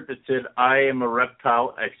wearing a shirt that said, I am a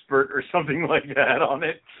reptile expert or something like that on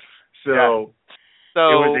it. So it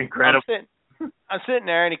was incredible. I'm sitting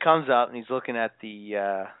there, and he comes up, and he's looking at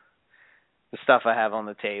the stuff I have on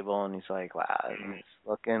the table, and he's like, wow. And he's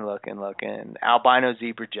looking. Albino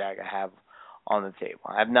zebra jag I have on the table.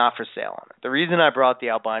 I have not for sale on it. The reason I brought the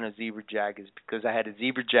albino zebra jag is because I had a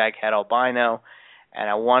zebra jag het albino, and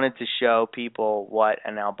I wanted to show people what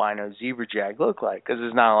an albino zebra jag looked like, because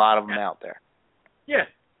there's not a lot of them out there. Yeah.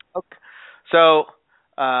 Okay. So,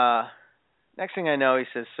 next thing I know, he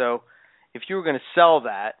says, so if you were going to sell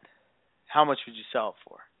that, how much would you sell it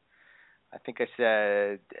for? I think I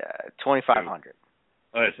said $2,500.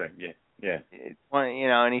 Oh, that's right. Yeah.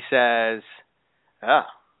 And he says, oh,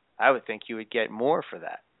 I would think you would get more for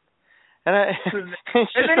that. And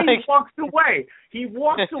then he walks away. He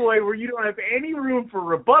walks away where you don't have any room for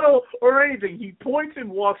rebuttal or anything. He points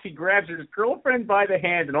and walks. He grabs his girlfriend by the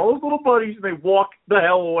hand and all his little buddies, and they walk the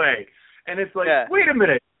hell away. And it's like, wait a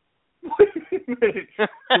minute.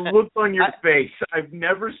 The look on your face. I've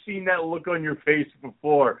never seen that look on your face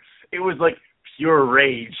before. It was like pure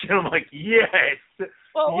rage. And I'm like, yes.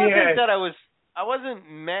 Well, it wasn't that I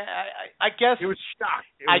wasn't mad. I guess it was shocked.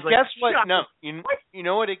 You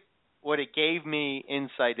know what it gave me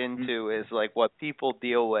insight into is like what people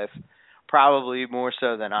deal with, probably more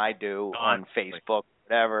so than I do on Facebook,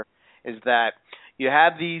 whatever, is that you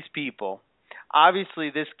have these people. Obviously,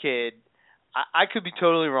 this kid, I could be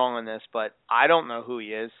totally wrong on this, but I don't know who he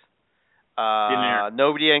is.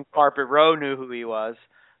 Nobody in Carpet Row knew who he was.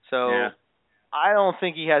 So I don't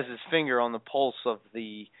think he has his finger on the pulse of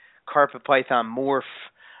the carpet python morph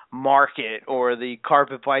market or the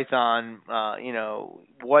carpet python,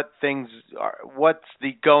 what's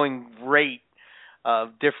the going rate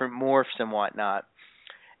of different morphs and whatnot.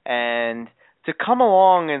 And to come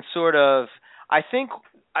along and sort of, I think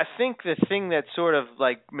the thing that sort of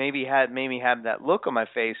like made me have that look on my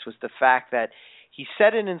face was the fact that he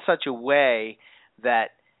said it in such a way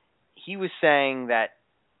that he was saying that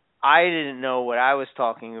I didn't know what I was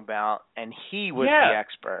talking about, and he was the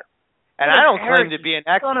expert. And I don't claim to be an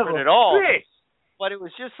expert at all, but it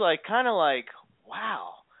was just kind of like,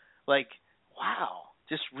 wow,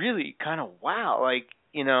 just really kind of wow. Like,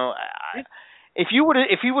 if you would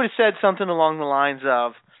have said something along the lines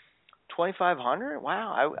of 2,500,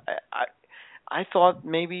 wow, I thought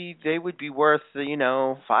maybe they would be worth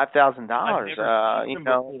 $5,000.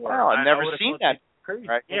 Wow, I've never seen that. Crazy.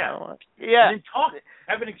 Right? Yeah. Yeah. And then talk,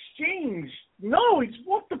 have an exchange. No, it's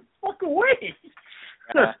walk the fuck away.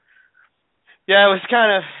 Yeah, it was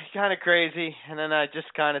kind of crazy, and then I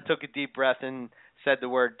just kind of took a deep breath and said the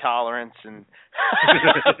word tolerance and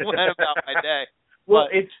went about my day. Well,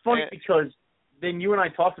 it's funny because then you and I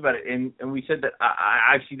talked about it, and we said that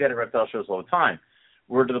I see that at reptile shows all the time.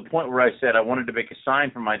 We're to the point where I said I wanted to make a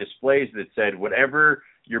sign for my displays that said whatever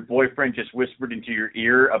your boyfriend just whispered into your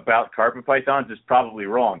ear about carpet pythons is probably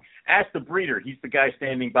wrong. Ask the breeder. He's the guy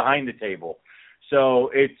standing behind the table.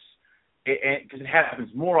 So because it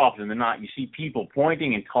happens more often than not. You see people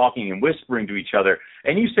pointing and talking and whispering to each other,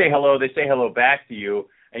 and you say hello, they say hello back to you,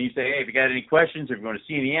 and you say, hey, if you got any questions, or if you want to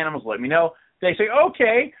see any animals, let me know. They say,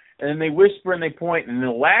 okay, and then they whisper and they point, and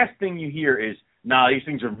the last thing you hear is, nah, these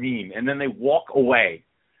things are mean, and then they walk away.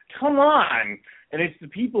 Come on. And it's the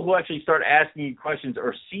people who actually start asking you questions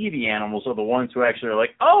or see the animals are the ones who actually are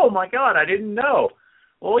like, oh, my God, I didn't know.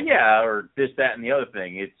 Well, yeah, or this, that, and the other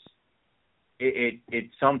thing. It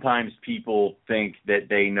sometimes people think that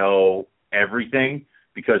they know everything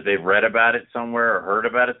because they've read about it somewhere or heard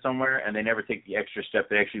about it somewhere, and they never take the extra step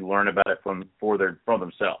to actually learn about it from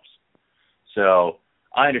themselves. So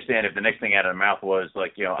I understand if the next thing out of their mouth was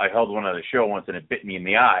like, I held one at a show once and it bit me in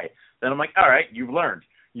the eye, then I'm like, all right, you've learned.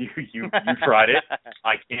 You tried it.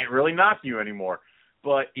 I can't really knock you anymore.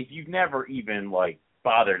 But if you've never even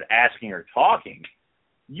bothered asking or talking,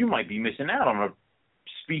 you might be missing out on a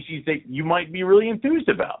species that you might be really enthused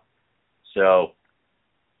about. So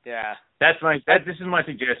yeah, this is my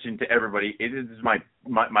suggestion to everybody. This is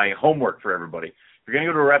my homework for everybody. If you're going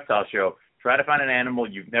to go to a reptile show, try to find an animal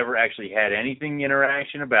you've never actually had anything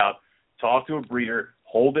interaction about. Talk to a breeder,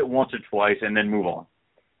 hold it once or twice, and then move on.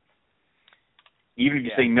 Even if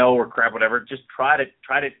you say no or crap, whatever, just try to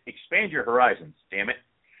expand your horizons. Damn it!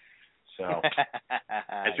 So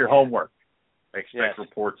that's your homework. I expect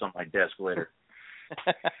reports on my desk later.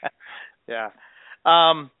 Yeah.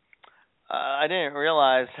 I didn't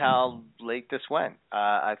realize how late this went.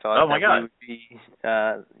 I thought we would be,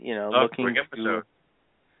 looking episode.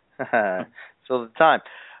 So the time.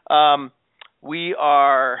 We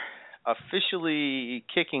are officially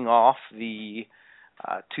kicking off the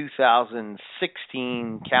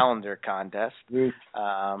 2016 calendar contest.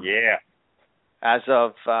 As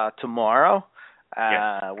of tomorrow,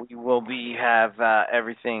 we will have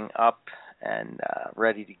everything up and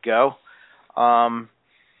ready to go.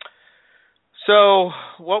 So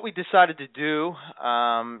what we decided to do,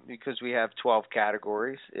 because we have 12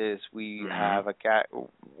 categories, is we have a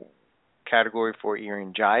category for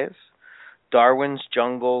Erie Jayas, Darwins,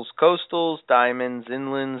 Jungles, Coastals, Diamonds,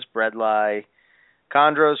 Inlands, Bredli,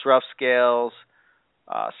 Chondros, Rough Scales,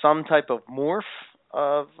 some type of morph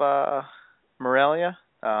of Morelia,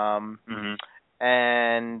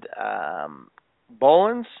 and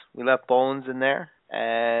Bolins. We left Bolins in there,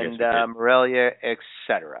 and Morelia,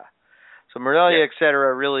 etc. So Morelia,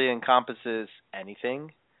 etc. really encompasses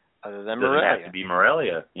anything other than Morelia. Doesn't have to be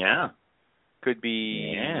Morelia, yeah. Could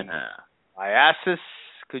be Iasis,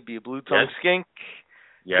 could be a blue-tongued skink,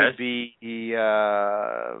 could be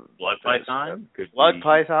blood python,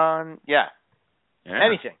 python,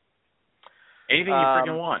 anything. Anything you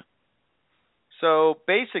freaking want. So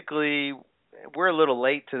basically, we're a little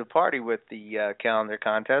late to the party with the calendar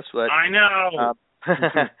contest, but I know.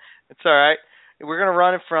 It's all right. We're going to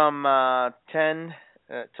run it from 10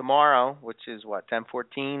 tomorrow, which is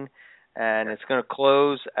 10:14, and it's going to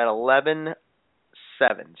close at 11/7.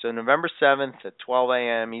 So November 7th at 12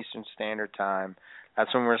 a.m. Eastern Standard Time.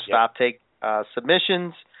 That's when we're going to stop take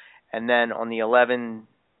submissions, and then on the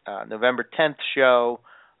November 10th show,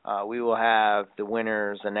 we will have the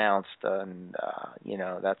winners announced, and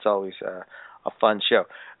that's always fun show.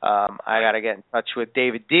 I got to get in touch with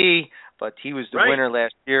David D., but he was the winner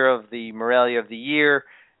last year of the Morelia of the Year,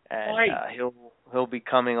 and he'll be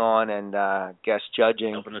coming on and guest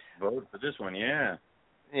judging. Helping us vote for this one, yeah.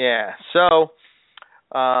 Yeah. So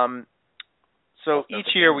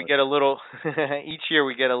each year we get a little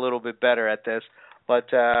bit better at this,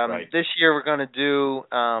 but this year we're going to do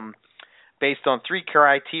based on 3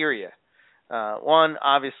 criteria. One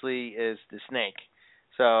obviously is the snake.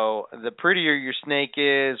 So the prettier your snake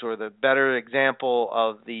is, or the better example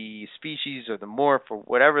of the species or the morph or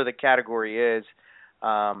whatever the category is,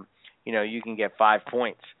 you can get 5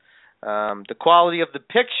 points. The quality of the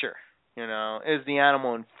picture, is the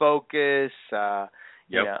animal in focus?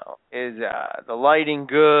 Is the lighting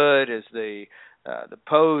good? Is the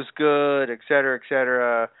pose good, et cetera, et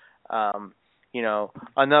cetera?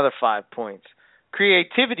 Another 5 points.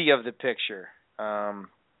 Creativity of the picture.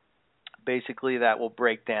 Basically, that will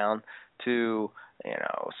break down to,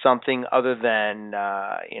 something other than,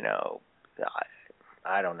 I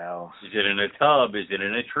don't know. Is it in a tub? Is it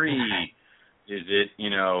in a tree? Is it,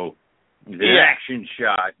 is it an action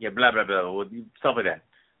shot? Yeah, blah, blah, blah, stuff like that.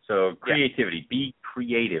 So creativity, be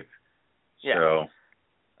creative. Yeah. So,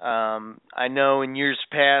 I know in years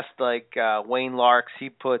past, like Wayne Larks, he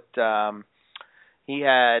put, he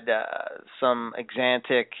had some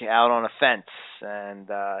Axanthic out on a fence, and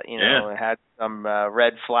it had some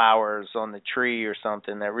red flowers on the tree or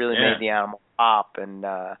something that really made the animal pop, and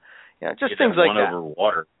just things like that. Over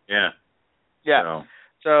water. Yeah. Yeah.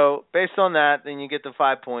 So based on that, then you get the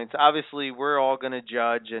 5 points. Obviously, we're all going to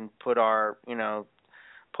judge and put our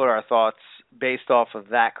thoughts based off of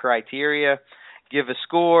that criteria. Give a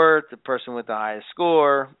score, the person with the highest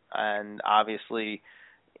score, and obviously,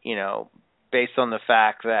 based on the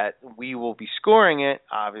fact that we will be scoring it,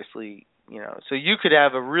 obviously, so you could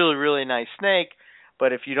have a really, really nice snake,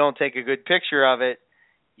 but if you don't take a good picture of it,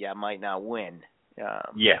 you might not win.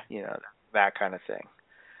 That kind of thing.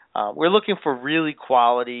 We're looking for really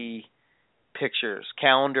quality pictures,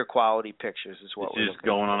 calendar quality pictures is what we're looking for. This is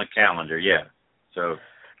going on a calendar, yeah. So,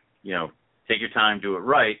 take your time, do it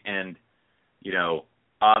right, and,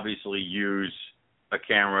 obviously use a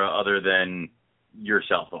camera other than your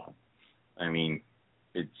cell phone. I mean,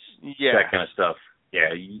 it's that kind of stuff.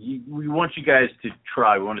 Yeah, we want you guys to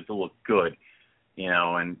try. We want it to look good,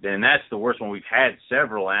 and that's the worst one. We've had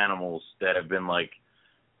several animals that have been like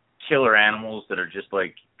killer animals that are just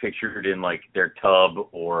like pictured in like their tub,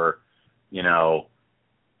 or,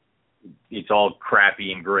 it's all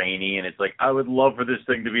crappy and grainy, and it's like, I would love for this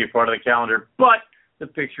thing to be a part of the calendar, but the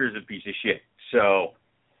picture is a piece of shit. So,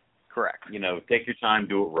 correct. Take your time,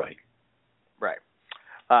 do it right. Right.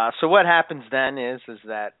 So what happens then is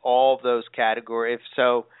that all those categories,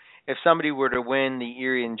 if somebody were to win the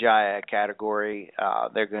Irian Jaya category,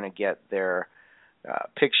 they're going to get their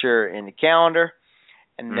picture in the calendar,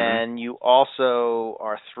 and then you also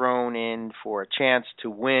are thrown in for a chance to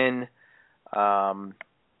win the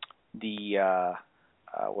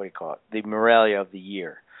the Morelia of the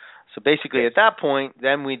Year. So basically, at that point,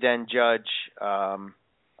 then we judge from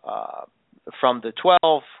the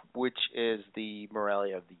 12, which is the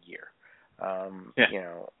Morelia of the Year. And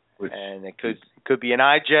it could be an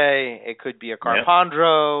IJ, it could be a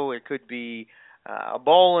Carpondro, it could be a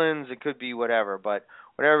Boland's, it could be whatever. But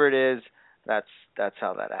whatever it is, that's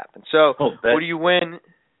how that happens. So, what do you win?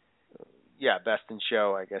 Yeah, best in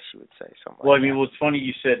show, I guess you would say something. Well, I mean, it's funny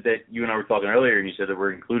you said that you and I were talking earlier, and you said that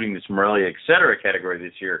we're including this Morelia, et cetera, category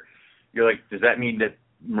this year. You're like, does that mean that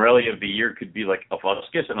Morelia of the Year could be like a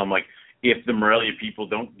Fuscus? And I'm like, if the Morelia people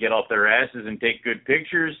don't get off their asses and take good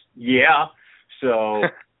pictures, so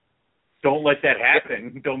don't let that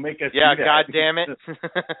happen. Don't make us do that. God damn it.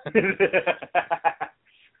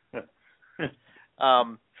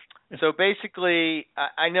 So basically,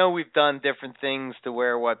 I know we've done different things to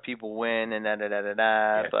where what people win and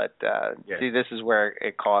but see, this is where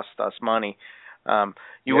it costs us money.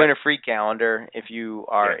 You win a free calendar if you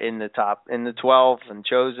are in the 12 and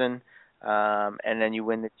chosen, and then you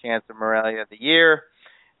win the chance of Morelia of the Year.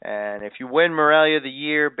 And if you win Morelia of the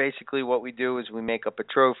Year, basically what we do is we make up a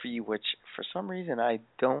trophy, which for some reason I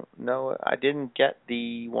don't know. I didn't get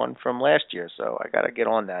the one from last year, so I got to get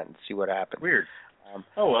on that and see what happens. Weird.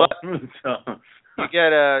 You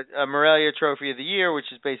get a Morelia Trophy of the Year, which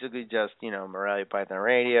is basically just, Morelia Python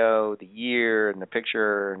Radio, the year, and the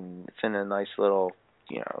picture, and it's in a nice little,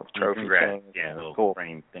 trophy thing. Yeah, a little cool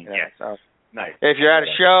frame thing. So nice. If you're at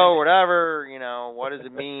a show or whatever, what does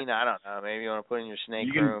it mean? I don't know. Maybe you want to put it in your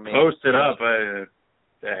snake room. You can post it up. The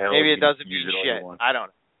hell maybe it doesn't mean shit. I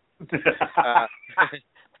don't know.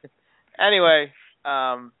 Anyway,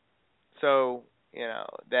 so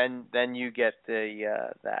then you get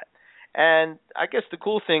the that. And I guess the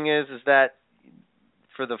cool thing is that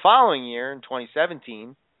for the following year in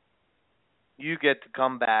 2017, you get to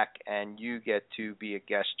come back and you get to be a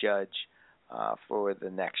guest judge for the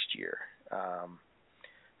next year.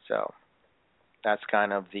 So that's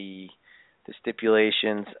kind of the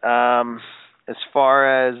stipulations. As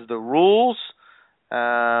far as the rules,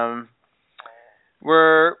 the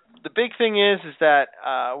big thing is that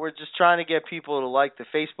we're just trying to get people to like the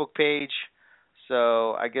Facebook page.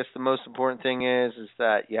 So I guess the most important thing is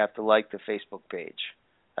that you have to like the Facebook page.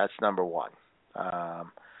 That's number one.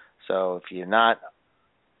 So if you're not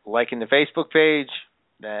liking the Facebook page,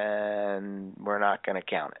 then we're not going to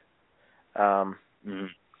count it.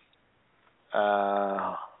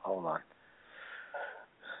 Hold on.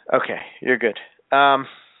 Okay, you're good.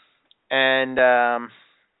 And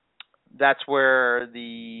that's where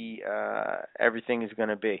the everything is going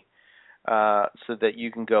to be, so that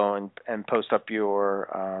you can go and post up your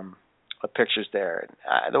pictures there.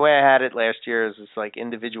 The way I had it last year is it's like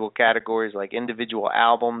individual categories, like individual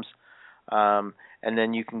albums, and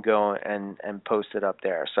then you can go and post it up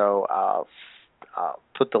there. So I'll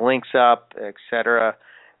put the links up, etc.,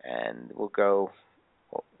 and we'll go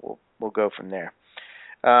from there.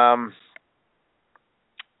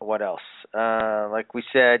 What else? Like we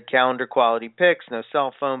said, calendar quality pics, no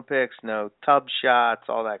cell phone pics, no tub shots,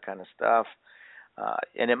 all that kind of stuff.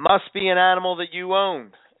 And it must be an animal that you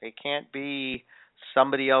own. It can't be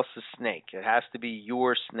somebody else's snake. It has to be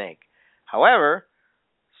your snake. However,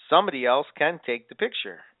 somebody else can take the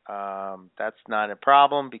picture. That's not a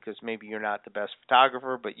problem because maybe you're not the best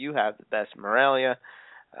photographer, but you have the best Morelia,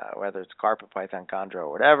 whether it's carpet python, chondro,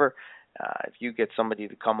 or whatever. If you get somebody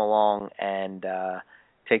to come along and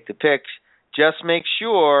take the pics, just make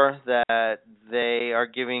sure that they are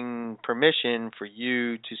giving permission for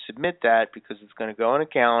you to submit that, because it's going to go on a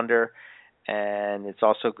calendar, and it's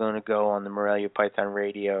also going to go on the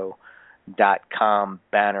MoreliaPythonRadio.com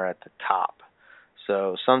banner at the top.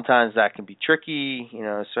 So sometimes that can be tricky.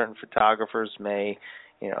 Certain photographers may,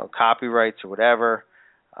 copyrights or whatever.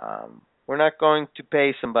 We're not going to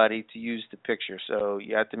pay somebody to use the picture, so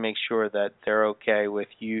you have to make sure that they're okay with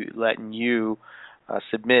you letting you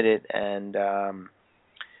submit it and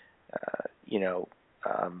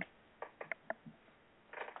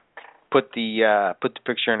put the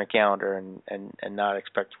picture in a calendar and not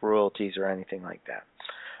expect royalties or anything like that.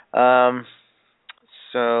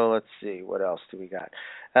 So let's see, what else do we got?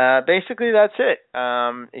 Basically, that's it.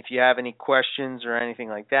 If you have any questions or anything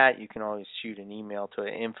like that, you can always shoot an email to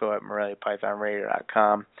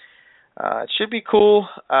info@MoreliaPythonRadio.com. It should be cool,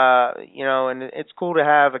 and it's cool to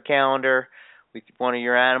have a calendar with one of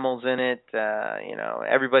your animals in it.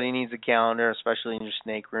 Everybody needs a calendar, especially in your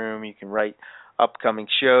snake room. You can write upcoming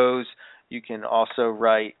shows. You can also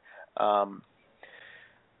write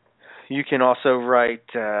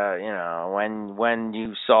when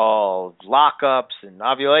you saw lockups and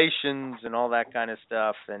ovulations and all that kind of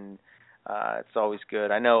stuff, and it's always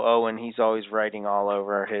good. I know Owen, he's always writing all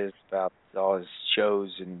over all his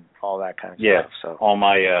shows and all that kind of stuff. So all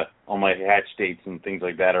my hatch dates and things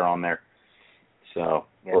like that are on there. So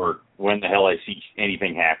or when the hell I see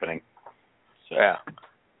anything happening. So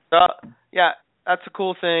that's a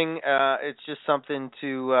cool thing. It's just something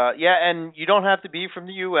to, and you don't have to be from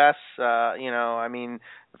the U.S. The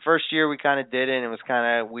first year we kind of did it, and it was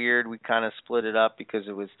kind of weird. We kind of split it up because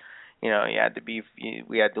it was, we had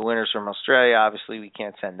the winners from Australia. Obviously, we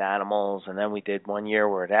can't send animals. And then we did one year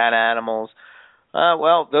where it had animals.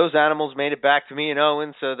 Those animals made it back to me and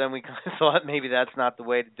Owen, so then we kind of thought maybe that's not the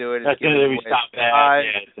way to do it. That's good. We stopped that.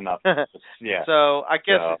 Yeah, it's enough. Yeah. So I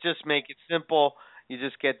guess just make it simple. You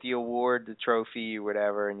just get the award, the trophy, or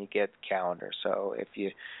whatever, and you get the calendar. So if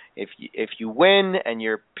you win and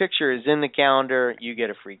your picture is in the calendar, you get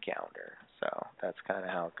a free calendar. So that's kind of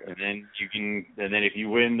how it goes. And then if you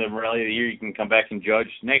win the Morelia of the Year, you can come back and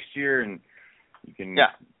judge next year, and you can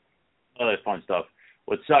all that fun stuff.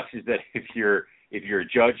 What sucks is that if you're a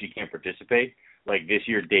judge, you can't participate. Like this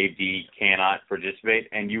year, Dave D cannot participate,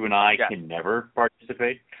 and you and I can never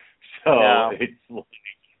participate. So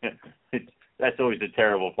that's always the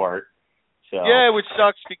terrible part. So which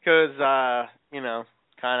sucks because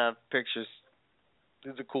kind of pictures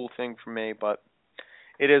is a cool thing for me, but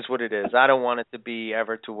it is what it is. I don't want it to be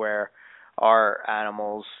ever to where our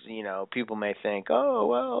animals, people may think, oh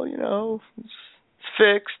well, it's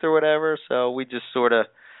fixed or whatever. So we just sort of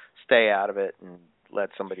stay out of it and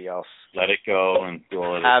let somebody else let it go and do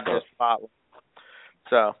all have this spotlight.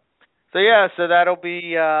 So that'll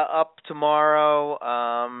be up tomorrow.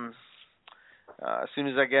 as soon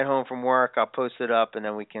as I get home from work, I'll post it up, and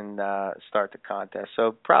then we can start the contest.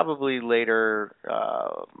 So probably later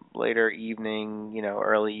evening,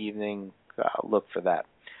 early evening, look for that.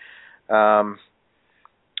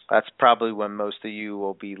 That's probably when most of you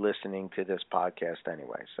will be listening to this podcast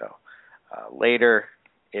anyway. So later,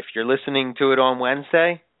 if you're listening to it on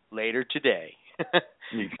Wednesday, later today.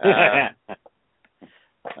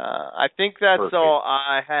 I think that's Perfect. all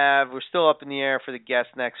I have. We're still up in the air for the guest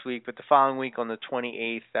next week, but the following week on the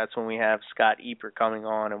 28th, that's when we have Scott Eper coming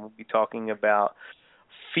on, and we'll be talking about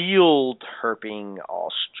field herping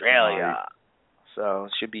Australia. Nice. So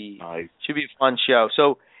it should be Nice. a fun show.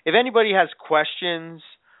 So if anybody has questions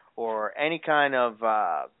or any kind of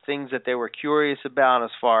things that they were curious about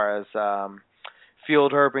as far as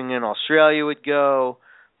field herping in Australia would go,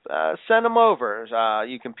 send them over.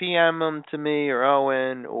 You can PM them to me or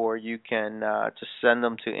Owen, or you can just send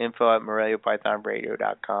them to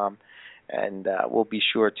info@MoreliaPythonRadio.com, and we'll be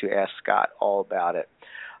sure to ask Scott all about it.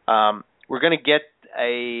 We're going to get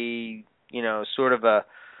a, sort of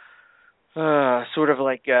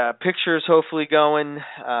like pictures hopefully going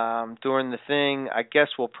during the thing. I guess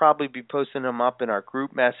we'll probably be posting them up in our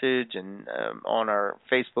group message and on our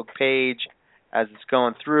Facebook page as it's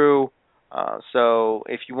going through. So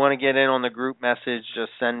if you want to get in on the group message,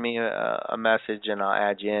 just send me a message and I'll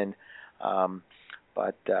add you in. And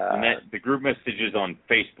the group message is on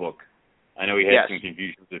Facebook. I know we had some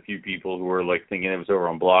confusion with a few people who were thinking it was over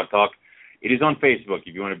on Blog Talk. It is on Facebook.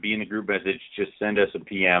 If you want to be in the group message, just send us a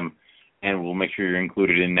PM, and we'll make sure you're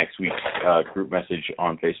included in next week's group message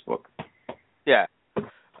on Facebook. Yeah.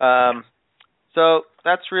 So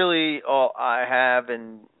that's really all I have,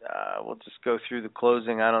 and we'll just go through the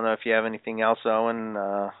closing. I don't know if you have anything else, Owen.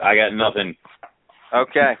 I got nothing.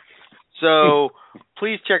 Okay. So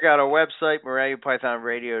please check out our website,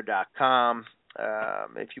 MoreliaPythonRadio.com.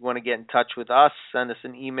 If you want to get in touch with us, send us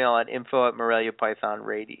an email at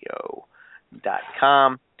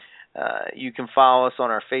info@MoreliaPythonRadio.com. You can follow us on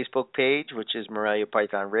our Facebook page, which is Morelia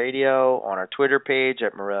Python Radio, on our Twitter page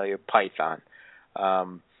at Morelia Python.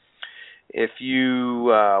 If you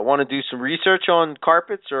want to do some research on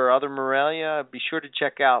carpets or other Morelia, be sure to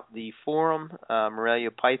check out the forum,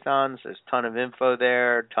 Morelia Pythons. There's a ton of info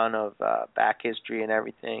there, a ton of back history and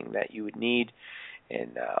everything that you would need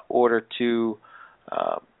in order to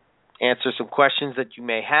answer some questions that you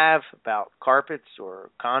may have about carpets or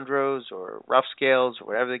chondros or rough scales or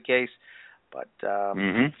whatever the case. But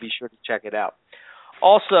be sure to check it out.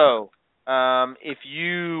 Also, if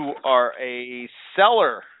you are a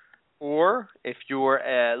seller or if you're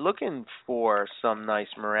looking for some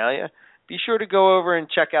nice Morelia, be sure to go over and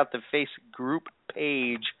check out the Facebook group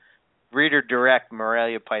page, Breeder Direct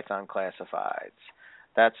Morelia Python Classifieds.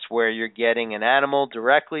 That's where you're getting an animal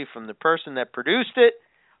directly from the person that produced it.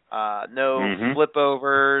 No flip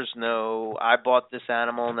overs, no I bought this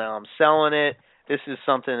animal, now I'm selling it. This is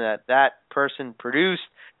something that person produced.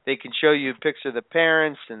 They can show you a picture of the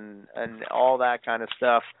parents and all that kind of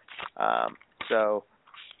stuff. So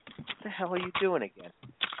what the hell are you doing again?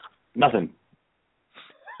 Nothing.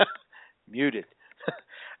 Muted.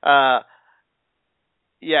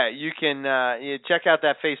 You can check out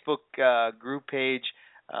that Facebook group page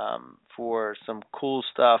for some cool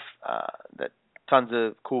stuff that tons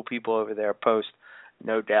of cool people over there post,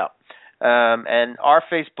 no doubt. And our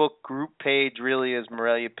Facebook group page really is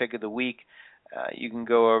Morelia Pick of the Week. You can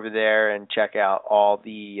go over there and check out all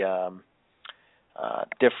the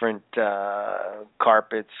different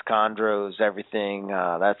carpets, chondros, everything.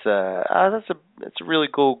 It's a really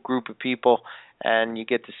cool group of people, and you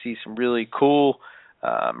get to see some really cool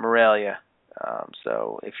Morelia.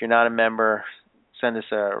 So if you're not a member, send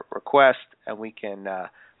us a request and we can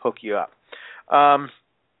hook you up.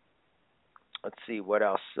 Let's see what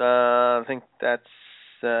else. I think that's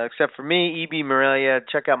except for me, EB Morelia.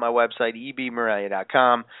 Check out my website,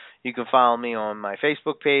 ebmorelia.com. You can follow me on my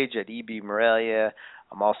Facebook page at EB Morelia.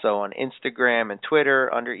 I'm also on Instagram and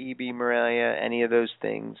Twitter under EB Morelia. Any of those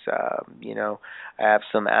things, I have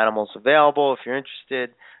some animals available. If you're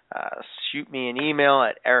interested, shoot me an email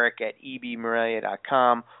at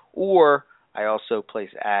eric@ebmorelia.com, or I also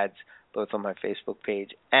place ads both on my Facebook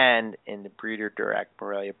page and in the Breeder Direct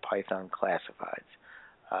Morelia Python Classifieds.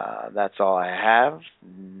 That's all I have.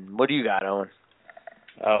 What do you got, Owen?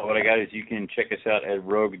 What I got is you can check us out at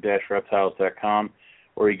rogue-reptiles.com,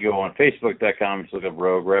 or you can go on facebook.com and just look up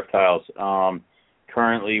Rogue Reptiles.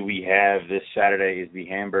 Currently, we have this Saturday is the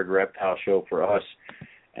Hamburg Reptile Show for us,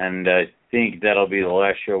 and I think that'll be the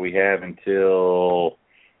last show we have until,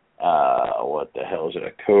 what the hell is it,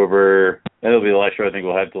 October? That'll be the last show I think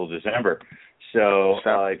we'll have till December. So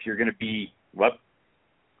if you're going to be, what?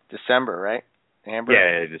 December, right? Hamburg?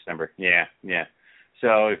 Yeah, December. Yeah.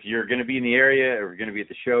 So if you're going to be in the area or going to be at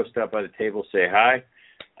the show, stop by the table, say hi.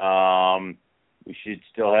 We should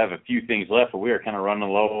still have a few things left, but we are kind of running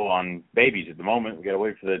low on babies at the moment. We got to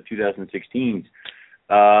wait for the 2016s.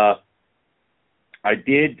 I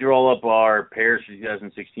did draw up our pairs for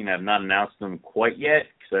 2016. I have not announced them quite yet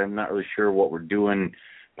because I'm not really sure what we're doing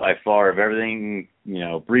by far of everything,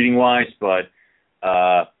 breeding-wise, but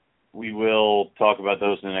we will talk about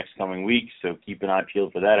those in the next coming weeks, so keep an eye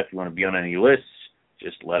peeled for that. If you want to be on any lists,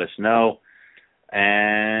 just let us know.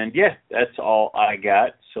 And, yeah, that's all I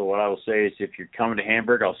got. So what I will say is if you're coming to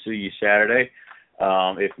Hamburg, I'll see you Saturday.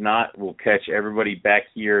 If not, we'll catch everybody back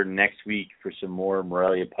here next week for some more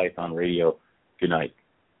Morelia Python Radio. Good night.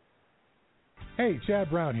 Hey, Chad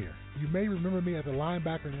Brown here. You may remember me as a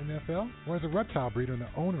linebacker in the NFL or as a reptile breeder and the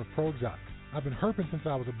owner of Pro Exotics. I've been herping since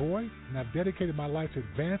I was a boy, and I've dedicated my life to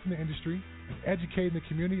advancing the industry and educating the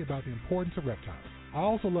community about the importance of reptiles. I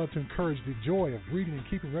also love to encourage the joy of breeding and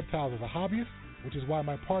keeping reptiles as a hobbyist, which is why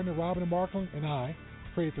my partner Robin and Markland and I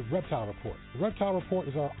created the Reptile Report. The Reptile Report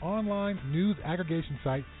is our online news aggregation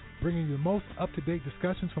site bringing you the most up-to-date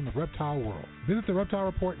discussions from the reptile world. Visit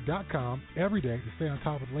thereptilereport.com every day to stay on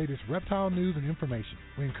top of the latest reptile news and information.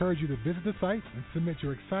 We encourage you to visit the site and submit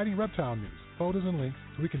your exciting reptile news, photos, and links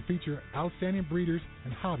so we can feature outstanding breeders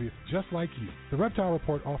and hobbyists just like you. The Reptile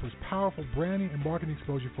Report offers powerful branding and marketing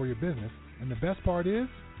exposure for your business, and the best part is,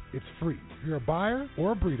 it's free. If you're a buyer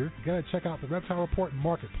or a breeder, you gotta check out the Reptile Report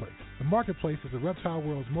Marketplace. The Marketplace is the reptile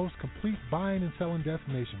world's most complete buying and selling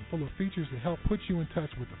destination, full of features to help put you in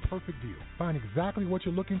touch with the perfect deal. Find exactly what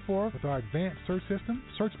you're looking for with our advanced search system.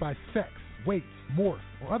 Search by sex, weight, morph,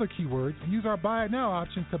 or other keywords, and use our Buy It Now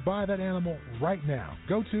option to buy that animal right now.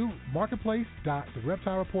 Go to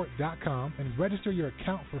marketplace.thereptilereport.com and register your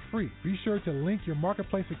account for free. Be sure to link your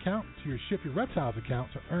Marketplace account to your Ship Your Reptiles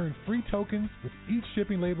account to earn free tokens with each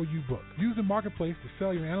shipping label you book. Use the Marketplace to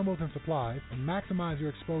sell your animals and supplies and maximize your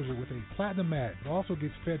exposure with a platinum ad. It also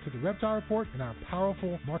gets fed to the Reptile Report and our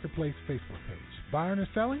powerful Marketplace Facebook page. Buying or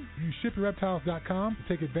selling? Use ShipYourReptiles.com to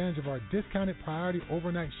take advantage of our discounted priority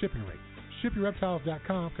overnight shipping rates.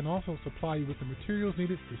 ShipYourReptiles.com can also supply you with the materials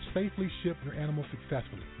needed to safely ship your animals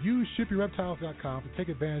successfully. Use ShipYourReptiles.com to take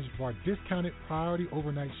advantage of our discounted priority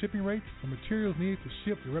overnight shipping rates, the materials needed to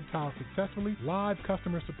ship your reptiles successfully, live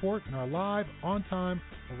customer support, and our live on-time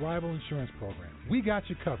arrival insurance program. We got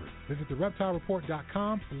you covered. Visit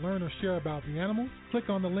thereptilereport.com to learn or share about the animals. Click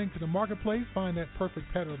on the link to the marketplace, find that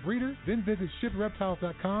perfect pet or breeder, then visit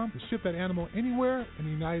ShipYourReptiles.com to ship that animal anywhere in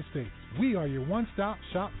the United States. We are your one-stop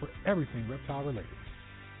shop for everything reptile related.